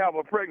 I'll have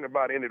her pregnant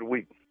by the end of the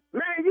week.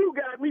 Man, you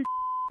got me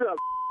up.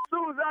 As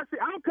soon as I see,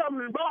 I'm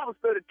coming to Bible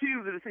study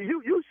Tuesday to see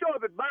you. You show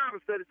up at Bible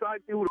study so I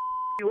can see who the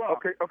you are.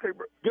 Okay,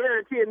 bro.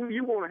 Guaranteeing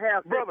you want to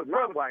have sex with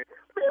my wife.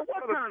 Man,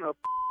 what kind of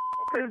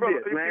is brother,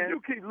 this, man? If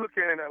you keep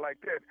looking at it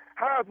like that,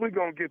 how are we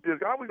gonna get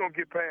this? How are we gonna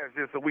get past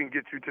this so we can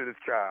get you to this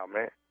child,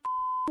 man?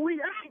 We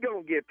ain't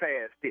gonna get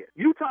past this.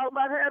 You talking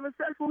about having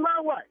sex with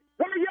my wife?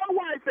 Where your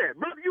wife at,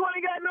 brother? You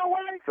ain't got no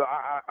wife. So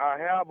I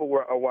have a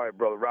wife,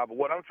 brother Robert.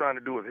 What I'm trying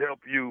to do is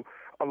help you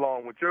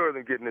along with yours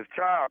and getting this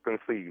child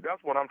conceived.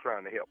 That's what I'm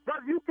trying to help.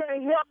 Brother, you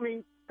can't help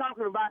me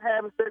talking about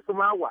having sex with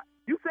my wife.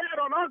 You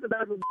said on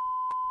Orthodox.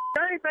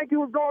 I didn't think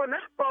you was going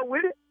that far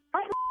with it.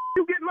 How the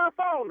you get my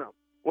phone number?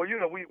 Well, you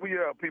know, we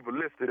have people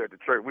listed at the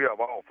church. We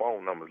have all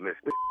phone numbers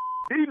listed.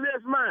 He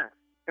lists mine.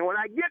 And when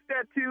I get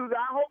that Tuesday,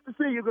 I hope to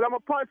see you because I'm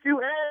going to punch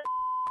you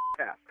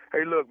and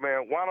Hey, look,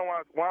 man, why don't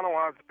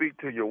I speak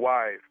to your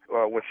wife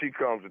when she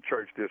comes to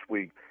church this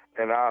week,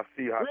 and I'll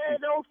see how Man,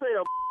 don't say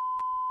a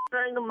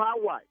thing to my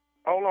wife.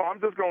 Hold on, I'm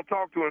just going to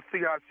talk to her and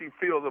see how she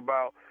feels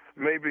about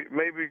maybe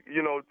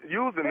you know,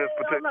 using this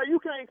particular... No, you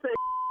can't say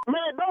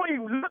man, don't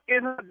even look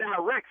in her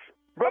direction.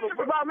 Brother,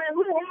 man,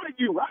 who are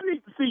you? I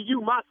need to see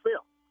you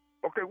myself.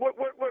 Okay, what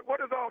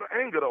is all the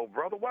anger though,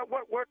 brother? What?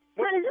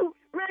 Man, you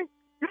wouldn't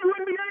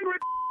be angry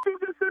at you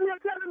just sitting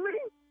here telling me.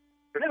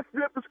 Let's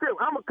flip the script.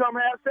 I'm gonna come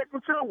have sex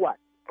with your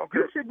wife. Okay.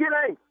 You should get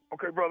angry.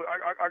 Okay, brother,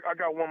 I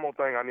got one more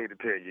thing I need to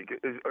tell you.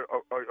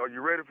 Are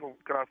you ready for?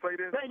 Can I say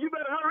this? Man, you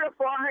better hurry up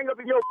before I hang up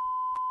in your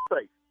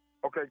face.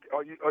 Okay,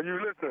 are you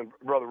listening,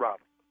 brother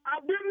Robert?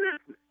 I've been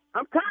listening.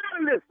 I'm tired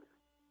of listening.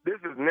 This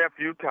is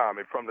nephew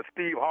Tommy from the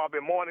Steve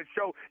Harvey Morning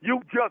Show.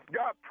 You just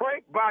got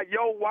pranked by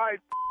your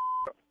wife.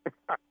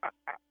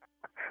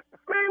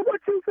 Man,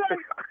 what you say?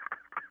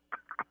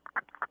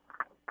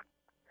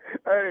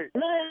 Hey,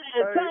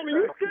 Tommy,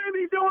 you can't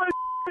be doing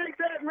like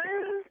that,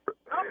 man.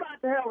 I'm about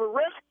to have a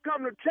rest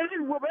come to change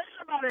with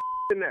everybody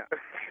in there.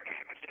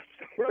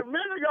 But a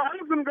minute ago, I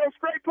was going to go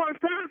straight punch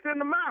Thomas in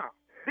the mouth.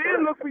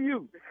 Then look for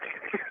you.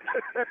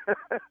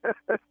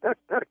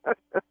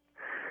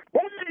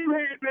 What you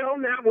had been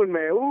on that one,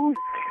 man? Ooh.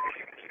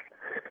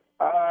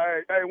 All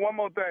right, hey, one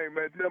more thing,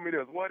 man. Tell me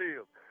this. What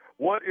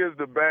is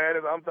the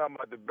baddest, I'm talking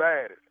about the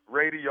baddest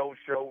radio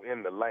show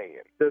in the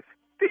land? The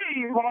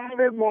Steve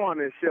Harvey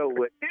Morning Show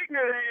with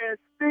ignorant ass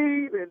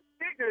Steve and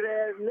ignorant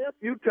ass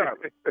nephew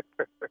Tommy.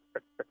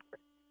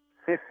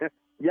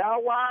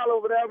 Y'all wild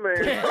over there,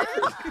 man.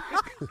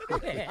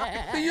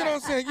 You know what I'm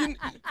saying?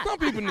 Some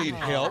people need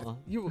help.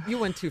 You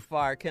went too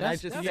far. Can I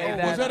just say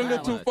that? Was that a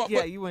little too far?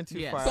 Yeah, you went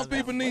too far. Some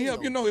people need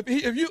help. You know, if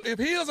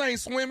his ain't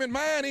swimming,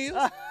 mine is.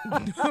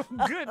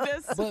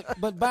 Goodness.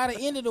 But by the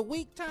end of the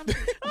week, Tommy.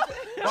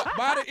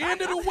 By the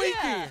end of the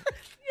weekend.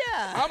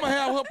 Yeah. I'm going to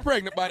have her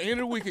pregnant by the end of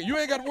the weekend. You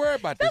ain't got to worry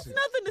about this. That's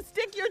nothing to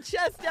stick your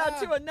chest out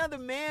to another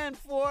man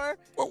for.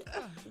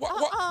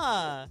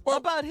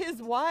 About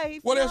his wife.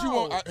 What else you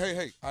want?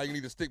 Hey, I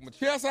need to stick my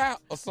chest out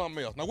or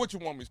something else. Now, what you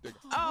want me to stick?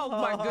 Oh,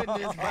 my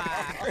goodness,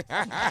 bye.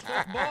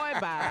 Boy,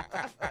 bye.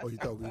 Oh, you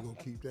thought we were going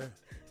to keep that?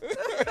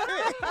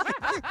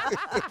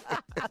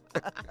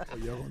 Oh,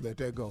 y'all going to let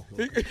that go?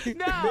 Okay.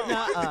 No.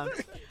 All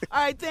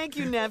right, thank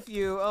you,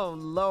 nephew. Oh,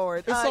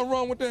 Lord. There's something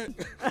wrong with that.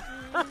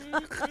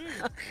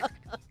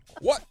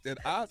 What did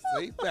I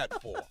say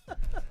that for?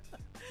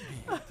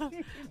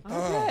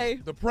 Okay.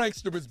 The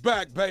prankster is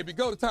back, baby.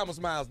 Go to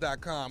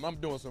thomasmiles.com. I'm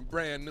doing some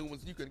brand new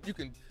ones. You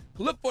can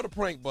look for the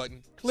prank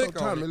button. Click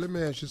on Tommy, it. let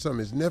me ask you something.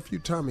 His nephew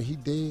Tommy, he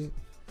dead?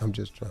 I'm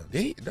just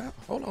trying.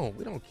 Hold on.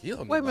 We don't kill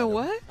nobody. Wait a minute,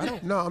 what? I'm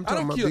talking I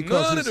don't about kill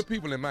because none of the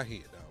people in my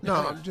head, though. No,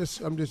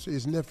 I'm just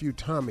his nephew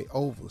Tommy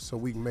over, so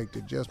we can make the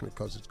adjustment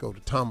because it's go to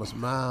Thomas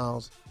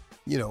Miles.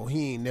 You know,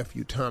 he ain't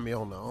nephew Tommy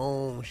on the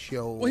own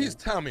show. Well, he's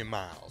Tommy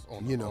Miles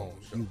on the own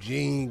show.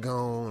 Eugene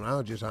gone.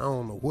 I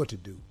don't know what to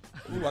do.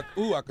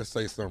 I could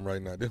say something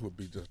right now. This would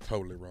be just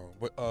totally wrong.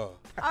 But all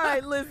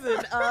right,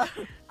 listen.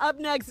 Up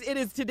next, it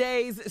is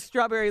today's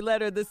Strawberry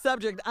Letter. The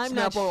subject, I'm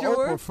Snap not on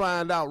sure. Oprah,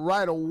 find out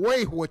right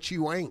away what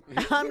you ain't.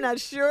 I'm not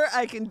sure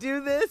I can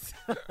do this.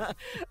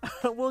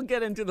 We'll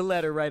get into the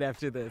letter right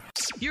after this.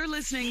 You're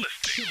listening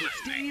to the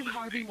Steve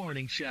Harvey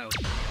Morning Show.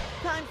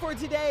 Time for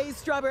today's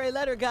Strawberry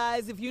Letter,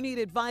 guys. If you need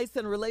advice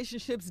on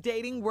relationships,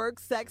 dating, work,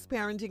 sex,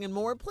 parenting, and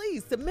more,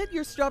 please submit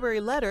your Strawberry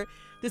Letter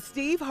to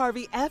Steve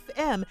Harvey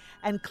FM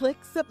and click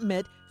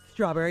Submit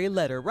Strawberry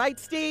Letter. Right,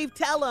 Steve?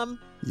 Tell him.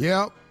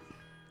 Yep.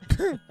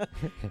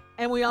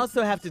 And we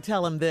also have to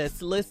tell him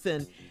this.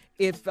 Listen,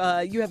 if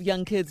you have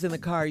young kids in the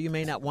car, you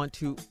may not want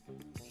to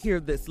hear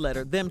this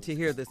letter,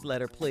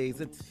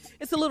 please.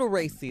 It's a little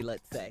racy,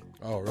 let's say.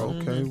 Oh, really?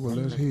 Okay, well,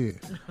 let's hear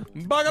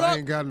it. Buckle up. I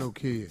ain't got no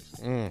kids.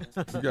 You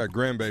got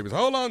grandbabies.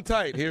 Hold on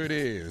tight. Here it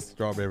is.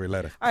 Strawberry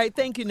Letter. All right,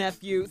 thank you,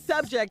 nephew.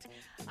 Subject,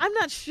 I'm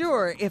not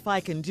sure if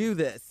I can do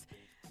this.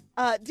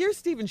 Dear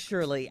Stephen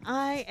Shirley,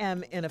 I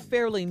am in a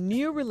fairly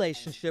new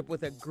relationship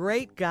with a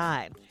great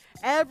guy.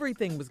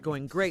 Everything was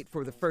going great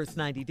for the first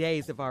 90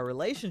 days of our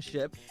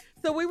relationship,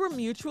 so we were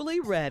mutually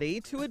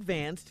ready to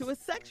advance to a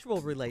sexual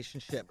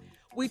relationship.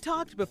 We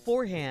talked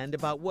beforehand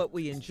about what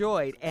we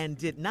enjoyed and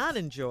did not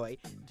enjoy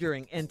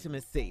during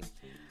intimacy.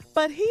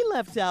 But he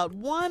left out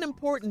one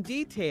important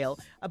detail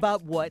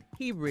about what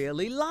he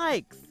really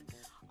likes.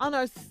 On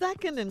our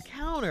second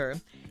encounter,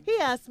 he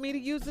asked me to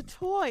use a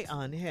toy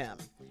on him.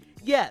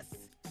 Yes,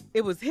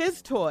 it was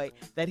his toy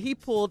that he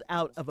pulled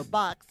out of a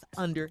box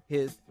under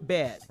his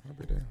bed.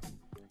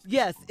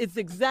 Yes, it's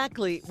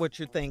exactly what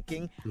you're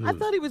thinking. I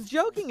thought he was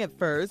joking at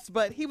first,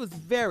 but he was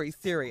very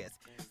serious.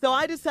 So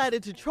I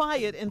decided to try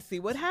it and see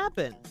what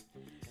happened.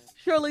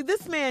 Shirley,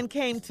 this man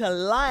came to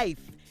life,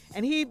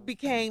 and he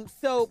became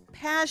so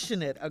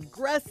passionate,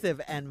 aggressive,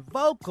 and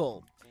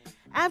vocal.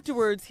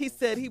 Afterwards, he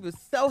said he was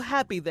so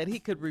happy that he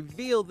could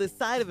reveal this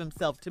side of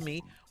himself to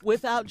me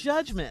without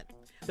judgment.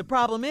 The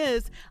problem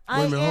is,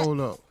 Wait a minute, hold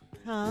up.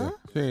 Huh?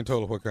 She ain't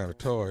told her what kind of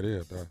toy it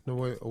is, though. No,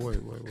 wait.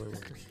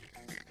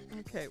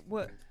 Okay,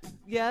 what?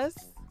 Yes?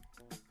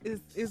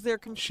 Is there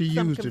She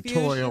some used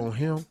confusion? the toy on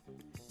him?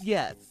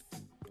 Yes.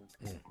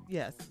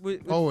 Yes.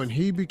 Oh, and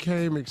he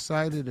became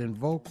excited and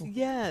vocal?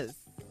 Yes.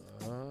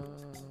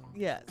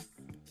 Yes.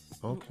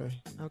 Okay.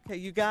 Okay,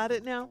 you got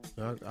it now?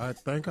 I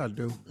think I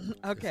do.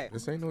 Okay.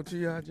 This ain't no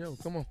G.I. Joe.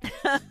 Come on.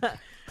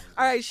 All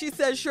All right, she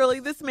says, Shirley,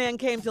 this man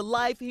came to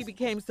life. He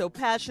became so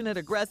passionate,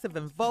 aggressive,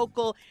 and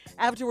vocal.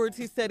 Afterwards,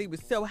 he said he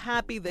was so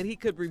happy that he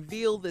could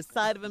reveal this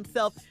side of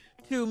himself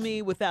to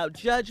me without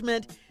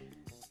judgment.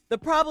 The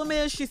problem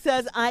is, she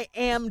says, I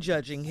am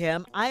judging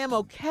him. I am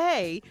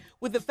okay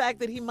with the fact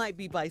that he might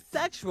be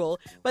bisexual,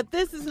 but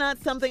this is not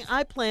something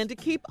I plan to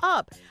keep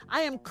up.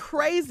 I am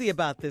crazy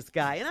about this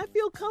guy, and I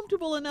feel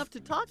comfortable enough to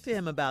talk to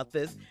him about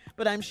this,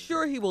 but I'm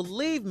sure he will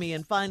leave me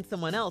and find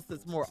someone else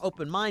that's more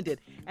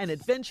open-minded and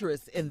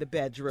adventurous in the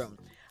bedroom.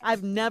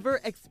 I've never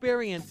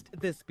experienced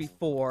this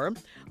before.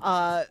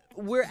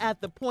 We're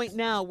at the point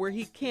now where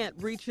he can't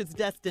reach his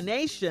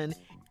destination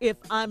if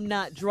I'm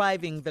not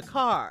driving the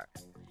car.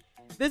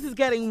 This is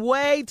getting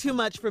way too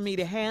much for me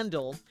to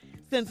handle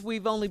since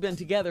we've only been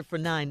together for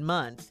 9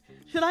 months.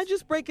 Should I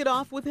just break it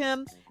off with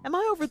him? Am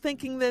I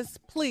overthinking this?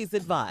 Please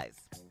advise.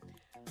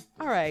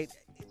 All right.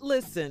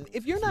 Listen,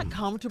 if you're not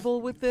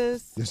comfortable with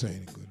this... This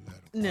ain't a good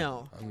letter.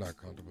 No. I'm not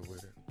comfortable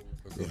with it.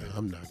 Yeah,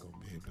 I'm not going to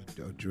be able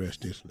to address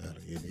this letter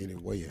in any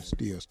way and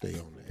still stay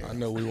on the air. I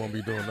know we won't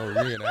be doing no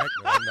reenactment.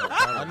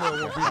 I know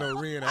it won't be no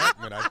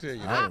reenactment, I tell you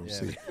that. I don't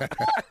see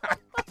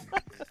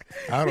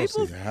I don't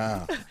see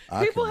how.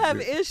 People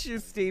have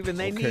issues, Steve, and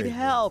they need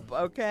help,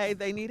 okay?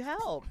 They need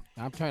help.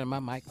 I'm turning my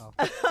mic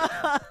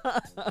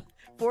off.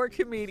 4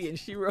 comedians.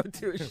 She wrote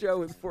to a show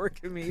with 4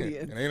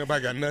 comedians. And ain't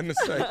nobody got nothing to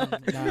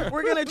say.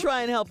 We're going to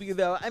try and help you,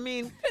 though. I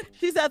mean,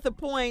 she's at the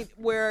point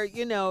where,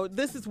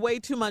 this is way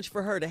too much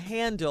for her to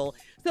handle.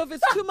 So if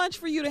it's too much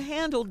for you to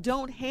handle,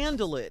 don't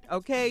handle it,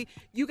 okay?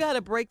 You got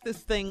to break this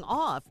thing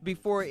off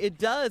before it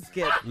does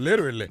get...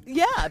 Literally.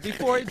 Yeah,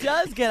 before it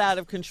does get out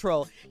of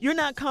control. You're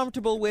not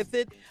comfortable with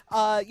it.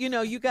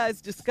 You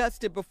guys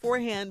discussed it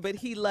beforehand, but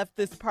he left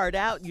this part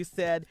out. You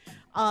said,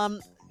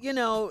 and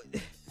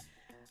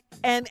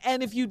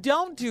if you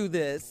don't do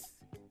this,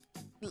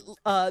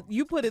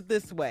 you put it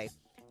this way.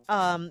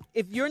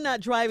 If you're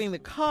not driving the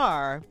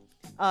car,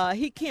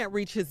 he can't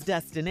reach his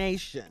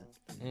destination.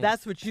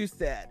 That's what you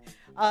said.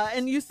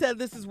 And you said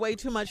this is way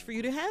too much for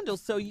you to handle.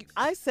 So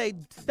I say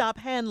stop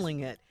handling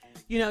it.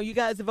 You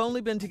guys have only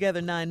been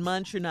together 9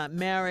 months. You're not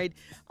married.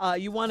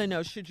 You want to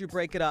know, should you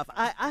break it off?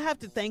 I have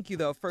to thank you,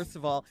 though, first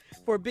of all,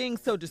 for being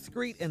so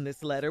discreet in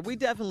this letter. We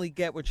definitely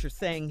get what you're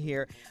saying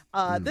here.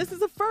 This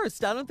is a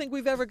first. I don't think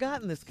we've ever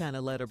gotten this kind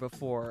of letter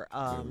before.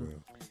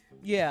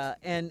 Yeah,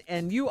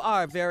 and you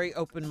are very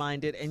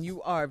open-minded, and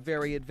you are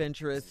very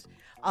adventurous.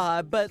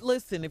 But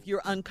listen, if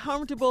you're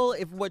uncomfortable,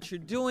 if what you're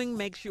doing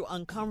makes you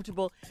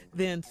uncomfortable,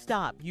 then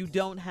stop. You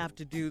don't have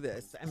to do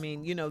this. I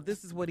mean,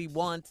 this is what he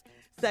wants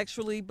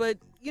sexually, but,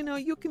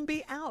 you can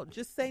be out.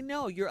 Just say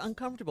no, you're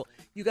uncomfortable.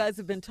 You guys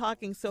have been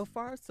talking so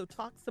far, so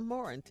talk some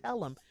more and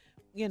tell him,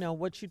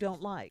 what you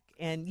don't like.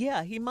 And,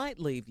 yeah, he might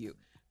leave you,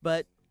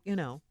 but,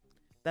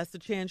 that's the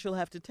chance you'll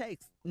have to take.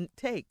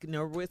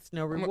 No risk,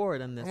 no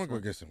reward on this one. I'm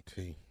going to go get some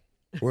tea.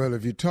 Well,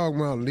 if you're talking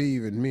about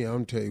leaving me, I'm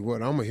going to tell you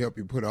what, I'm going to help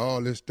you put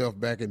all this stuff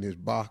back in this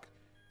box.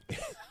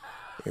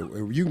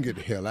 And you can get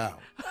the hell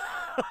out.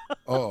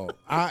 Oh,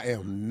 I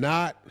am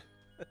not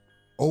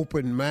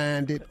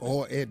open-minded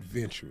or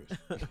adventurous.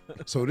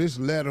 So this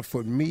letter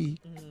for me,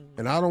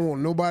 and I don't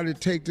want nobody to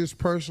take this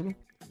personal.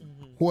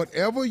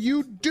 Whatever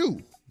you do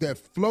that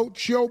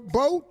floats your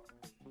boat,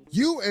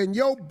 you and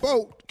your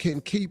boat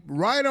can keep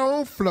right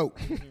on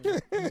floating.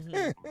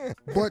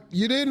 But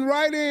you didn't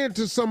write in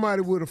to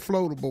somebody with a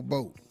floatable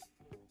boat.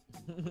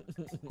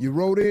 You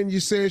wrote in, you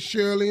said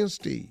Shirley and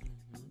Steve.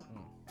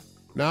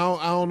 Now,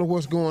 I don't know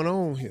what's going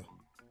on here.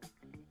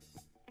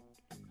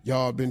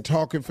 Y'all been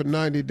talking for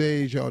 90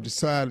 days. Y'all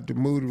decided to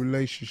move the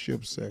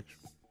relationship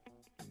sexual.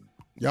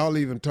 Y'all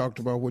even talked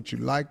about what you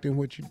liked and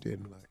what you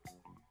didn't like.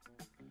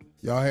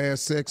 Y'all had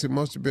sex. It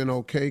must have been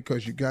okay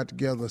because you got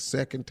together a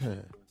second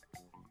time.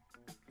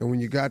 And when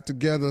you got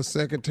together a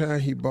second time,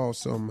 he bought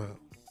something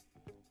out.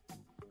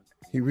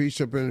 He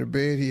reached up in the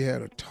bed, he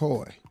had a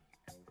toy.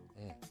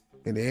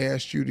 And they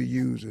asked you to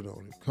use it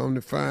on him. Come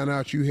to find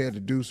out you had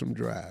to do some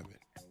driving.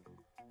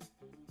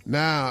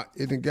 Now,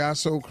 it done got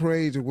so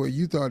crazy where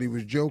you thought he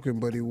was joking,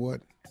 but he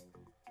wasn't.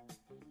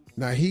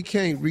 Now, he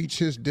can't reach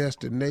his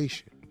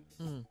destination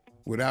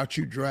without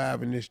you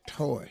driving this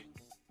toy.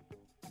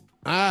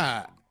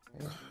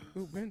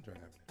 Who been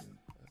driving it?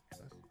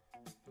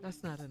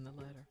 That's not in the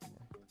letter.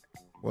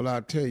 Well,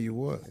 I'll tell you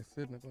what. It's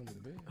sitting up under the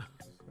bed.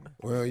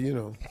 Well,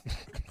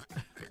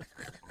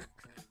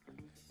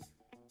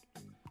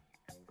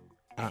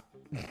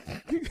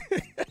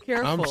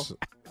 Careful.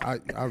 I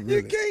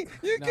really.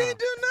 You can't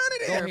do none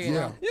of that.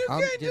 Yeah, You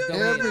can't do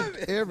none of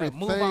it.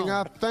 Everything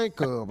I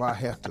think of, I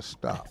have to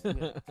stop. You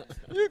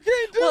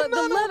can't do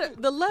none of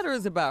it. The letter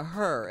is about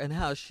her and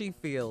how she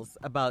feels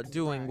about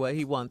doing what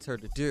he wants her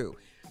to do.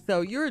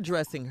 So you're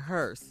addressing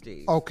her,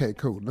 Steve. Okay,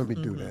 cool. Let me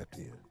do that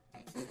then.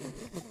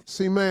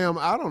 See, ma'am,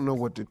 I don't know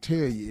what to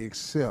tell you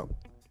except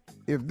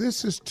if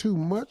this is too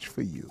much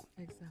for you,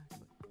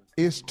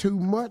 it's too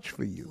much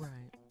for you. Right.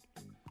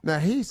 Now,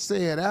 he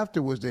said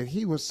afterwards that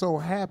he was so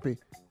happy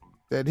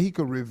that he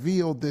could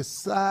reveal this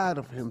side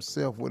of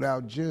himself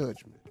without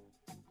judgment.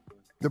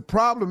 The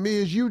problem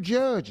is you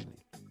judging him.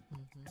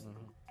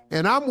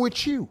 And I'm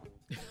with you.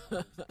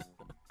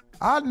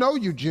 I know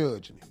you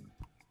judge me.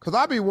 Because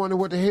I be wondering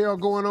what the hell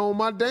going on with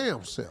my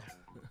damn self.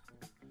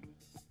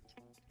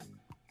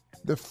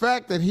 The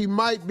fact that he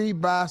might be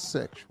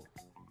bisexual.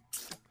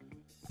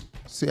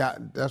 See,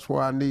 that's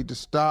why I need to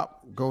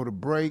stop, go to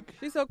break.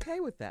 She's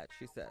okay with that,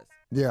 she says.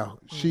 Yeah,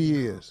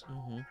 she is.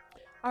 Mm-hmm.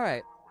 All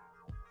right.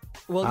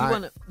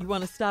 Well, you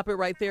want to stop it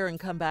right there and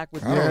come back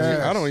with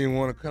I don't even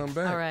want to come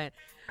back. All right.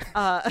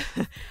 All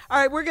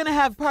right, we're going to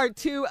have part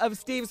 2 of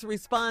Steve's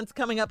response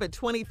coming up at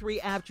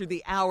 23 after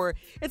the hour.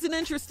 It's an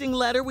interesting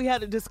letter. We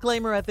had a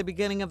disclaimer at the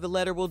beginning of the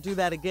letter. We'll do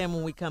that again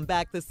when we come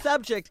back. The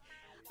subject,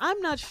 I'm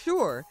not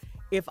sure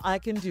if I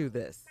can do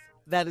this.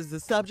 That is the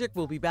subject.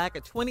 We'll be back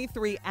at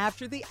 23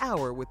 after the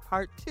hour with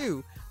part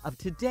 2 of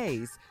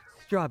today's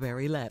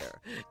Strawberry Letter.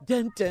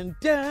 Dun, dun,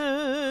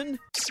 dun.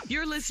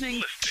 You're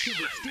listening to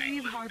the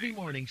Steve Harvey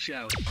Morning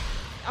Show.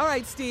 All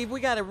right, Steve, we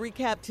got to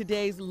recap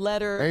today's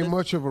letter. Ain't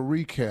much of a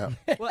recap.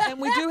 Well,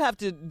 and we do have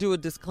to do a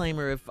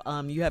disclaimer. If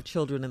you have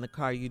children in the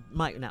car, you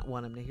might not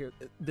want them to hear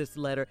this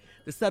letter.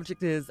 The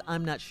subject is,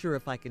 I'm not sure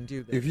if I can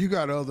do this. If you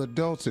got other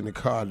adults in the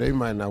car, they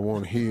might not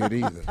want to hear it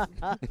either.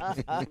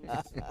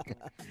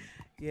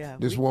 Yeah.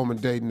 This woman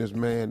dating this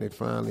man, they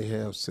finally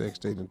have sex.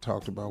 They done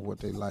talked about what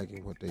they like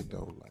and what they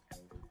don't like.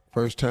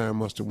 First time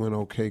must have went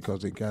okay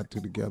because they got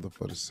together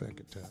for the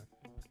second time.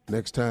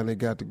 Next time they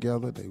got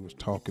together, they was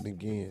talking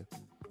again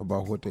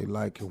about what they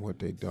like and what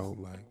they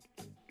don't like.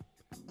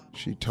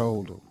 She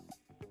told him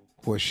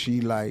what she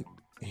liked,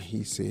 and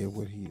he said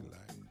what he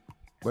liked.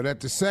 But at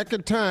the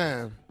second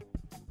time,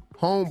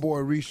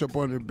 homeboy reached up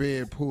under the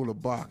bed, pulled a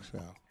box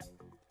out.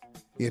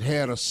 It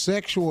had a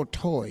sexual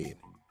toy in it.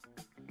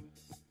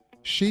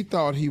 She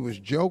thought he was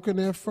joking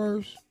at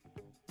first,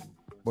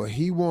 but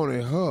he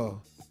wanted her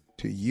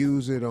to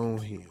use it on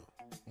him.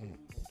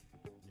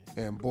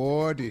 And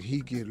boy, did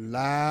he get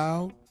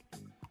loud,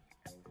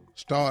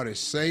 started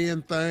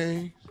saying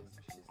things,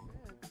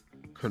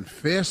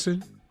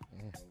 confessing.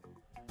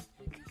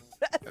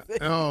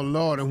 Oh,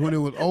 Lord, and when it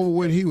was over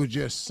with, he was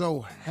just so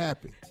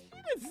happy. You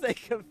didn't say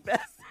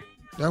confessing.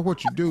 That's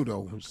what you do, though,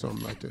 when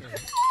something like that. What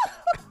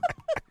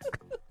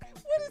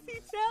is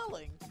he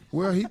telling?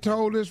 Well, he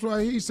told us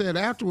right. He said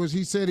afterwards,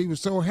 he said he was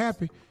so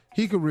happy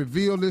he could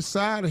reveal this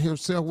side of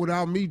himself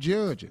without me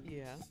judging.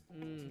 Yeah.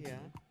 Yeah.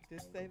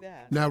 Just say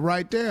that. Now,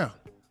 right there,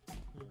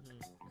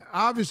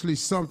 obviously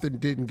something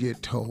didn't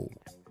get told.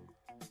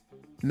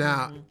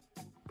 Now,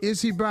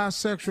 is he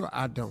bisexual?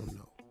 I don't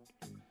know.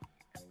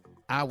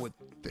 I would,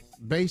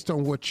 based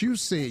on what you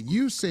said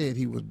he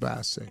was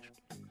bisexual.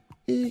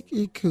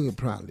 He could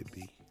probably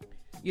be.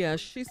 Yeah,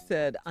 she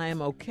said, I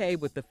am okay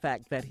with the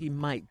fact that he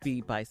might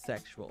be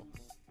bisexual.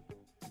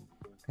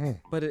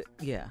 But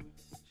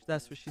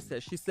that's what she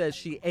said. She says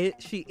she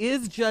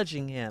is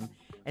judging him,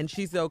 and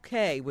she's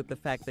okay with the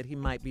fact that he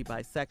might be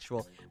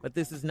bisexual, but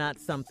this is not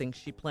something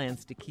she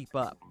plans to keep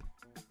up.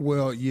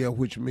 Well, yeah,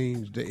 which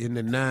means that in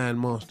the 9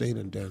 months, they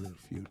done done it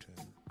a few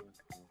times.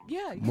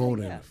 Yeah. More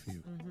than a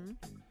few.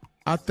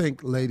 I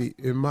think, lady,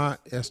 in my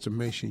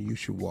estimation, you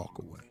should walk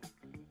away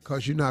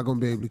because you're not going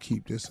to be able to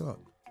keep this up.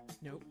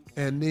 Nope.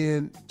 And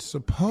then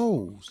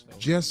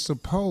just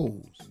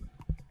suppose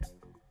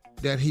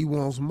that he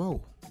wants more.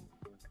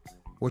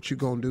 What you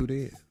going to do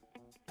then?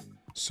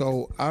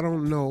 So I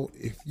don't know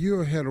if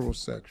you're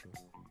heterosexual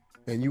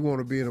and you want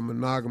to be in a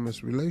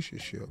monogamous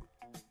relationship,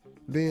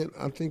 then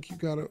I think you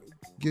got to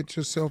get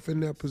yourself in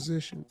that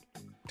position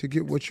to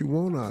get what you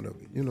want out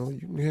of it. You know,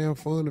 you can have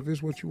fun if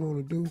it's what you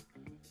want to do.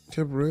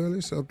 Temporarily,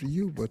 it's up to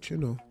you, but you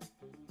know,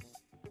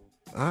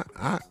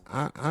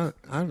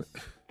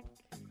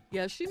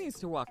 Yeah, she needs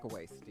to walk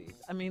away, Steve.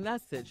 I mean,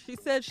 that's it. She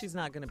said she's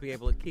not going to be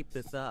able to keep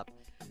this up.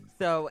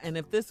 So, and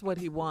if this is what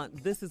he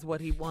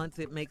wants,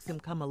 it makes him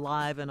come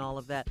alive and all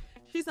of that.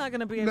 She's not going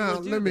to be able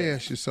to do Now, let me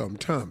this. ask you something,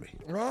 Tommy.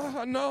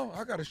 No,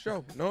 I got a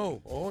show.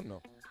 No,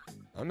 no.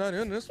 I'm not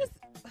in this one.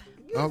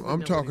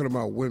 I'm talking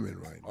about women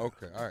right now.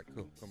 Okay, all right,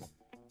 cool. Come on.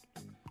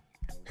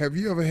 Have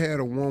you ever had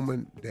a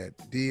woman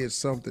that did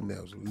something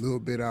that was a little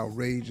bit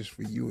outrageous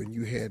for you and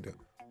you had to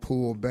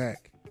pull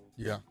back?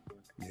 Yeah.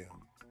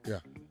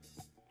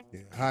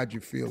 How'd you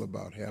feel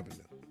about having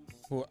to?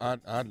 Well, I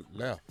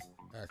left,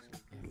 actually.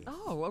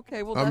 Oh,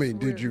 okay. Well, I that's mean,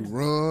 did you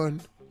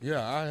run?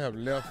 Yeah, I have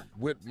left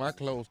with my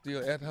clothes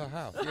still at her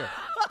house. Yeah.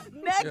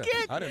 Naked?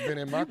 Yeah. I done been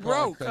in my You car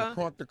broke, and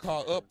parked the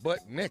car up butt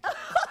naked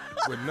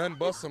with nothing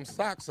but some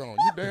socks on.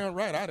 You damn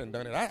right I done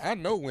it. I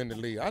know when to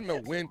leave. I know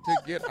when to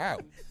get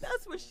out.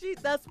 That's what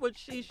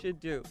she should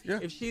do. Yeah.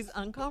 If she's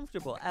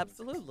uncomfortable,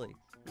 absolutely.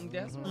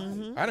 That's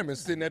right. I done been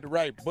sitting at the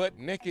right butt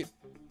naked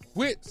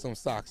with some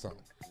socks on.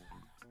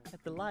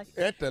 At the light.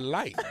 At the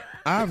light.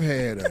 I've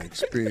had an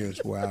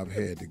experience where I've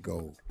had to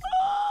go.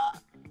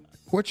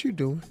 What you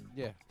doing?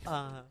 Yeah.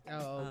 Oh,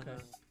 okay.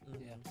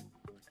 Yeah.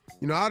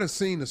 You know, I done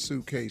seen the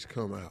suitcase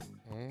come out.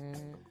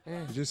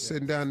 Just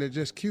sitting down there,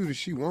 just cute as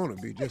she want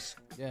to be, just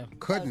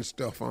cutting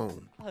stuff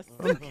on. I'm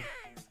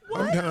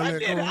down there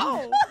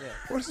going,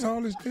 what is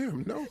all this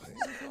damn noise?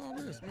 All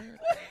this, man.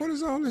 What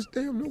is all this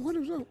damn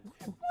noise?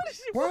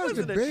 Why is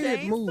the it, a bed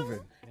chainsaw? moving?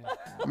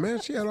 Man,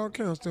 she had all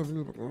kinds of stuff.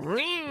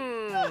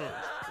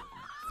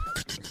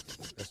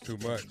 That's too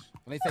much.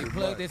 When they say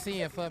plug this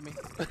in for me.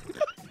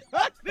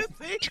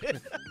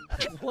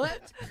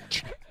 What?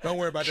 Don't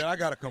worry about that. I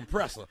got a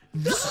compressor.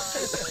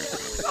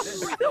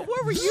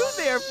 What were you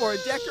there for?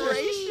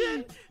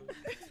 Decoration?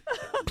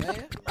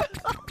 Man.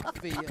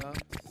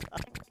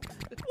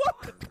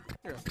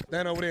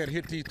 Stand over there and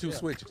hit these two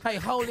switches. Hey,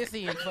 hold this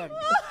in for me.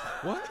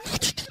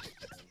 What?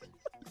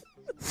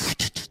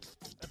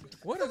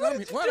 What am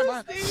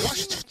I? You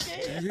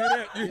hear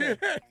that? You hear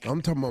that?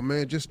 I'm talking about,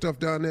 man, just stuff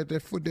down there at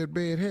that foot that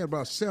bed had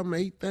about 7 or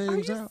 8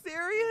 things out. Are you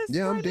serious?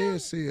 Yeah, I'm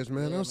dead serious,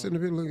 man. I'm sitting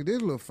here looking at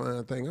this little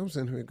fine thing. I'm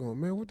sitting here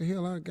going, man, what the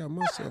hell I got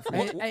myself for?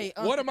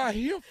 What am I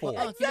here for?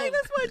 Exactly,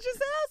 that's what I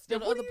just asked him.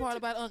 The other part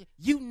about Uncle,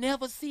 you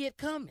never see it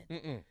coming.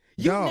 Mm-mm.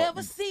 You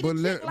never see the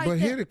chick like but that.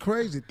 here the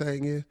crazy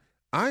thing is,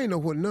 I ain't know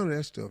what none of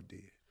that stuff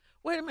did.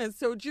 Wait a minute.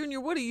 So, Junior,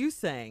 what are you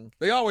saying?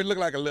 They always look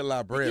like a little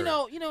librarian.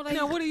 Now,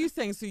 what are you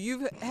saying? So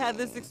you've had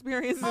this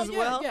experience as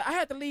well? Yeah, I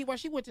had to leave while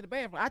she went to the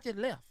bathroom. I just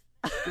left.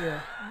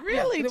 Yeah.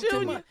 Really,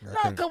 Junior?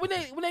 No, because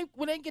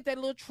when they get that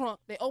little trunk,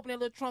 they open that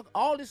little trunk,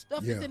 all this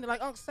stuff is in there,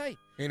 like Uncle say.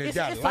 And it's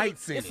got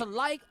lights in it. It's a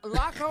lock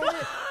on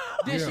it.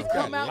 Then she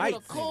come out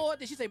with a cord.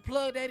 Then she say,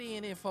 plug that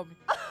in for me.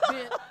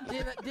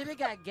 then it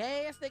got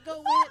gas that go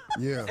with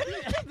it. Yeah.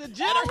 The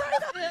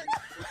generator?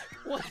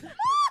 What?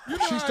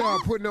 She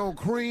started putting on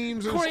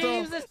creams and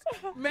stuff.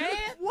 Man,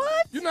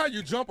 what? You know how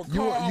you jump a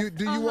car?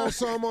 Do you want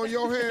some on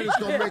your hand? It's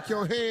going to make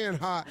your hand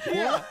hot.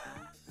 Yeah. What?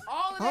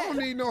 All of I don't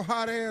need no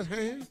hot-ass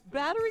hand.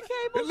 Battery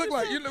cable? It look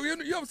like,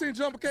 you ever seen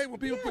jumper cable when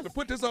people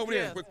put this over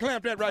there and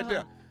clamp that right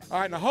there?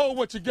 All right, now hold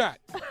what you got.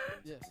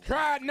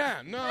 Try it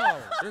now. No,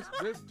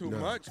 this too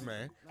much,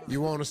 man. You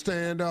want to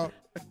stand up?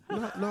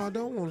 No, I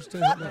don't want to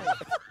stand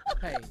up.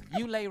 Hey,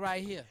 you lay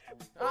right here.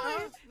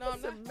 No,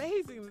 it's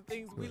amazing the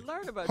things we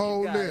learn about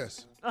Hold you guys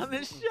this. on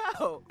this show.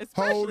 Hold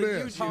Especially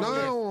this. you, No, I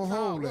Junior. don't want to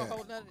hold I that. don't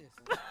hold none of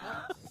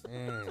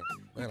this.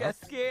 You got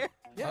scared?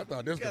 I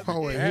thought this was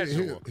Oh, wait,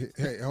 casual.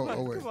 wait.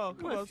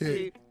 Come on,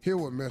 Steve. Here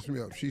what messed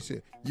me up. She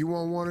said, you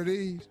want one of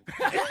these?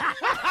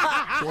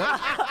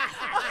 What?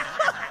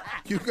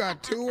 You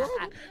got 2 of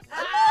them?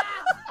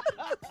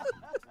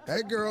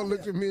 That girl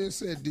looked at me and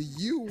said, do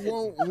you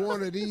want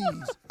one of these?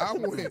 I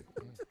went,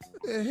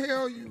 the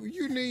hell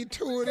you need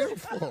 2 of them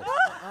for?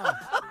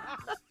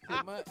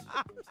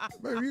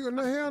 Baby, you go,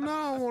 no, hell no,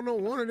 I don't want no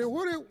one of them.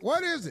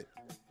 What is it?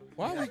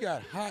 Why we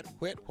got hot,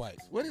 wet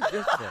wipes? What is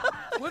this for?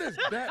 What is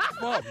that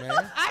for, man?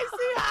 I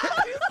see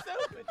how you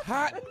stupid.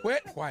 Hot,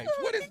 wet wipes.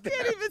 What is You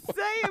can't even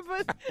say it,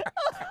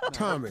 but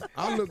Tommy,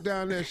 I look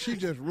down there, she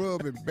just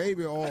rubbing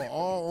baby oil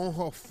all on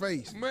her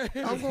face. Man.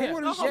 I'm going,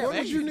 what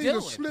is you need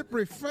a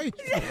slippery face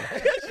for?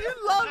 because you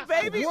love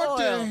baby What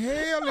oil. the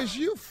hell is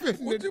you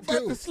fitting What to you about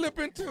do? to slip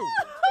into?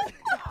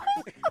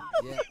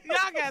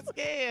 Y'all got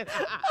scared.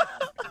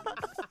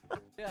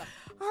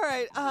 All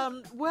right.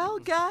 Well,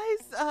 guys,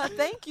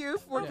 thank you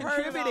for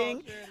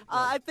contributing.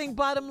 I think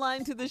bottom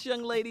line to this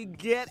young lady,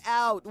 get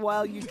out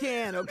while you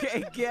can,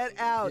 okay? Get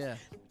out. Yeah.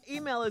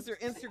 Email us or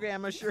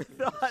Instagram us your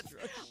thoughts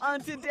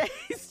on today's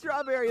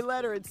Strawberry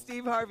Letter at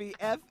Steve Harvey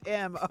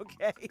FM,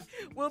 okay?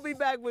 We'll be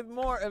back with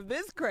more of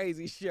this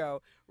crazy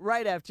show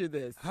right after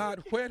this. Hot,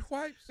 wet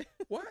wipes?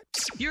 What?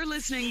 You're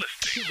listening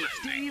to the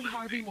Steve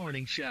Harvey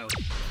Morning Show.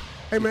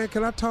 Hey, man,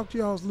 can I talk to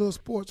y'all's little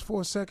sports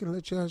for a second?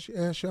 Let y'all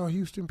ask y'all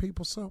Houston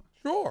people something?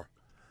 Sure.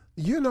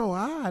 You know,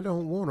 I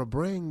don't want to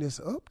bring this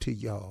up to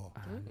y'all,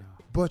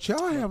 but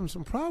y'all having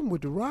some problem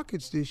with the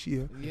Rockets this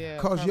year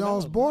because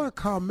y'all's boy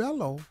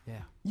Carmelo,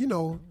 you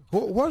know,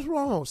 what's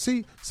wrong?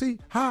 See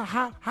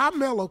how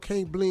Melo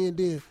can't blend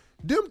in.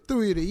 Them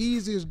 3 are the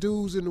easiest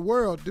dudes in the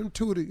world. Them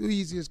 2 are the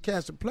easiest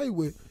cats to play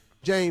with,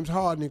 James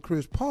Harden and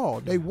Chris Paul.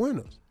 They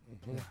winners.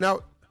 Now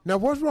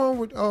what's wrong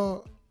with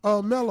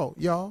Melo,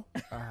 y'all?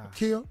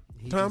 Kill?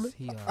 Tommy?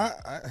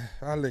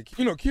 I let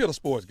Kill the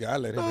sports guy. I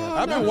let him have.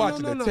 I've been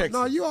watching the Texans.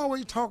 No, you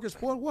always talking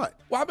sport. What?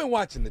 Well, I've been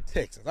watching the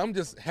Texans. I'm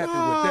just happy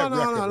with that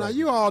record. No.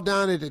 You all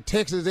down at the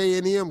Texas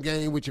A&M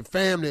game with your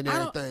family and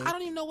everything. I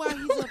don't even know why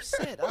he's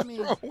upset. I mean,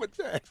 what's wrong with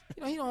that?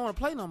 He don't want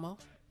to play no more.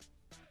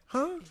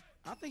 Huh?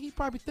 I think he's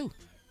probably through.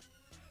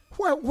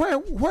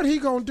 What he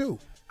gonna do?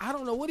 I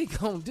don't know what he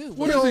gonna do.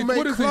 What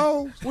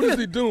is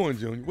he doing,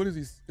 Junior? What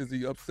is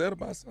he upset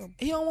about something?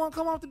 He don't want to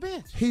come off the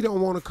bench. He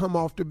don't want to come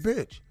off the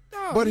bench.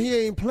 No, but he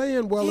ain't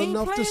playing well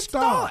enough to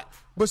start.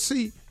 But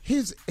see,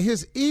 his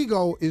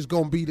ego is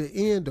gonna be the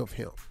end of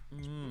him.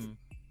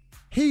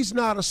 He's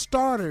not a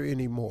starter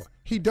anymore.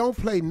 He don't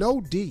play no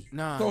D.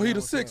 So he the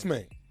 6th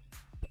man.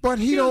 But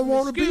he don't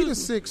want to be the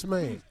 6th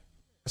man.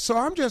 So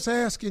I'm just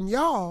asking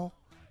y'all,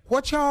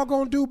 what y'all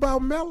gonna do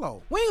about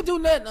Melo? We ain't do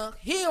nothing.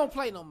 He don't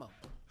play no more.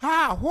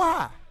 How?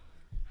 Why?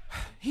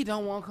 He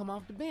don't want to come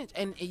off the bench,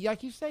 and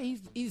like you say,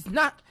 he's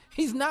not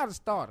a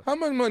starter. How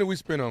much money we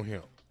spend on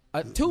him?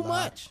 Too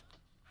much.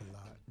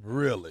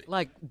 Really?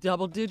 Like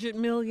double-digit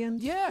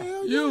millions? Yeah.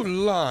 You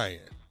lying.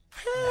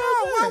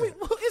 Hell,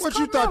 what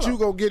you thought you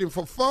gonna get him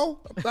for 4?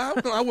 I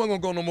wasn't gonna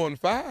go no more than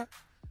 5.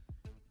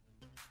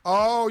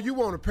 Oh, you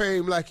want to pay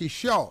him like he's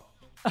short?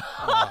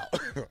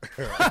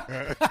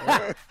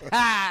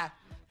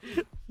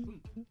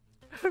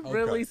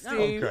 Really,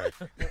 Steve? Okay.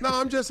 No,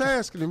 I'm just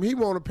asking him. He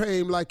want to pay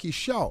him like he's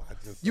Shaw.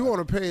 You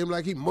want to pay him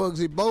like he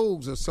Muggsy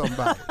Bogues or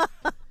somebody.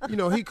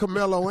 He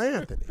Carmelo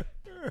Anthony.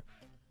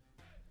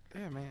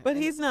 Yeah, man. But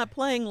he's not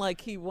playing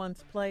like he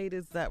once played.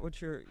 Is that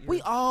what you're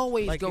we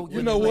always like go.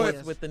 You know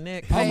what? With the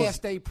Knicks?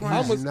 Past they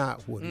prime. He's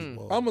not what he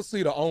was. I'm going to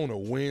see the owner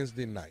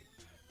Wednesday night,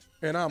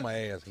 and I'm going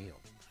to ask him.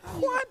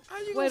 What?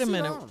 Wait a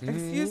minute.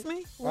 Excuse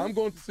me? I'm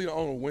going to see the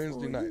owner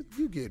Wednesday night.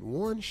 You get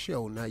one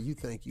show, now you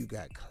think you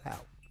got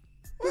clout.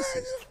 What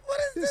is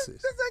this?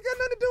 This ain't got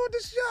nothing to do with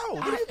the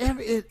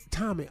show.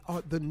 Tommy,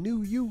 the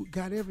new you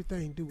got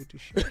everything to do with the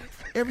show.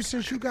 Ever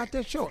since you got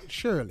that show,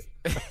 Shirley,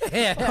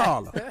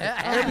 Carla,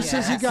 ever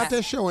since he got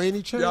that show, ain't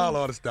he changed? Y'all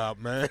ought to stop,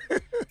 man.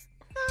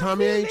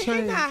 Tommy ain't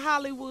changed. He's not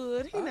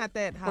Hollywood. He's not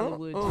that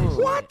Hollywood.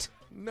 What?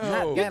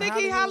 No. You think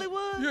he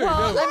Hollywood? Yeah,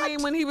 Well, no. I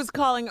mean, when he was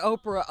calling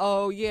Oprah,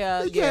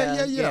 Yeah.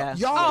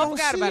 Y'all I don't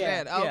forgot see about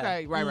it. that.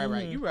 Okay,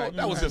 right. You right.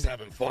 That was just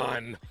having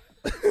fun.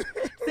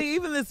 See,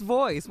 even this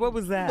voice, what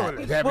was that?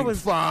 Having what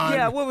was, fun.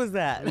 Yeah, what was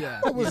that?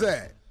 What was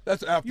that?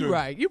 That's after. You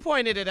right. You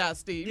pointed it out,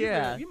 Steve.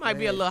 Yeah. You might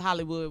be a little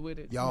Hollywood with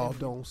it. Y'all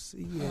don't see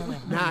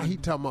it. Now he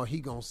talking about he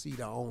gonna see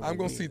the owner. I'm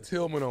going to see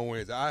Tillman on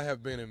Wednesday. I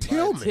have been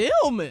invited.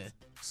 Tillman.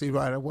 See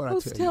right what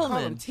Who's I tell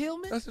Tillman?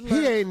 Tillman? That's the you.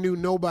 He ain't knew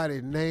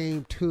nobody's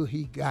name till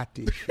he got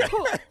this shit.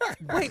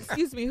 Wait,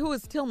 excuse me. Who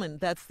is Tillman?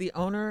 That's the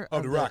owner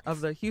Of the Rockets.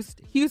 of the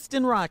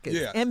Houston Rockets,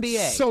 Yeah.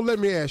 NBA. So let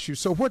me ask you.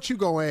 So what you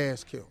gonna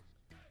ask him?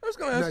 I was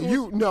going to Now ask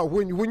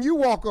him. when you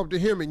walk up to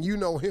him and you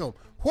know him,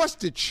 what's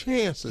the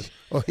chances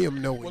of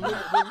him knowing you?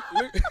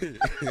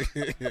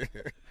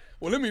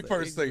 Well, let me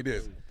first say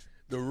this.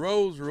 The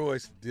Rolls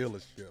Royce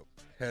dealership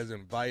has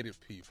invited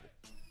people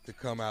to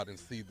come out and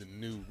see the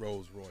new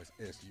Rolls Royce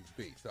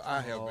SUV. So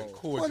I have been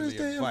cordially What is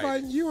they invited.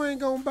 inviting? You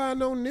ain't gonna buy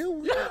no new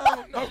one.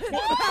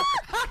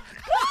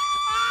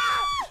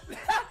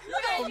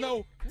 I don't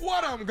know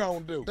what I'm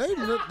going to do.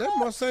 They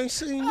must ain't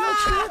seen your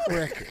track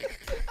record.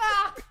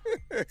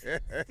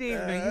 Steve,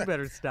 no, you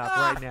better stop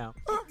right now.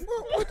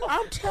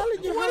 I'm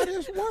telling you how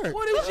this works.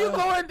 What is you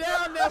going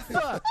down there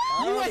for?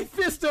 You ain't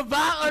fist to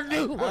buy a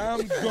new one.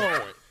 I'm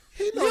going.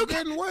 He know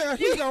getting well.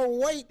 He gonna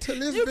wait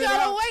till it's been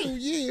out 2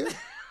 years.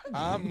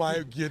 I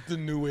might get the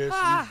new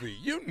SUV.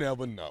 You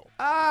never know.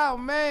 Oh,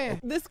 man.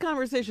 This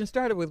conversation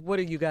started with, what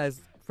are you guys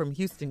from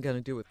Houston going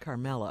to do with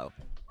Carmelo?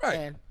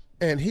 Right.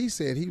 And he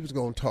said he was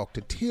going to talk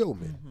to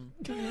Tillman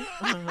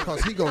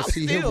because he going to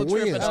see him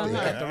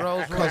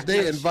Wednesday because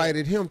they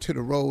invited him to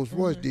the Rolls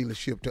Royce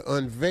dealership to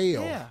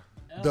unveil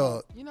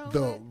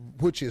the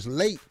which is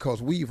late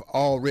because we've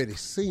already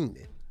seen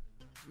it.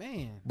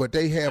 Man. But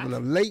they having a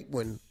late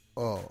one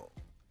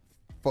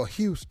for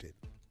Houston,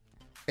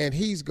 and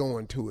he's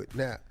going to it.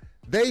 Now,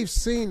 they've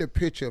seen a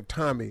picture of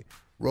Tommy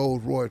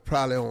Rolls Royce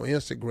probably on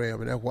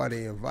Instagram, and that's why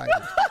they invited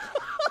him.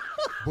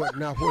 But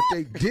now what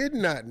they did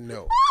not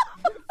know,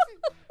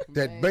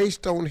 that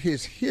based on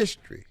his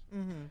history,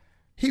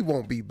 he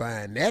won't be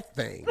buying that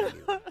thing.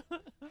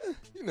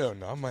 You never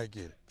know. I might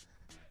get it.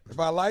 If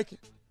I like it.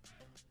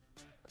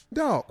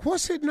 Dog,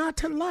 what's it not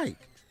to like?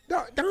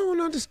 Dog, I don't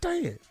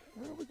understand.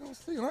 Well, we're going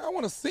to see. I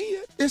want to see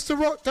it. It's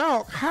the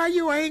dog. How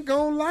you ain't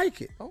gonna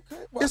like it? Okay.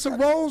 Well, It's a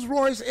Rolls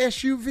Royce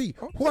SUV.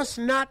 Okay. What's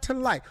not to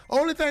like?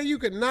 Only thing you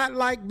could not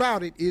like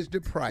about it is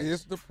the price.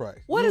 It's the price.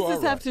 What does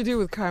this have to do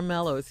with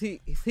Carmelo? Is he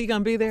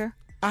going to be there?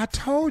 I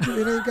told you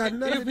it ain't got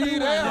nothing to do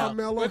with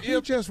Carmelo. But He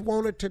just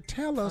wanted to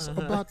tell us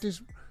about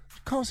this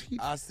because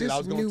I said this I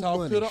was going new to talk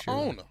money to the show.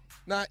 owner.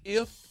 Now,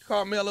 if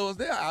Carmelo is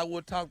there, I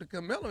would talk to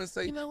Carmelo and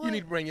say, you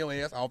need to bring your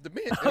ass off the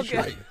bench. That's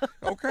right.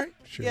 Okay?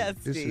 Sure. Yes,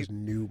 This Steve. is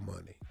new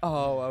money.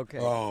 Oh, okay.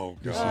 Oh,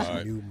 This God.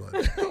 is new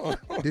money.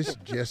 This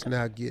just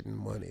now getting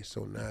money.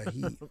 So now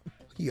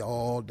he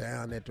all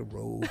down at the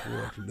Rolls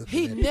Royce looking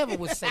He at never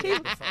was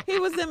saying before. He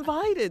was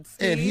invited,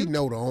 Steve. And he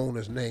know the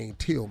owner's name,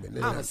 Tillman.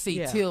 I'm going to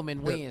see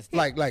Tillman Wednesday.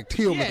 Like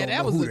Tillman Yeah, don't that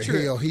know was who the the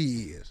trip. hell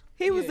he is.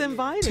 He was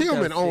invited.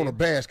 Tillman though, own a Steve.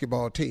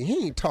 basketball team.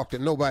 He ain't talked to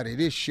nobody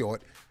this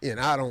short, and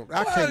I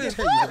can't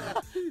tell you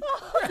that.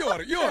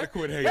 You ought to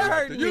quit hating. You like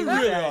hurt that. me You with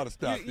really that. ought to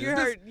stop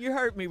this. You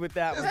hurt me with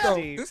that one,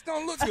 Steve. This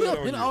don't look good on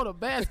Tillman you. on a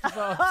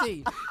basketball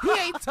team. He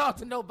ain't talked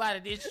to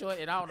nobody this short,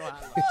 and I don't know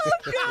how.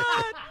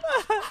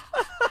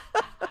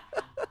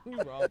 You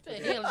wrong. What the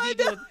hell is he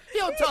doing? He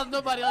don't talk to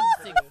nobody under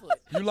 6 foot.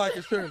 You like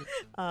it, Shirley?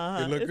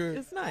 It look good?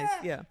 It's nice,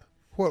 yeah.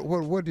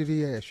 What did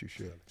he ask you,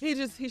 Shirley?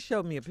 He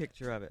showed me a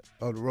picture of it.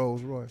 Of the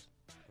Rolls Royce?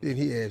 Then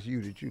he asked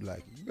you that you like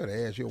it. You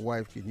better ask your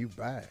wife, can you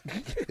buy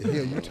it? The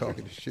hell you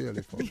talking to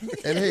Shirley for?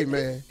 And hey,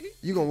 man,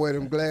 you gonna wear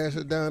them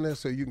glasses down there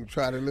so you can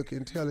try to look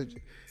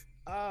intelligent?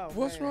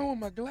 What's wrong with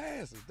my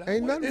glasses?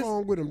 Ain't nothing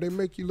wrong with them. They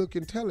make you look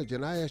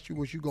intelligent. I asked you,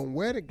 was you gonna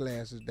wear the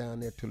glasses down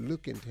there to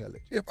look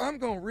intelligent? If I'm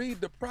going to read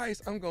the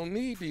price, I'm going to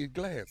need these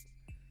glasses.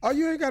 Oh,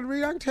 you ain't got to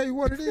read. I can tell you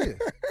what it is.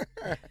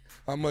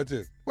 How much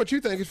is it? What you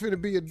think it's finna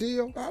be a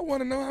deal? I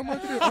want to know how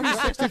much it is. I'm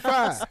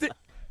 65.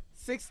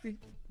 60.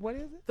 What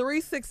is it?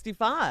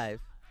 $365.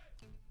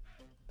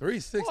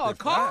 $365. For a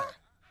car?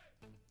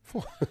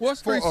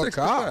 What's For a $365?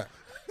 car.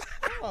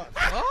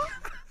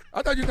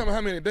 I thought you were talking about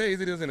how many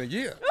days it is in a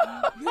year.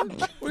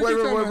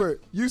 Wait.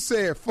 You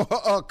said for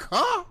a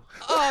car?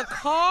 A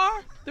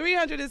car?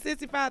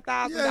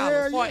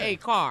 $365,000 for a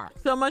car.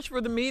 So much for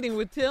the meeting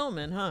with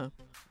Tillman, huh?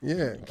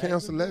 Yeah,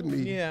 cancel that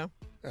meeting. Yeah.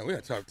 Now, we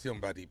got to talk to him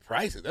about these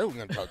prices. That's what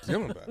we're going to talk to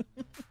him about.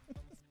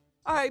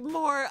 All right,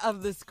 more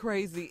of this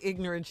crazy,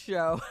 ignorant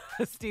show.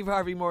 Steve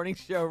Harvey Morning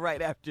Show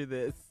right after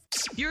this.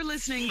 You're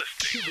listening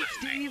to the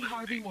Steve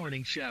Harvey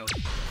Morning Show.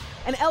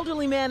 An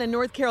elderly man in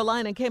North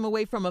Carolina came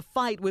away from a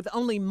fight with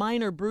only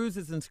minor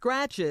bruises and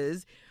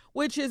scratches,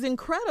 which is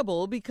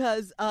incredible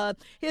because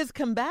his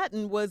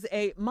combatant was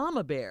a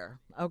mama bear,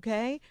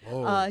 okay?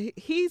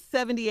 He's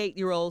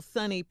 78-year-old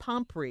Sonny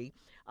Pomprey.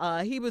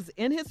 He was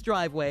in his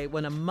driveway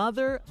when a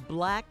mother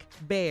black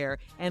bear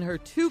and her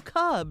 2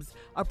 cubs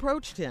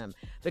approached him.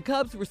 The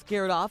cubs were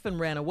scared off and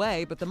ran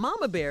away, but the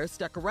mama bear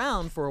stuck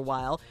around for a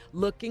while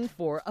looking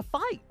for a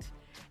fight.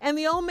 And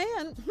the old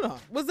man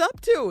was up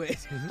to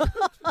it.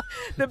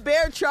 The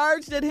bear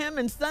charged at him,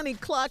 and Sonny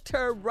clocked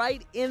her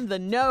right in the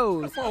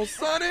nose. Come on,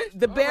 Sonny.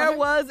 The bear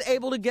was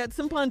able to get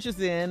some punches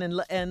in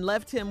and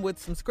left him with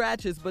some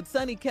scratches, but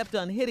Sonny kept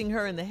on hitting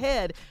her in the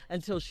head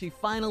until she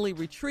finally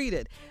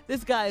retreated.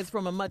 This guy is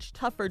from a much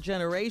tougher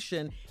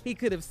generation. He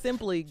could have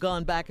simply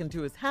gone back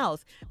into his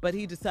house, but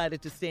he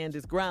decided to stand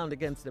his ground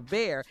against a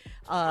bear.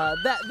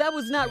 That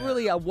was not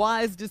really a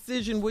wise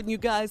decision, wouldn't you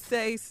guys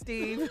say,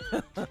 Steve?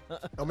 I'm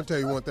going to tell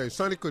you one thing.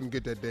 Sonny couldn't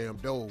get that damn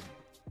dough.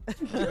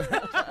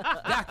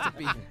 Got to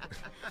be.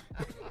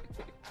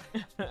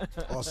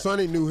 Or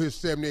Sonny knew his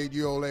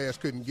 78-year-old ass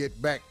couldn't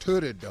get back to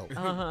the dough.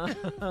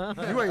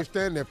 You ain't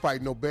standing there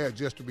fighting no bear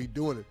just to be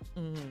doing it.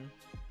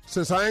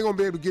 Since I ain't going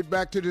to be able to get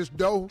back to this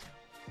dough,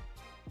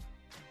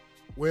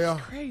 well,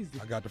 Crazy.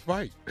 I got to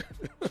fight.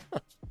 You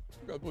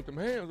got to put them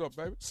hands up,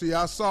 baby. See,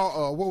 I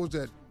saw, what was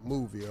that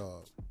movie?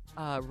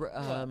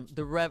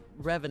 The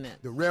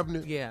Revenant. The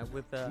Revenant? Yeah,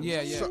 with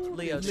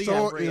Leo.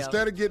 So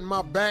instead of getting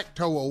my back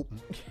toe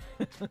open,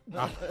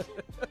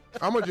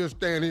 I'm going to just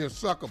stand here and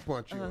sucker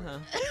punch you.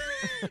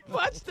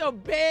 Watch the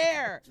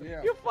bear.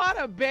 Yeah. You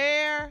fought a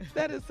bear?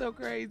 That is so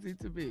crazy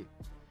to me.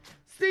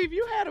 Steve,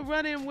 you had a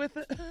run-in with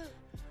a...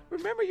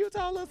 Remember you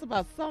told us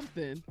about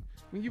something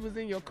when you was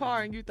in your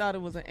car and you thought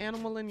it was an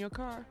animal in your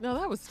car? No,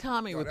 that was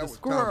Tommy with the was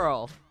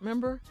squirrel.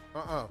 Remember?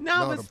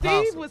 No, but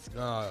Steve was...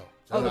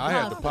 I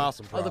had the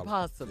possum problem. Oh, the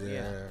possum,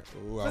 yeah.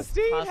 Ooh, But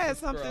Steve had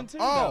something too,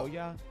 though,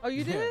 y'all. Oh,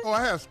 you did? Oh,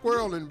 I had a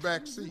squirrel in the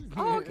back seat.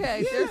 Oh,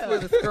 okay. That's where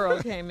the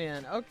squirrel came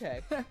in.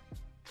 Okay.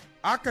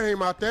 I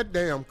came out that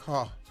damn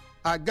car.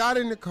 I got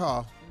in the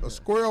car. A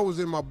squirrel was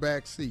in my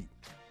back seat.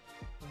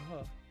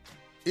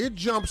 It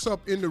jumps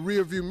up in the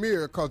rearview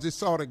mirror because it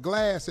saw the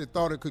glass and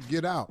thought it could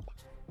get out.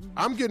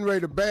 I'm getting ready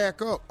to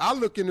back up. I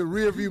look in the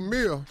rearview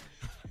mirror.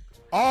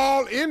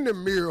 All in the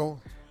mirror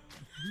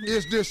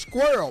is this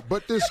squirrel,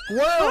 but this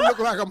squirrel looked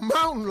like a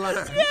mountain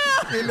lion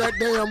in that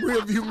damn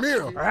rearview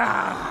mirror.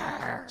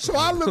 So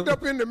I looked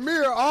up in the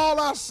mirror. All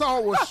I saw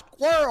was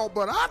squirrel,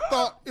 but I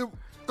thought,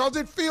 because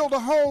it filled the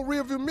whole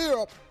rearview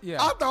mirror,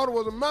 I thought it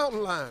was a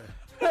mountain lion.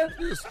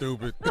 You're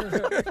stupid.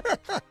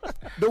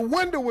 The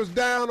window was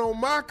down on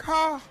my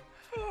car.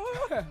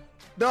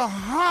 The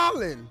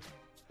hollering.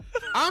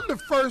 I'm the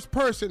first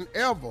person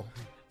ever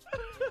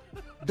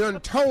done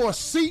tore a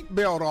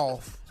seatbelt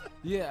off.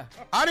 Yeah.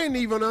 I didn't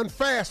even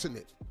unfasten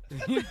it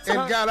and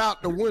got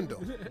out the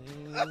window.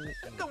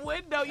 The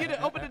window? You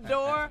didn't open the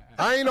door?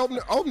 I ain't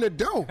open the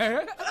door.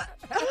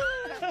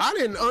 I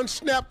didn't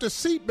unsnap the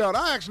seatbelt.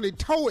 I actually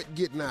tore it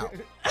getting out.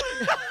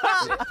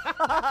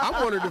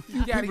 I'm one of the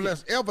few people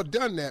that's ever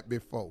done that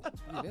before.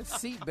 Yeah, that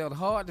seatbelt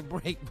hard to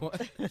break, boy.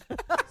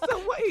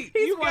 So wait,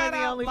 He's you one of got the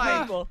out only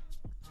people.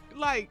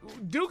 like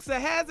Dukes of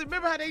Hazzard.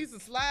 Remember how they used to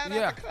slide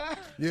out the car?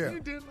 Yeah. You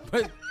did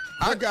But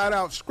I got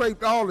out,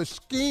 scraped all the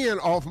skin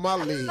off my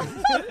leg.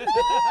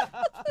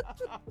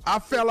 I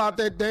fell out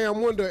that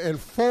damn window and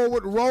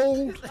forward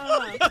rolled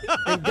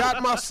and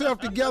got myself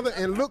together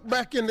and looked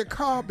back in the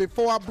car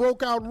before I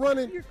broke out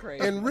running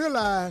and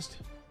realized,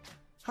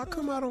 how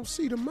come I don't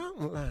see the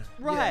mountain lion?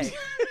 Right.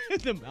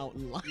 The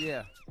mountain lion.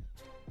 Yeah.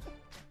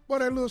 Boy,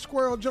 that little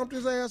squirrel jumped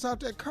his ass out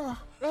that car.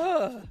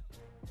 I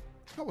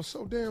was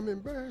so damn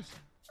embarrassed.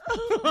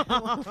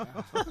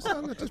 I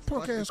let this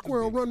punk ass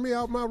squirrel run me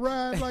out my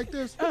ride like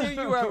this. Here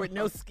you are with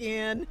no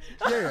skin.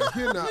 Yeah,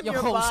 here now. Your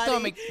whole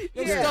body.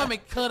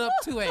 stomach cut up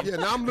to it. Yeah,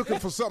 now I'm looking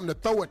for something to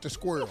throw at the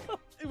squirrel.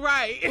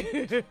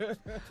 Right.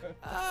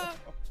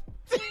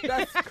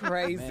 That's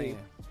crazy.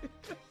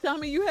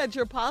 Tommy, you had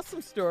your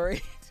possum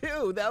story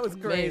too. That was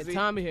crazy. Man,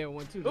 Tommy had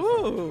one too.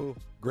 Ooh.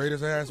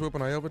 Greatest ass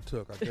whipping I ever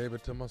took. I gave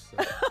it to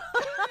myself.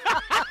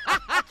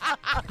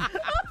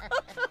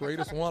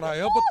 Greatest one I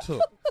ever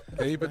took.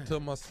 Gave it to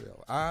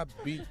myself. I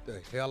beat the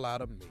hell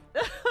out of me.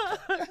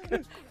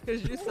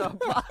 Because you saw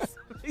possum.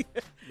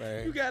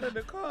 Man. You got in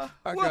the car.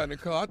 I got in the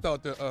car. I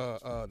thought the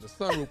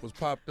sunroof was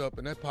popped up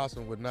and that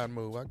possum would not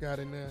move. I got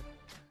in there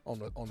on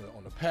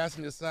the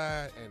passenger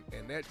side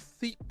and that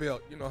seat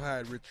belt, you know how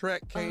it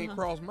retract came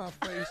across my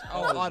face.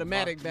 Oh,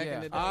 automatic back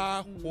in the day.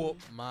 I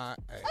whooped my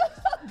ass.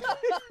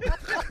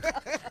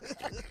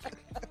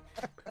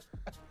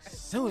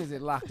 soon as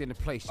it locked into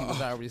place, she was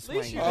already At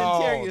swinging. least you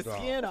didn't tear your dog.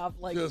 skin off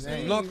like Just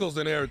that. knuckles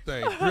and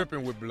everything,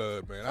 dripping with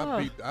blood, man.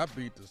 I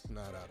beat the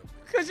snot out of him.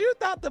 Because you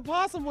thought the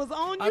possum was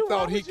on you. I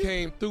thought Why he would you-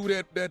 came through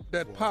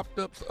that popped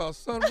up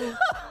sunroof.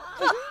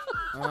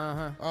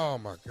 Oh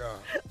my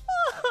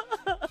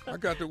God! I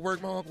got to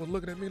work. My uncle was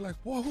looking at me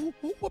like, "Boy, who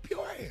whoop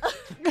your ass?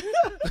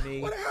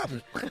 Me. What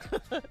happened?"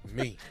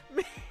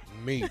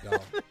 Me,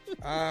 dog.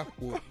 I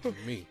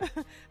whooped me.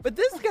 But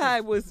this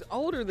guy was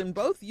older than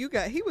both you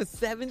guys. He was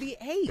 78.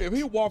 If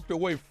he walked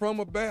away from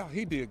a bear,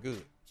 he did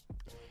good.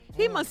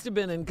 He must have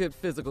been in good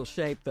physical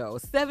shape, though. A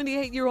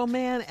 78-year-old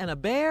man and a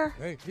bear.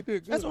 Hey, he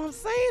did good. That's what I'm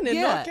saying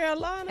in North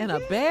Carolina. And a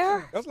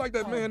bear? That's like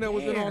that man that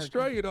was in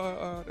Australia.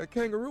 That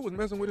kangaroo was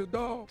messing with his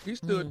dog. He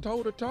stood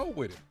toe to toe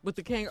with it. With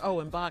the kangaroo? Oh,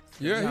 and boxed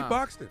him. Yeah, he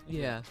boxed it.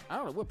 Yeah. I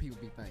don't know what people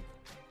be thinking.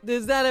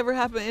 Does that ever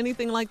happen?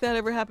 Anything like that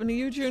ever happen to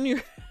you,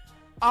 Junior?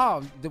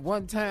 Oh, the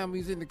one time we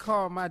was in the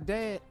car with my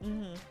dad,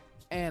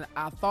 and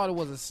I thought it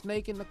was a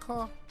snake in the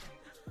car.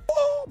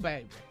 Oh,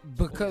 baby.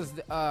 Because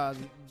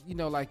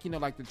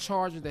like the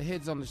charger, the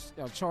heads on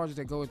the chargers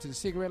that go into the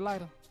cigarette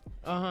lighter.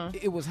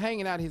 It was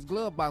hanging out of his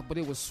glove box, but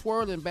it was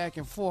swirling back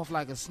and forth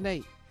like a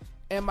snake.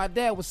 And my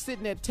dad was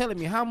sitting there telling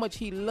me how much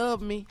he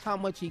loved me, how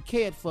much he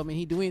cared for me,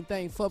 he'd do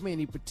anything for me, and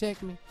he'd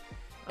protect me.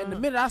 And the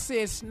minute I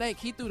said snake,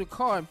 he threw the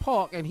car and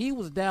parked, and he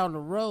was down the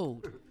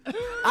road.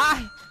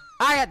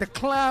 I had to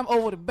climb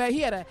over the back.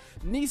 He had a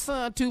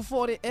Nissan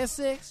 240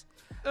 SX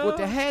with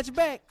the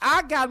hatchback.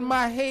 I got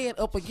my head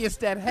up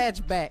against that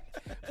hatchback,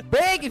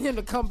 begging him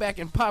to come back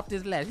and pop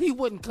this latch. He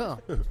wouldn't come.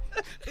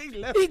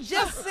 He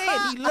just said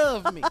he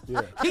loved me.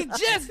 Yeah. He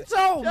just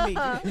told me.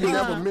 He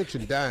never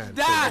mentioned dying.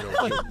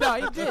 No,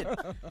 he didn't.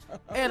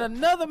 And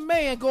another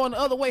man going the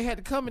other way had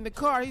to come in the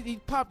car. He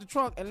popped the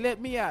trunk and let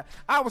me out.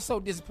 I was so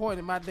disappointed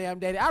in my damn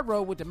daddy. I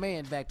rode with the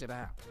man back to the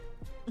house.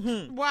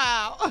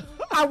 Wow.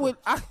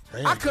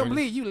 I couldn't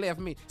believe you left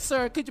me.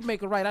 Sir, could you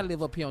make it right? I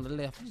live up here on the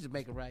left. You just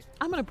make it right.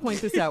 I'm going to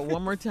point this out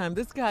one more time.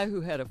 This guy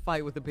who had a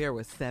fight with a bear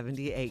was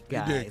 78,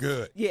 guys. He did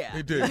good. Yeah.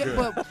 He did good.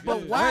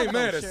 But why? I ain't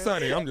mad at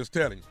Sonny. I'm just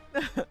telling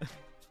you.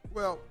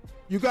 Well,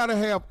 you got to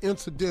have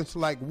incidents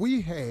like we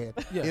had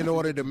in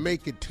order to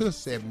make it to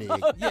 78.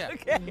 Yeah.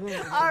 Okay.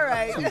 All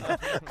right.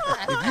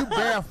 If you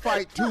bear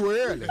fight too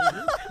early,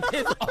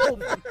 It's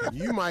over.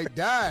 you might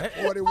die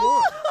at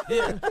 41.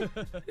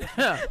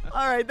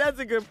 All right, that's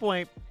a good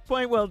point.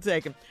 Point well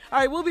taken. All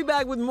right, we'll be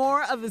back with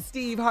more of the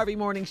Steve Harvey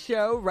Morning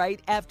Show right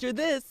after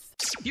this.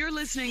 You're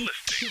listening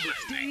to the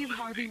Steve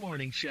Harvey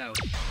Morning Show.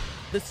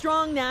 The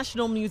Strong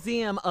National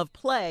Museum of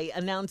Play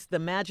announced the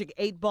Magic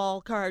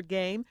 8-Ball card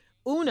game.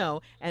 Uno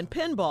and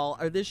Pinball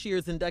are this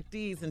year's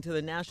inductees into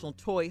the National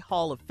Toy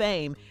Hall of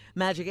Fame.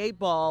 Magic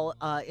 8-Ball,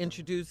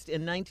 introduced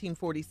in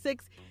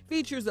 1946,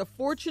 features a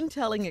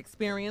fortune-telling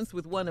experience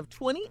with one of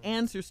 20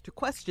 answers to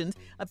questions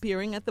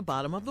appearing at the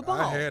bottom of the ball.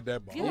 I had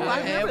that ball. Yeah, I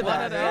remember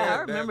that. Yeah, I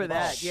remember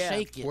that. Yeah.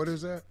 Shake it. What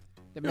is that?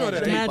 The You know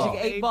that magic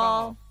Magic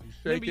 8-ball. 8-Ball.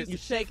 Shake it. You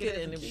shake it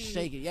and it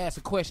Shake it. Yeah, it's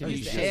a question. I You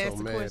used to shake get it.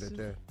 so mad at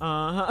that.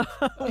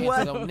 Uh-huh.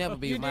 Answer don't never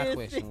be You my did?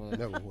 question.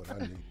 Never what I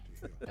needed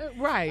to hear.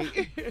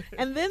 Right.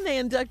 And then they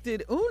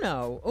inducted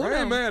Uno.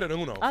 I ain't mad at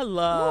Uno. I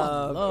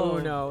love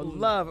Uno.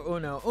 Love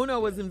Uno. Uno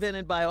was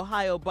invented by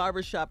Ohio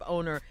barbershop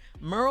owner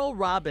Merle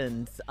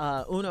Robbins.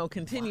 Uno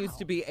continues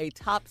to be a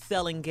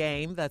top-selling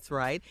game. That's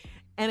right.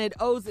 And it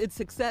owes its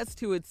success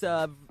to its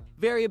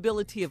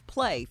variability of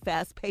play,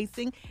 fast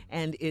pacing,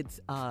 and its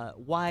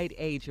wide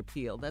age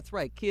appeal. That's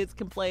right. Kids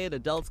can play it.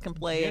 Adults can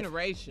play it.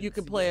 Generations. You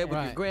can play it with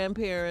your Right.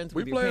 grandparents,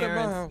 We with your play it at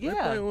my parents. house. They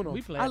Yeah. play Uno.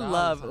 We play I it all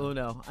love the time.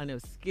 Uno. I know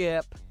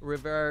skip,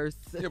 reverse.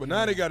 Yeah, but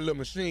now they got a little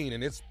machine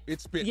and it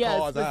spit Yes,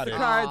 cards puts out the of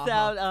it. cards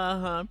out.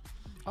 Uh-huh.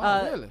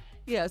 Oh, really?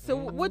 Yeah, so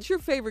what's your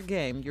favorite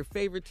game? Your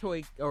favorite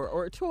toy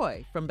or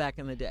toy from back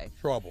in the day?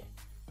 Trouble.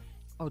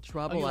 Oh,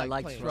 Trouble. you I like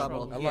like playing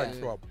Trouble. Trouble. I like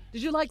Trouble.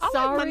 Did you like I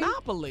Sorry? like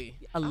Monopoly.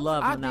 I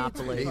love I did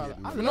Monopoly. too. Hated I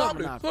love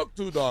Monopoly Monopoly. took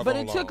too doggone But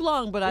it took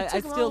long, but I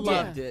took still long,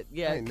 loved yeah. it. I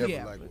Yeah, ain't never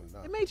Yeah. liked it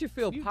one. made you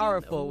feel You did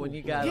powerful know. when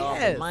you got all the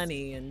Yes.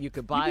 money and you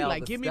could You buy be all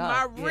like, the give me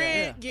stuff. my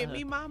rent, Yeah. give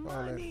me my All that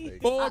money.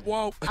 fake.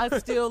 Boardwalk. I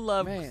still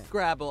love Man.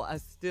 Scrabble. I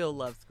still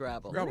love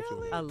Scrabble. Scrabble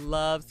too. I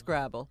love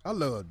Scrabble. I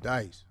love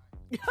dice.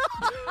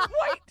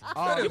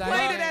 Oh, You that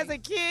played ain't- it as a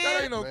That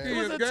kid. ain't no Man. It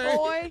was kid's a game.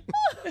 toy.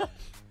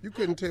 You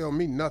couldn't tell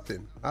me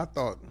nothing. I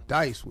thought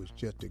dice was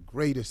just the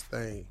greatest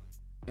thing.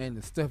 And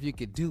the stuff you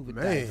could do with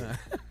Man. that,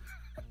 huh?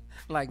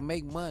 Like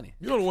make money.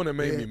 You know the one that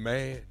made Yeah. me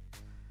mad?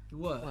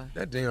 What?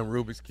 That damn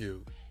Rubik's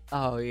Cube.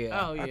 Oh, yeah.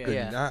 Oh, I yeah.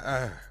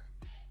 couldn't.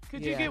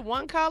 Could you Yeah. get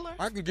one color?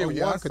 I can get Oh,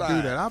 yeah, one I could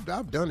side. do that.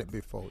 I've done it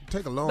before. It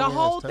take a long The ass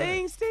whole time.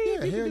 thing, Steve? Yeah, You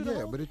can hell do the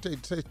yeah, whole- but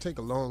it take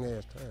a long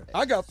ass time.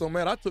 I got so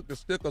mad I took the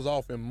stickers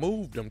off and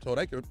moved them so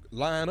they could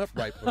line up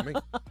right for me.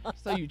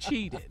 So you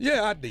cheated.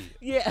 Yeah, I did.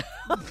 Yeah.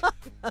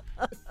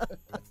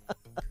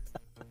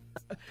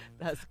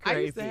 That's I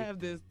crazy. used to have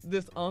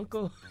this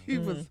uncle. He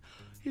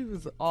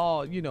was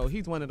all,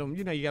 he's one of them,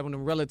 you got one of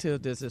them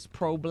relatives that's just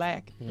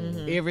pro-black,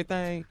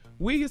 everything.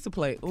 We used to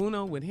play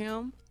Uno with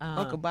him,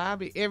 Uncle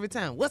Bobby, every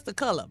time. What's the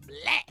color?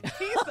 Black.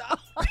 He used to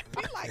always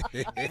be like,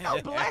 Ain't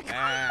no black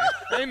car.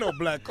 Ain't no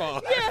black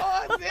car.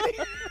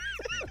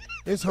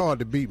 It's hard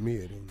to beat me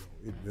at Uno.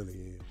 It really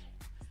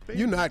is.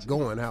 You're not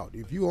going out.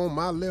 If you on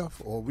my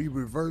left or we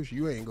reverse,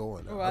 you ain't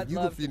going out. I'd You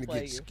love to finna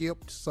play get you.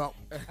 skipped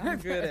something. I'm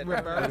good at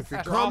reverse. But if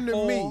it come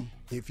to me,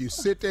 if you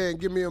sit there and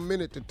give me a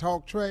minute to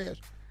talk trash,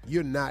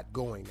 you're not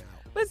going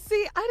out. But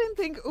see, I didn't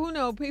think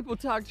Uno people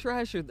talk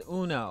trash with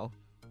Uno.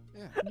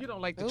 You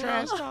don't like the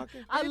trash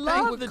talking? I Anything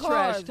love with the cars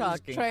trash is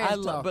talking. trash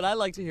But I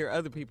like to hear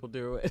other people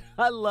do it.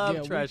 I love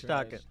Yeah, we trash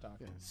talking.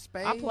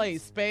 Spades. I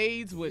played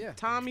spades with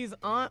Tommy's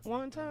aunt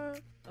one time.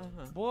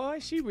 Boy,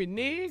 she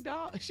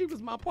reneged. She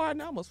was my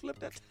partner. I almost flipped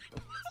that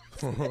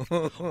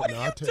table. What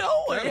are you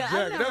doing?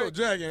 That was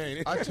Jackie, ain't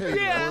it? I tell you,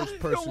 Yeah, the worst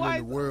person your in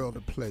the world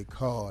to play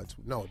cards.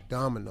 No,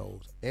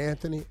 dominoes.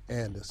 Anthony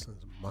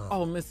Anderson's mom.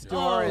 Oh, Miss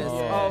Doris.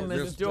 Oh,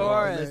 Miss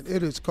Doris. Man,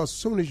 it is because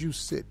soon as you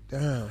sit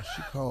down,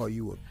 she call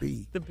you a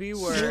B. The B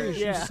Soon word. as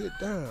you sit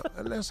down,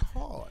 and that's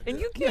hard. And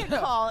you can't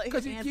call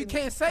because you Anthony-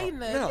 can't say You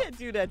nothing. can't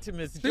do that to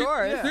Miss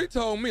Doris. She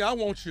told me, I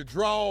want your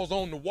drawers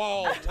on the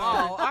wall.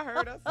 Oh, I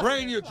heard us.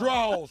 Bring your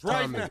drawers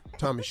right now.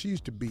 Tommy, she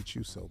used to beat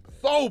you so bad.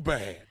 So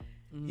bad.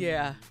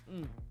 Yeah.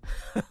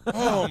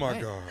 Oh,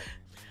 my God.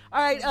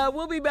 All right,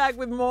 we'll be back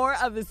with more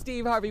of the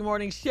Steve Harvey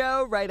Morning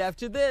Show right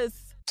after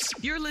this.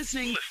 You're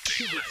listening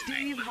to the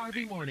Steve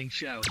Harvey Morning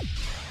Show.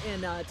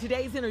 In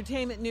today's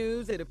entertainment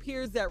news, it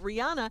appears that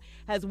Rihanna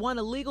has won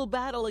a legal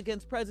battle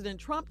against President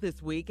Trump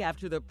this week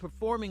after the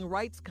performing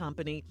rights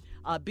company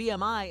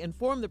BMI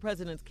informed the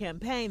president's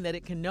campaign that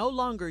it can no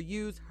longer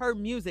use her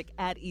music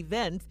at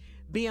events.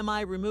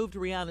 BMI removed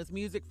Rihanna's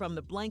music from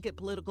the blanket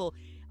political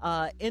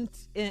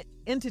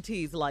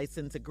entities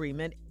license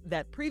agreement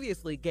that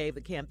previously gave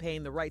the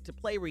campaign the right to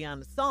play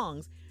Rihanna's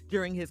songs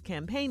during his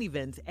campaign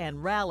events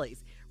and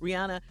rallies.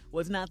 Rihanna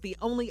was not the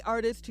only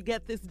artist to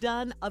get this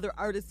done. Other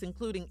artists,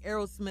 including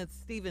Aerosmith's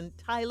Steven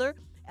Tyler,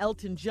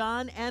 Elton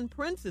John, and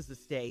Prince's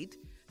estate.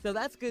 So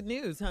that's good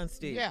news, huh,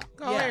 Steve? Yeah,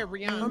 go ahead,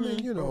 Rihanna.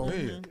 I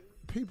mean,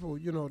 people,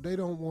 they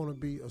don't want to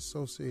be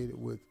associated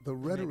with the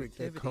rhetoric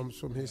that comes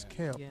from his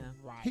camp. Yeah.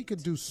 He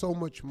could do so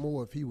much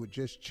more if he would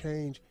just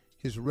change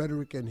his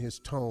rhetoric and his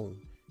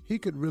tone. He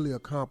could really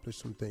accomplish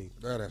some things.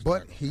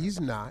 But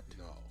he's not.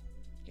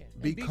 Yeah,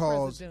 and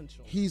Because be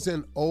presidential. he's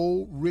an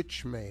old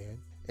rich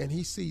man and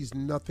he sees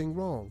nothing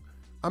wrong.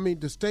 I mean,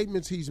 the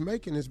statements he's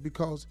making is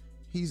because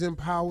he's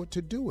empowered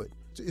to do it.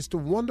 It's the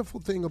wonderful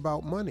thing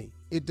about money.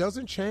 It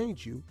doesn't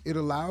change you. It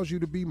allows you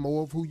to be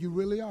more of who you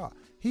really are.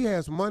 He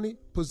has money,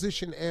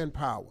 position, and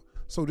power.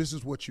 So this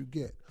is what you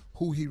get,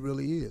 who he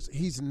really is.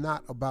 He's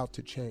not about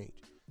to change.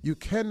 You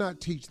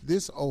cannot teach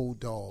this old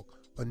dog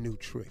a new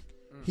trick.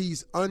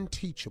 He's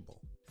unteachable.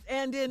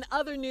 And in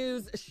other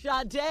news,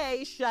 Sade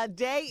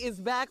is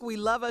back. We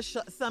love us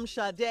some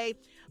Sade.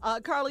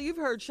 Carla, you've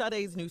heard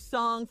Sade's new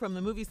song from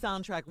the movie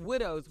soundtrack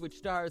Widows, which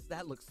stars,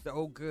 that looks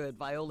so good,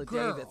 Viola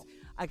Davis.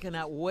 I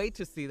cannot wait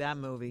to see that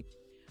movie.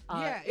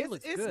 Yeah, it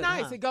looks it's good,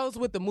 nice. huh? It goes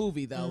with the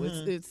movie though.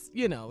 It's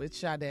it's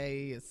Sade.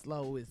 It's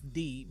slow. It's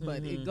deep,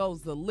 but it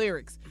goes. The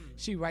lyrics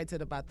she writes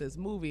it about this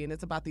movie, and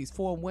it's about these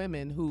 4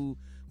 women who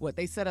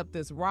they set up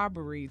this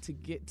robbery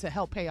to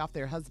help pay off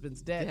their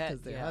husband's debt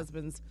because their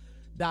husbands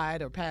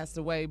died or passed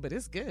away. But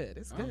it's good.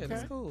 It's good. Okay.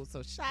 It's cool.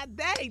 So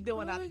Sade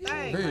doing our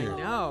thing. I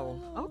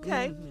know.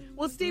 Okay.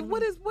 Well, Steve,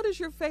 what is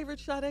your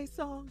favorite Sade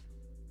song?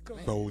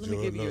 Soldier Let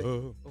me give you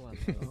love. Oh,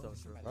 I love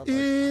Soldier.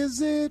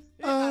 Is it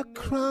a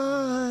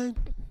crime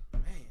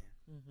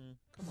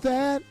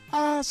that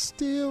I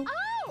still...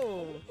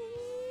 Oh!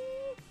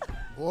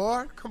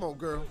 Boy, come on,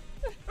 girl.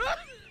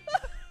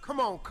 Come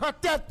on,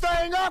 cut that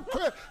thing up,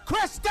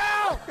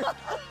 Crystal!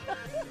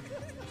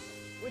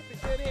 With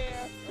the good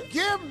hair.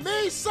 Give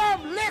me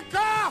some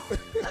liquor!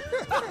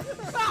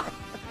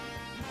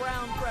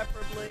 Brown,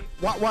 preferably.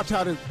 Watch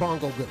how this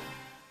bongo go.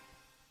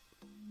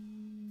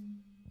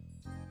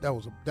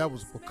 That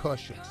was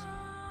percussion.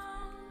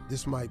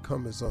 This might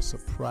come as a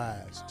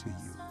surprise to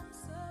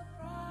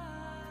you,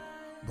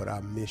 but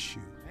I miss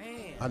you.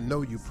 I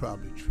know you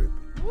probably tripping.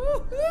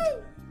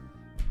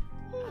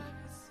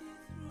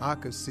 I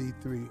could see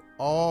through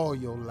all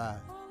your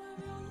life,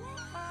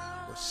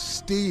 but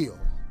still,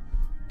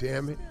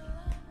 damn it,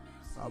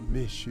 I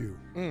miss you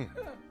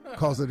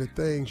because of the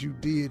things you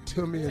did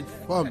to me and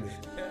for me.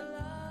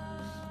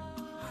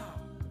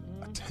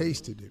 I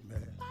tasted it,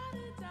 man.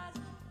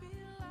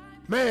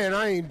 Man,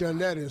 I ain't done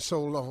that in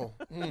so long.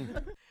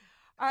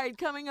 All right,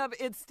 coming up,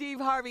 it's Steve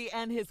Harvey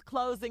and his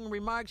closing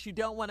remarks. You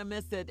don't want to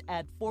miss it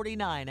at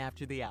 49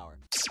 after the hour.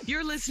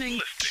 You're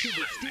listening to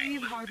the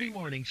Steve Harvey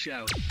Morning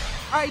Show.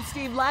 All right,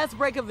 Steve, last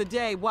break of the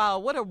day. Wow,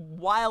 what a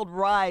wild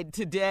ride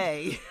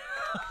today.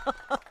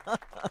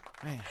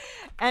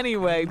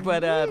 Anyway,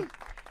 but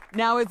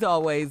now, as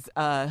always,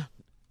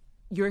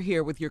 you're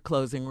here with your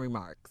closing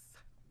remarks.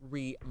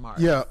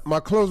 Yeah, my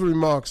closing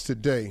remarks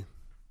today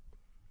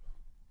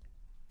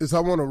is I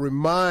want to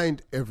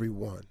remind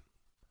everyone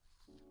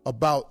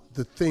about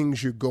the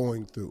things you're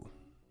going through.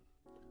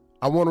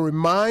 I want to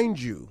remind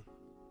you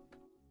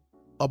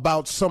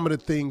about some of the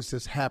things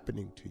that's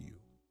happening to you,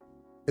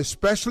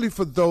 especially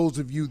for those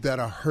of you that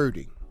are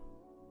hurting.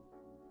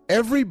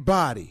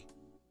 Everybody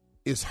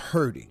is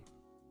hurting.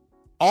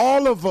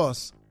 All of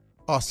us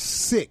are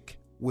sick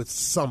with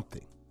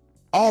something.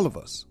 All of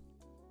us.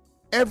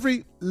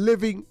 Every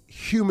living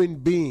human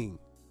being.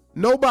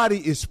 Nobody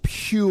is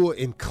pure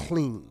and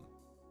clean.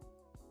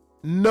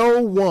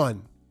 No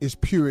one is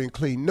pure and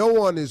clean. No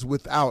one is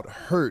without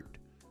hurt.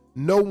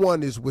 No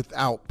one is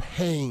without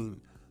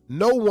pain.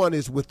 No one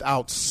is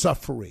without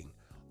suffering.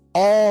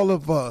 All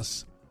of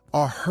us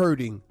are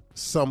hurting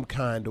some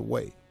kind of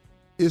way.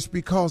 It's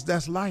because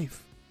that's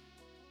life.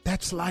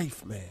 That's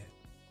life, man.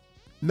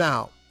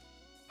 Now,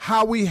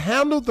 how we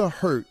handle the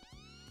hurt,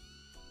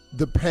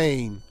 the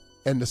pain,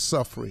 and the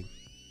suffering,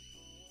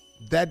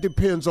 that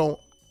depends on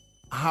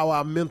how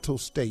our mental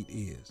state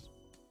is.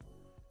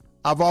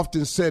 I've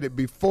often said it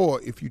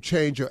before, if you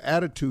change your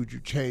attitude,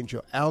 you change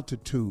your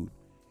altitude.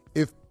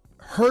 If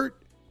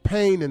hurt,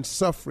 pain, and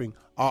suffering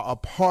are a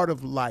part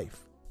of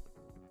life,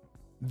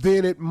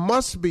 then it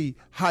must be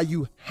how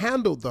you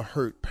handle the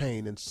hurt,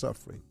 pain, and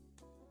suffering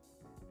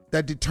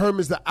that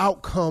determines the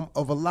outcome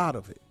of a lot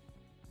of it.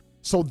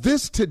 So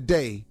this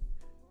today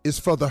is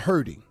for the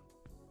hurting.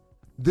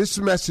 This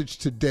message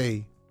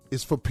today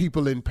is for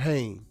people in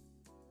pain.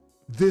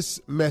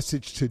 This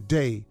message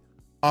today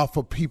are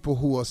for people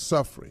who are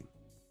suffering.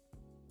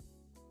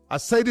 I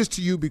say this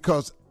to you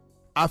because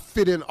I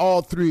fit in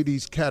all three of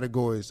these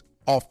categories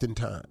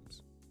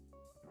oftentimes.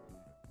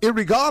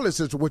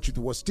 Irregardless as to what you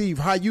do, well, Steve,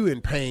 how you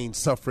in pain,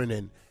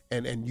 suffering,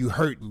 and you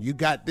hurting, you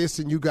got this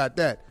and you got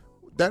that.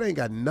 That ain't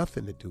got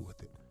nothing to do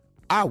with it.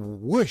 I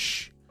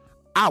wish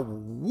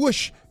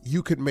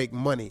you could make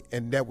money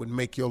and that would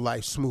make your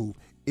life smooth.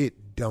 It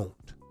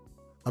don't.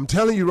 I'm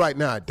telling you right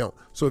now, it don't.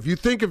 So if you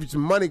think if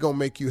money gonna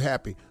make you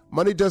happy,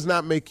 money does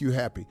not make you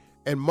happy,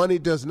 and money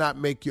does not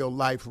make your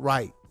life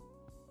right.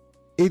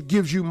 It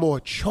gives you more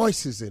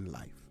choices in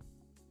life.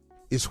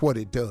 It's what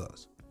it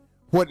does.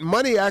 What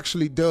money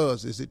actually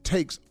does is it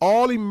takes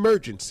all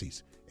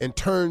emergencies and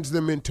turns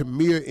them into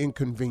mere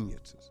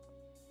inconveniences.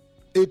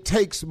 It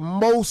takes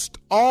most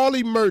all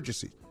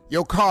emergencies.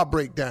 Your car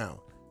break down.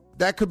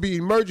 That could be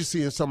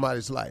emergency in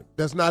somebody's life.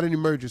 That's not an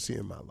emergency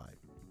in my life.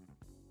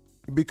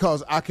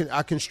 Because I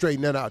can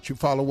straighten that out. You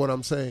follow what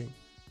I'm saying?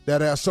 That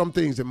there are some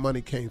things that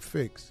money can't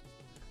fix.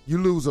 You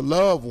lose a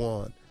loved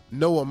one,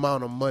 no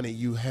amount of money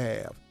you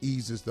have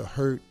eases the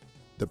hurt,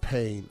 the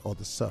pain, or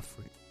the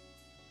suffering.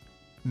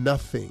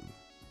 Nothing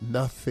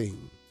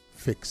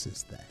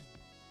fixes that.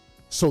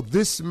 So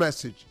this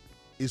message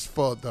is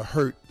for the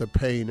hurt, the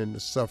pain, and the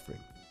suffering.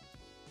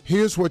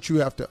 Here's what you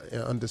have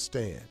to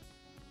understand.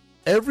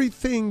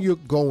 Everything you're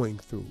going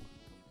through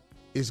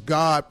is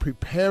God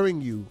preparing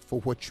you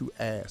for what you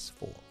ask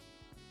for.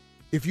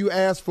 If you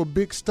ask for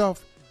big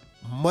stuff,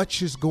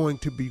 much is going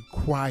to be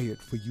required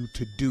for you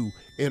to do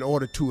in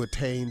order to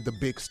attain the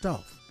big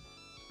stuff.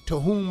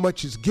 To whom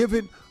much is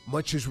given,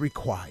 much is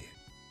required.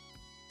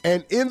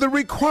 And in the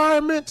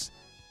requirements,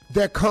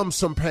 there comes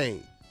some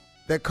pain,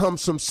 there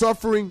comes some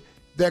suffering,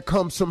 there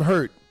comes some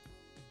hurt.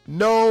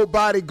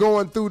 Nobody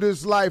going through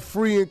this life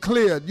free and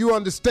clear. You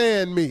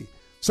understand me?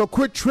 So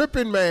quit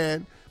tripping,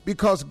 man,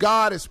 because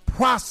God is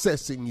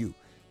processing you.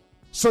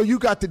 So you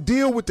got to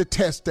deal with the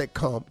tests that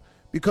come,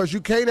 because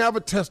you can't have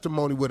a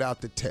testimony without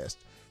the test.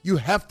 You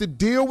have to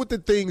deal with the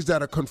things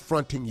that are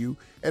confronting you,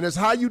 and it's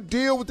how you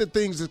deal with the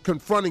things that's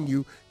confronting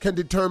you can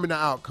determine the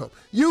outcome.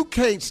 You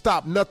can't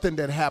stop nothing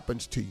that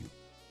happens to you,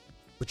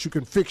 but you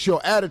can fix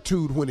your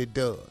attitude when it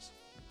does,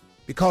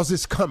 because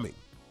it's coming.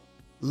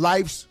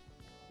 Life's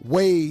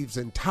waves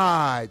and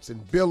tides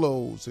and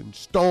billows and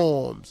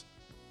storms,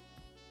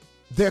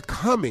 they're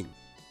coming.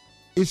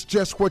 It's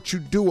just what you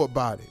do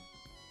about it.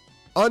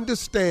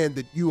 Understand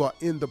that you are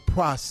in the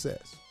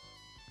process.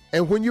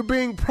 And when you're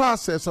being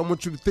processed, I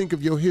want you to think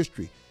of your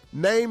history.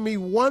 Name me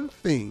one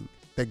thing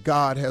that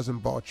God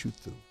hasn't brought you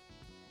through.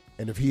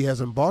 And if he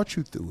hasn't brought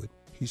you through it,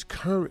 he's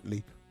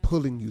currently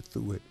pulling you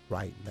through it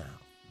right now.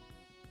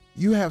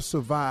 You have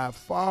survived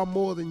far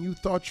more than you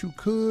thought you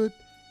could,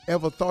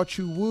 ever thought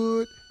you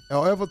would,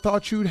 or ever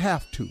thought you'd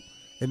have to.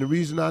 And the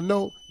reason I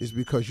know is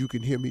because you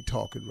can hear me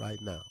talking right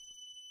now.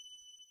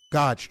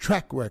 God's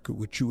track record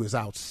with you is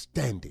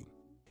outstanding.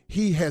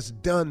 He has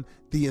done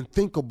the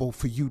unthinkable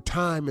for you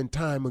time and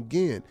time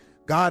again.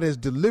 God has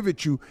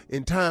delivered you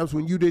in times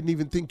when you didn't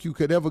even think you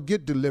could ever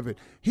get delivered.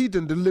 He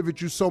done delivered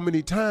you so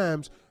many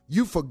times,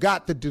 you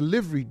forgot the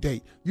delivery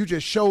date. You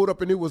just showed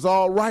up and it was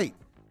all right,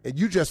 and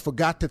you just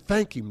forgot to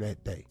thank him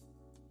that day.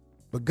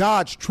 But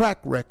God's track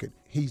record,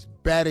 he's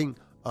batting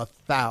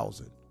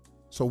 1,000.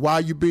 So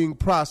while you're being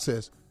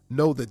processed,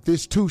 know that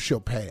this too shall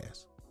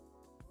pass,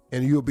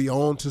 and you'll be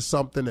on to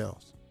something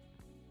else.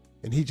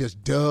 And he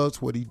just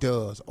does what he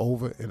does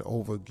over and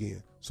over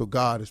again. So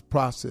God is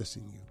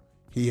processing you.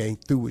 He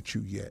ain't through with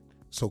you yet.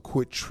 So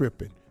quit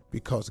tripping,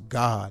 because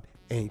God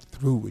ain't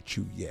through with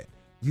you yet.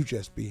 You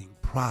just being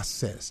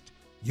processed.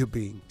 You're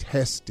being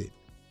tested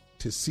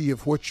to see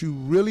if what you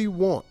really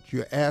want,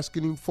 you're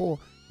asking him for,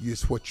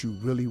 is what you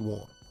really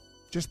want.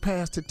 Just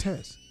pass the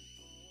test.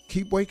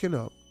 Keep waking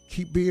up.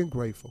 Keep being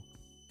grateful.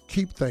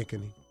 Keep thanking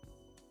him.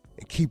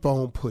 And keep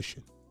on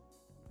pushing.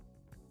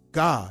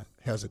 God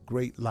has a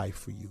great life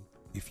for you.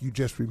 If you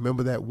just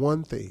remember that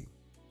one thing,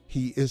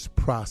 he is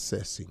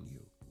processing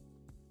you.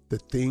 The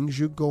things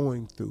you're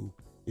going through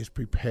is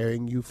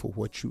preparing you for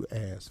what you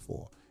asked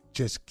for.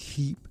 Just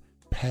keep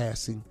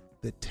passing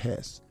the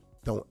test.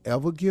 Don't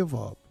ever give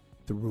up.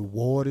 The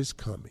reward is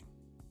coming.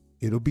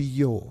 It'll be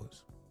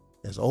yours.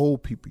 As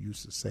old people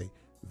used to say,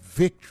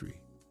 victory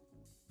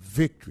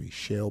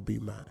shall be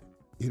mine.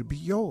 It'll be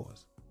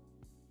yours.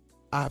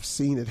 I've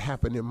seen it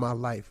happen in my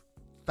life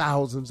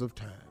thousands of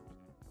times.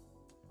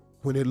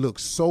 When it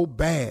looked so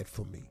bad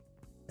for me,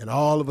 and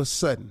all of a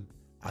sudden,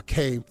 I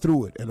came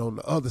through it, and on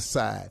the other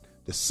side,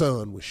 the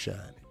sun was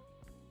shining.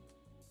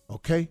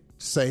 Okay?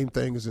 Same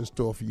thing is in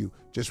store for you.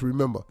 Just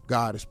remember,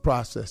 God is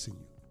processing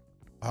you.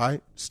 All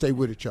right? Stay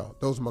with it, y'all.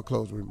 Those are my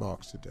closing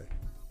remarks today.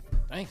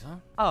 Thanks,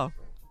 huh?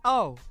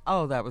 Oh,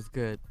 that was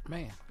good.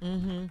 Man.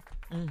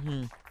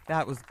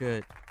 That was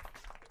good.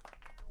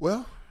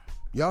 Well,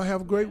 y'all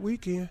have a great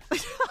weekend.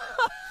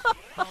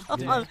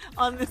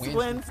 on this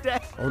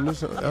Wednesday. On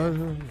this,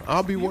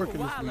 I'll be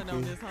working this weekend.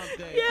 On this hump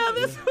day. Yeah,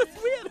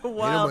 we had a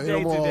wild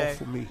day today.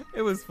 For me.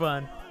 It was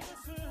fun.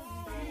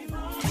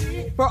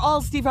 For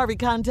all Steve Harvey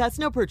contests,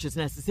 no purchase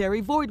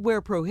necessary, void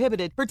where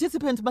prohibited.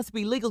 Participants must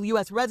be legal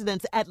U.S.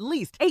 residents at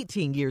least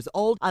 18 years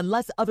old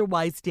unless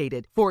otherwise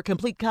stated. For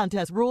complete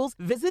contest rules,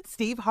 visit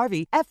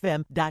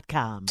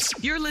SteveHarveyFM.com.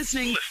 You're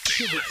listening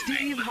to the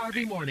Steve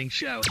Harvey Morning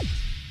Show.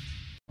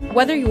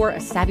 Whether you're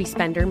a savvy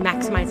spender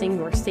maximizing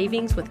your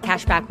savings with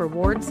cashback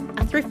rewards,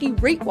 a thrifty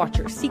rate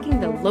watcher seeking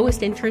the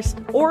lowest interest,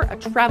 or a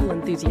travel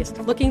enthusiast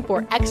looking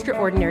for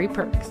extraordinary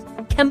perks,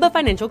 Kemba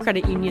Financial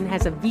Credit Union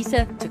has a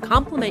visa to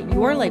complement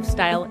your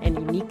lifestyle and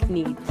unique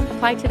needs.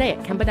 Apply today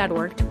at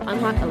Kemba.org to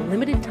unlock a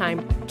limited time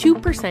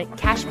 2%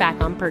 cash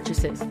back on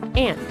purchases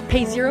and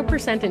pay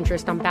 0%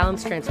 interest on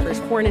balance transfers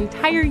for an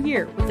entire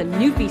year with a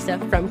new visa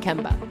from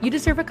Kemba. You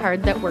deserve a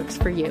card that works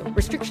for you.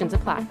 Restrictions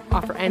apply.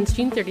 Offer ends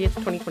June 30th,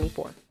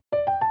 2024.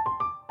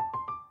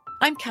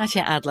 I'm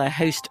Katya Adler,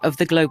 host of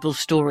The Global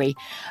Story.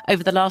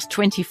 Over the last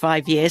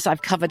 25 years,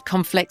 I've covered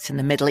conflicts in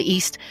the Middle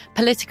East,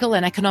 political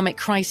and economic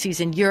crises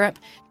in Europe,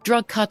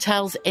 drug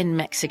cartels in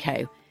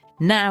Mexico.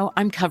 Now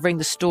I'm covering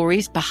the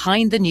stories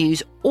behind the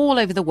news all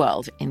over the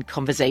world in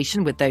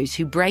conversation with those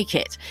who break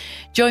it.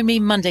 Join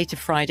me Monday to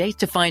Friday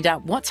to find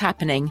out what's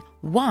happening,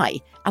 why,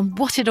 and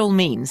what it all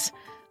means.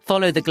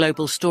 Follow The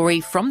Global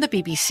Story from the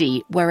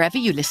BBC wherever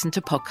you listen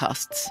to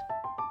podcasts.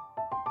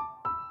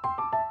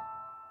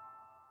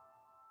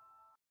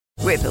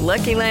 With the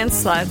Lucky Land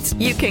Slots,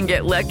 you can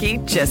get lucky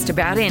just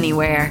about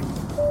anywhere.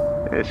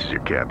 This is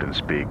your captain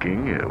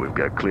speaking. We've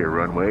got clear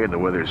runway and the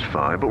weather's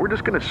fine, but we're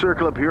just going to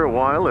circle up here a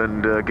while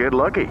and get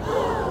lucky.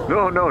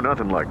 No,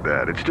 nothing like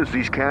that. It's just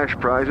these cash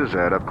prizes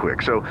add up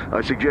quick. So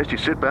I suggest you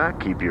sit back,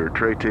 keep your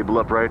tray table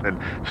upright, and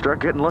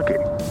start getting lucky.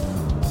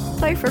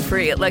 Play for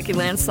free at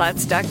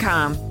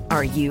LuckyLandSlots.com.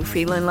 Are you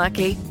feeling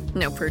lucky?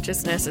 No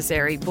purchase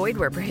necessary. Void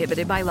where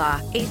prohibited by law.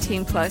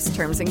 18+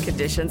 terms and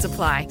conditions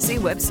apply. See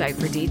website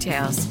for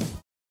details.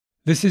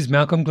 This is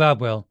Malcolm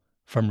Gladwell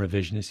from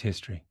Revisionist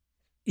History.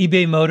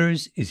 eBay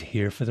Motors is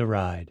here for the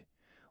ride.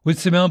 With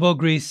some elbow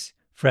grease,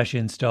 fresh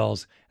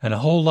installs, and a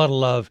whole lot of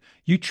love,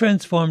 you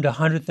transformed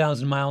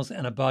 100,000 miles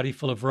and a body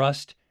full of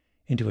rust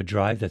into a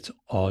drive that's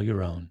all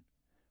your own.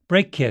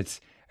 Brake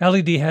kits,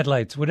 LED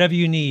headlights, whatever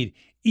you need,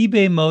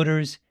 eBay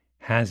Motors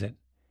has it.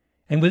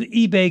 And with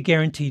eBay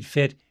Guaranteed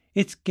Fit,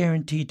 it's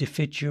guaranteed to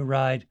fit your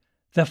ride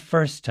the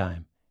first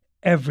time,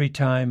 every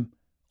time,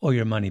 or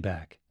your money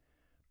back.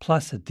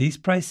 Plus, at these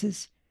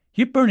prices,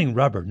 you're burning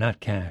rubber,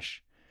 not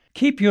cash.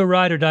 Keep your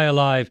ride or die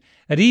alive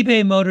at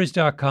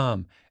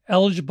ebaymotors.com.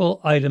 Eligible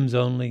items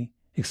only.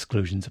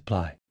 Exclusions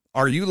apply.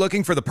 Are you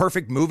looking for the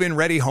perfect move-in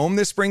ready home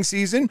this spring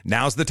season?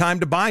 Now's the time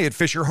to buy at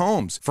Fisher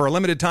Homes. For a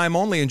limited time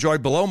only, enjoy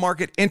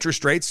below-market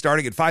interest rates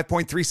starting at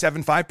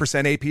 5.375%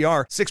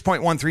 APR,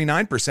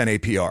 6.139%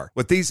 APR.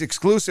 With these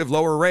exclusive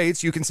lower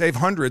rates, you can save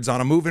hundreds on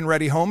a move-in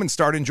ready home and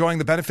start enjoying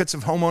the benefits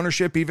of home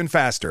ownership even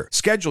faster.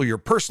 Schedule your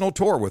personal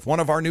tour with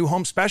one of our new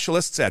home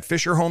specialists at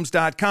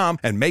FisherHomes.com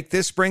and make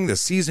this spring the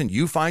season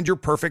you find your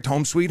perfect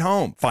home sweet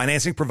home.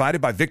 Financing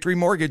provided by Victory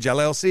Mortgage,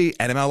 LLC,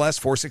 NMLS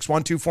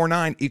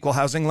 461249, Equal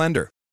Housing Lender.